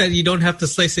 it's nice that you don't have to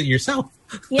slice it yourself.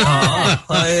 Yeah,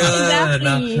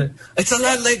 exactly. It's a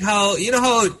lot like how,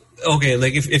 okay,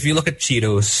 like if you look at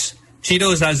Cheetos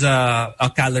has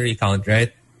a calorie count,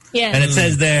 right? Yeah. And it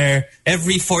says there,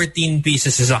 every 14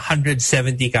 pieces is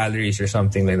 170 calories or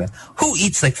something like that. Who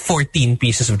eats like 14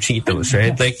 pieces of Cheetos,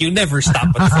 right? Like you never stop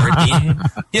at 14.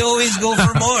 You always go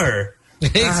for more.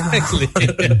 Exactly.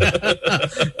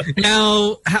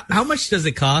 Now, how much does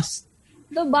it cost?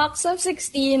 The box of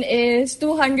 16 is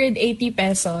 280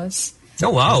 pesos.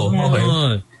 Oh, wow.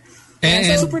 Okay.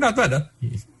 And super not bad, huh?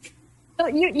 So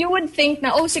you would think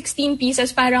na, 16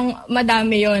 pieces, parang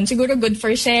madami yon. Siguro good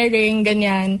for sharing,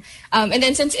 ganyan. And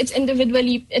then since it's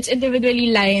individually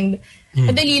lined,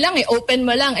 madali lang eh. Open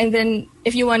mo lang. And then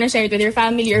if you want to share it with your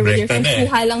family or with your friends,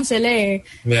 kuha lang sila eh.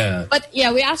 Yeah. But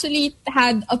yeah, we actually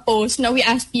had a post. Now we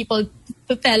asked people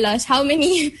to tell us how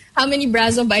many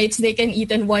Brazo bites they can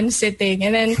eat in one sitting.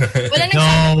 And then, wala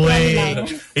no way.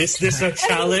 Is this a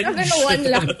challenge? One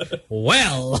lang.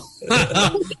 Well,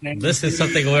 this is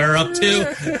something we're up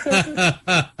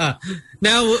to.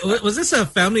 Now, was this a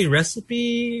family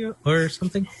recipe or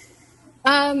something?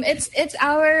 It's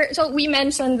our, so we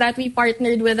mentioned that we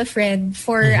partnered with a friend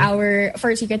for our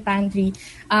Secret Pantry.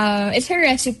 It's her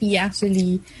recipe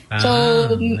actually.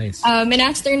 So nice.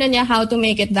 Minaster na niya how to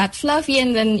make it that fluffy,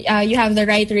 and then you have the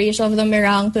right ratio of the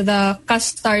meringue to the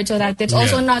custard so that it's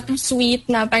also not too sweet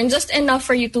na, parang just enough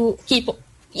for you to keep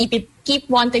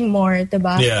wanting more,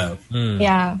 diba? Yeah.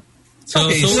 Yeah.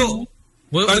 So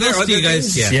what else do you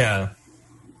guys? Yeah.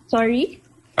 Sorry?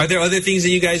 Are there other things that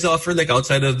you guys offer, like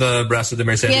outside of the Brazo de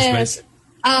Mercedes bites?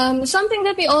 Something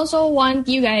that we also want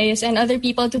you guys and other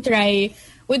people to try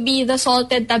would be the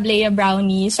salted tablea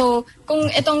brownie. So, kung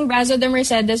itong Brazo de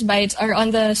Mercedes bites are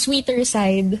on the sweeter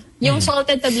side, yung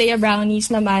salted tablea brownies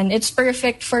naman, it's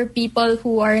perfect for people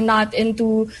who are not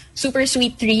into super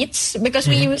sweet treats because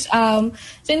we use,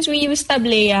 since we use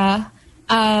tablea,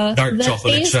 dark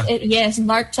chocolate. Yes,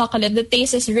 dark chocolate. The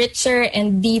taste is richer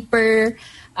and deeper.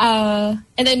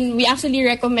 And then we actually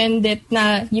recommend it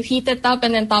na you heat it up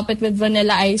and then top it with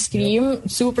vanilla ice cream.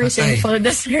 Super simple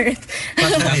dessert.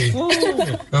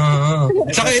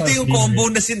 Tsaka ito yung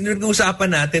combo na sinuusapan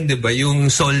natin, di ba?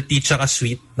 Yung salty tsaka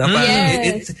sweet. Na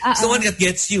it's the one that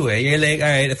gets you eh. You're like,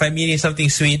 all right, if I'm eating something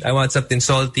sweet, I want something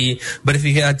salty. But if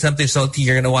you had something salty,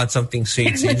 you're gonna want something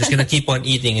sweet. So you're just gonna keep on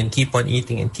eating and keep on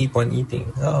eating and keep on eating.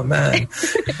 Oh man.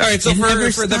 All right, so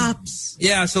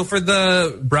for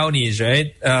the brownies,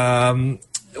 right?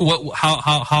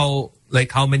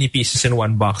 How many pieces in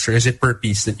one box, or is it per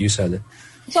piece that you sell it?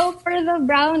 So for the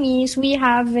brownies, we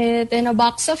have it in a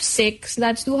box of 6.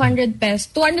 That's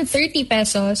 230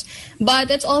 pesos.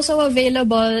 But it's also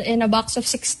available in a box of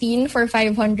 16 for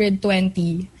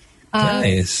 520.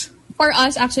 Nice. For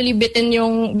us, actually, bitin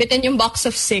yung box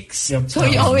of 6. Yep. So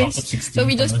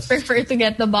we just prefer to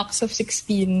get the box of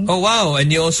 16. Oh wow!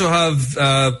 And you also have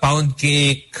pound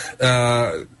cake,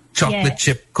 chocolate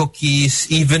chip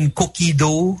cookies, even cookie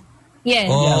dough. Yes.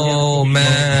 Oh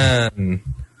man.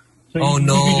 So oh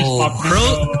no.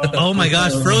 Oh my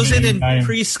gosh, frozen and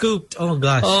pre-scooped. Oh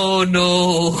gosh. Oh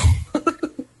no.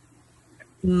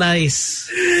 Nice.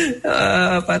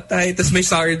 Patay. Tapos may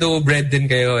sourdough bread din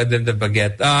kayo, and then the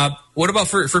baguette. What about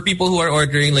for people who are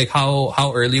ordering, like how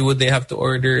early would they have to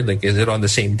order? Like is it on the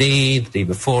same day, the day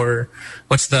before?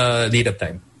 What's the lead up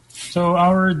time? So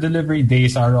our delivery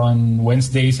days are on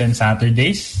Wednesdays and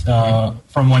Saturdays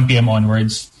from 1 p.m.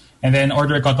 onwards. And then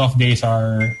order cutoff days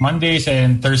are Mondays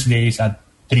and Thursdays at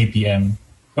 3 p.m.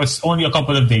 So it's only a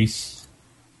couple of days.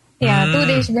 Yeah, 2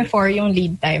 days before yung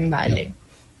lead time, bale.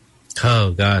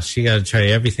 Oh gosh, you gotta try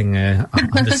everything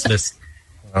on this list.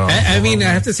 I mean,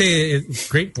 I have to say, it's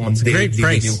great. It's a great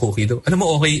price. Yung cookie dough. Alam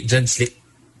mo, okay, Jen Slick.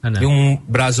 Ano? Yung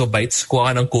Brazo Bites,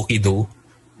 kuha ka ng cookie dough.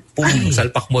 Pum,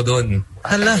 salpak mo dun.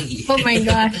 Hala. Oh my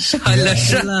gosh. Hala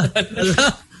siya.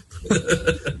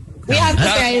 We have to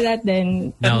try that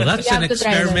then. Now that's an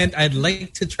experiment I'd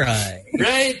like to try.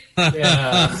 Right?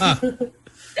 Yeah.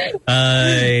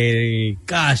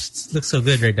 Gosh, it looks so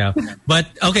good right now. But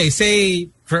okay, say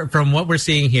from what we're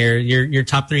seeing here, your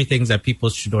top 3 things that people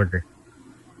should order.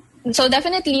 So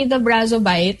definitely the Brazo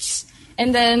Bites,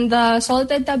 and then the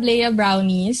salted tablea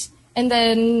brownies, and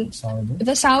then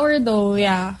the sourdough.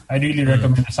 Yeah, I really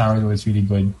recommend the sourdough. It's really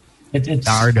good. It's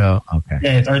sourdough. Okay.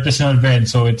 Yeah, it's artisanal bread,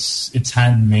 so it's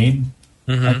handmade.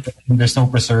 There's no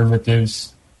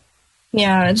preservatives.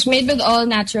 Yeah, it's made with all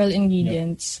natural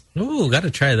ingredients. Ooh, got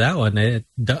to try that one.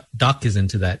 Doc is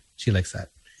into that. She likes that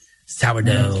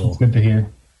sourdough. It's good to hear.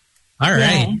 All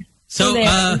right. Yeah. So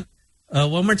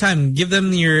one more time, give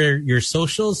them your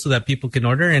socials so that people can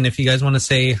order, and if you guys want to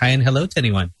say hi and hello to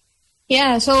anyone.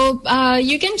 Yeah, so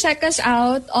you can check us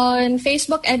out on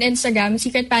Facebook and Instagram,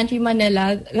 Secret Pantry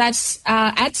Manila. That's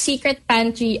at Secret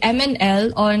Pantry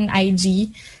MNL on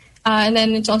IG. And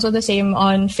then it's also the same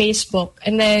on Facebook.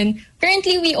 And then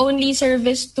currently we only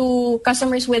service to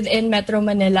customers within Metro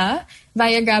Manila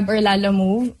via Grab or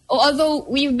Lalamove. Although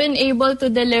we've been able to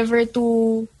deliver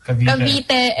to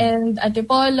Cavite and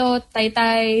Antipolo,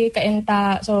 Taytay,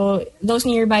 Cainta, so those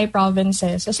nearby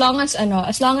provinces. As long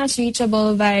as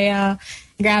reachable via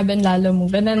Grab and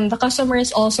Lalamove. And then the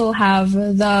customers also have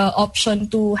the option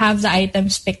to have the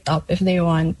items picked up if they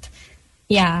want.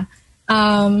 Yeah.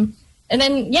 And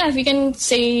then, if you can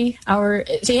say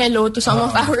hello to some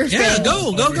of our friends. Yeah,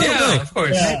 go. Yeah, of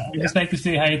course. Yeah, I'd just like to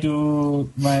say hi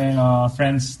to my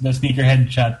friends, the Sneakerhead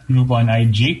Chat group on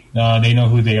IG. They know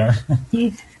who they are.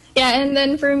 Yeah, and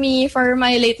then for me, for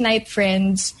my late night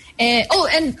friends.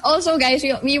 And also, guys,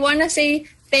 we want to say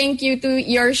thank you to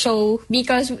your show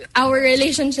because our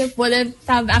relationship wouldn't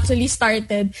have actually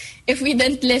started if we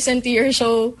didn't listen to your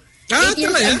show 8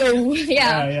 years ago.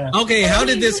 Yeah. Okay, how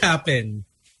did this happen?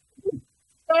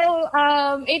 So,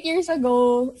 8 years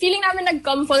ago, feeling namin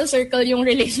nag-come full circle yung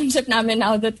relationship namin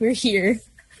now that we're here.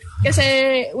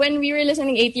 Kasi when we were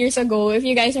listening 8 years ago, if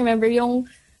you guys remember, yung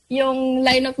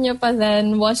lineup nyo pa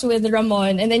then was with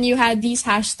Ramon, and then you had these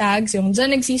hashtags, yung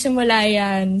dyan nagsisimula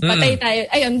yan, patay tayo.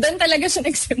 Ayun, dyan talaga siya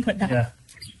nagsimula. Yeah.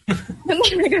 Dyan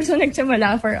talaga siya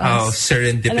nagsimula for us. Oh,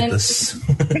 serendipitous.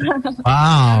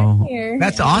 Wow.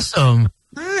 That's awesome.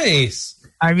 Nice.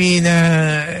 I mean,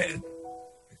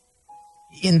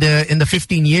 in the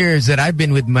 15 years that I've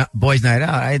been with Boys Night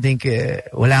Out, I think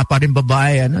wala pa rin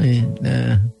babae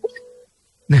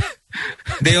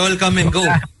They all come and go.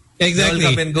 Exactly. They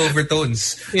all come and go for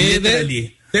tones.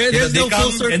 Literally. There's no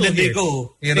full circle and then here. They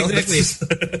go. You know? Exactly.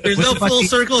 There's no full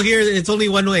circle here. It's only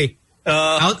one way.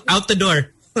 Out the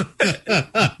door.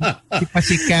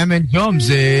 Si Cam and Joms,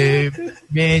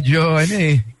 medyo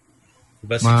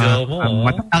Diba si Jomo?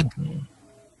 Matatag.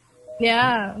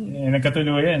 Yeah.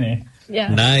 Nagkatuluyan Yeah.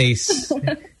 Nice.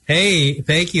 Hey,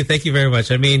 thank you very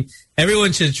much. I mean,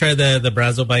 everyone should try the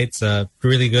Brazo Bites.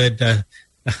 Really good. I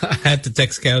had to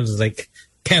text Cam. I was like,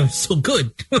 Cam, so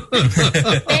good.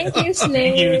 Thank you,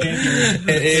 Slay. It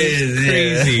is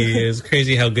crazy. It's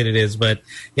crazy how good it is. But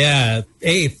yeah,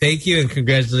 hey, thank you and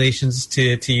congratulations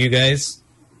to you guys.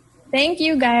 Thank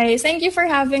you, guys. Thank you for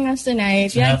having us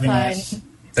tonight. We had fun.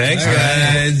 Thanks,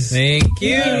 guys. Thank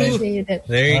you. Appreciate it.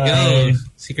 There you go.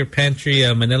 Secret Pantry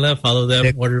Manila. Follow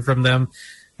them. Order from them.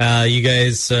 You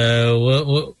guys,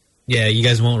 you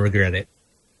guys won't regret it.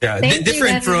 Yeah,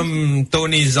 different from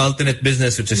Tony's alternate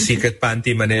business, which is Secret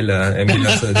Panty Manila. I mean,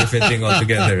 that's a different thing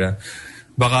altogether.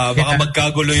 Baka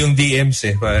magkagulo yung DMs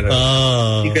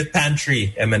Secret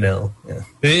Pantry MNL. Yeah.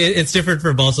 It's different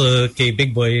from also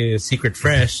Big Boy Secret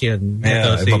Fresh. Secret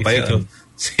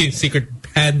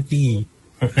Panty.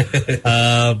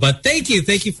 But thank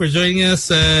you for joining us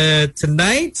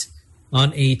tonight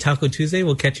on a Taco Tuesday.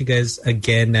 We'll catch you guys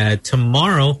again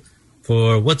tomorrow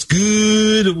for What's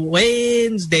Good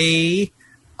Wednesday.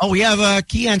 Oh, we have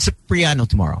Kia and Cipriano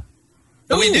tomorrow.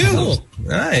 Oh, we do? Cool.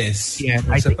 Nice. Yeah,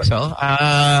 I think so.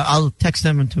 I'll text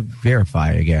them to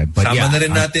verify again. But sama na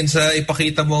rin natin sa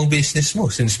ipakita mo ang business mo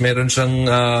since meron siyang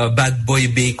Bad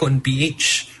Boy Bacon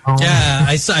PH. Yeah,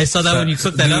 I saw that when you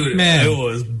cooked that up, man. It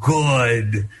was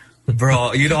good.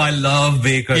 Bro, you know I love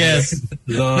bacon. Yes.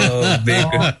 Love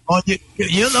bacon.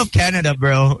 You love Canada,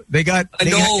 bro. They got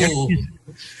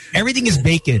everything is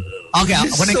bacon. Okay,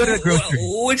 when I go to the grocery.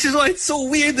 Which is why it's so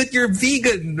weird that you're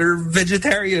vegan or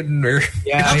vegetarian. Or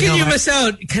how can you miss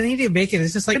out? Canadian bacon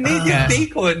is just like Canadian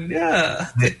bacon. Yeah.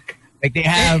 Like they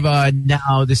have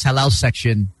now this halal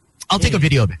section. I'll take a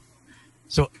video of it.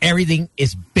 So everything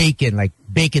is bacon, like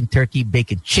bacon turkey,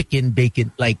 bacon chicken,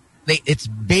 bacon, like it's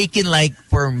bacon like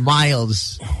for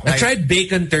miles. I tried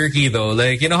bacon turkey though.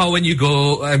 Like, you know how when you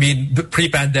go, I mean,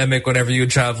 pre-pandemic, whenever you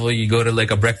travel, you go to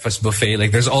like a breakfast buffet,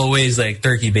 like there's always like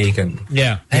turkey bacon.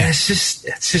 Yeah. And it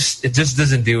just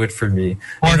doesn't do it for me.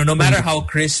 You know, no matter how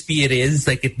crispy it is,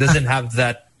 like it doesn't have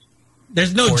that.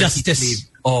 There's no justice.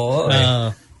 Oh,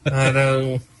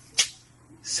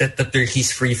 set the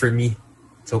turkeys free for me.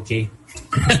 It's okay.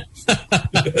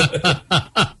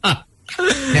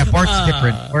 Yeah, pork's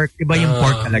different. Pork, iba yung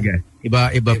pork talaga.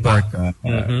 Iba pork.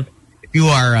 If you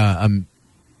are,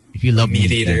 if you love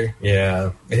meat eater,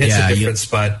 yeah, it hits a different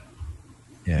spot.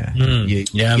 Yeah,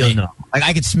 you'll know. Like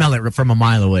I could smell it from a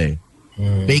mile away.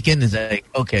 Bacon is like,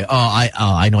 okay,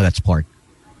 I know that's pork.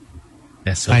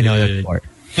 That's so I know good. that's pork.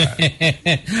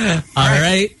 All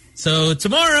right. So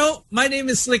tomorrow, my name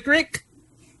is Slick Rick.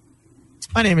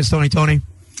 My name is Tony.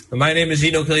 My name is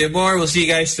Gino Killiamore. We'll see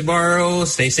you guys tomorrow.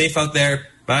 Stay safe out there.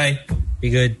 Bye. Be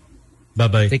good.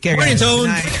 Bye-bye. Take care, Morning, guys. Tone.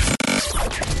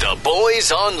 The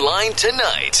Boys Online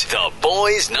Tonight. The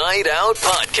Boys Night Out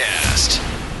Podcast.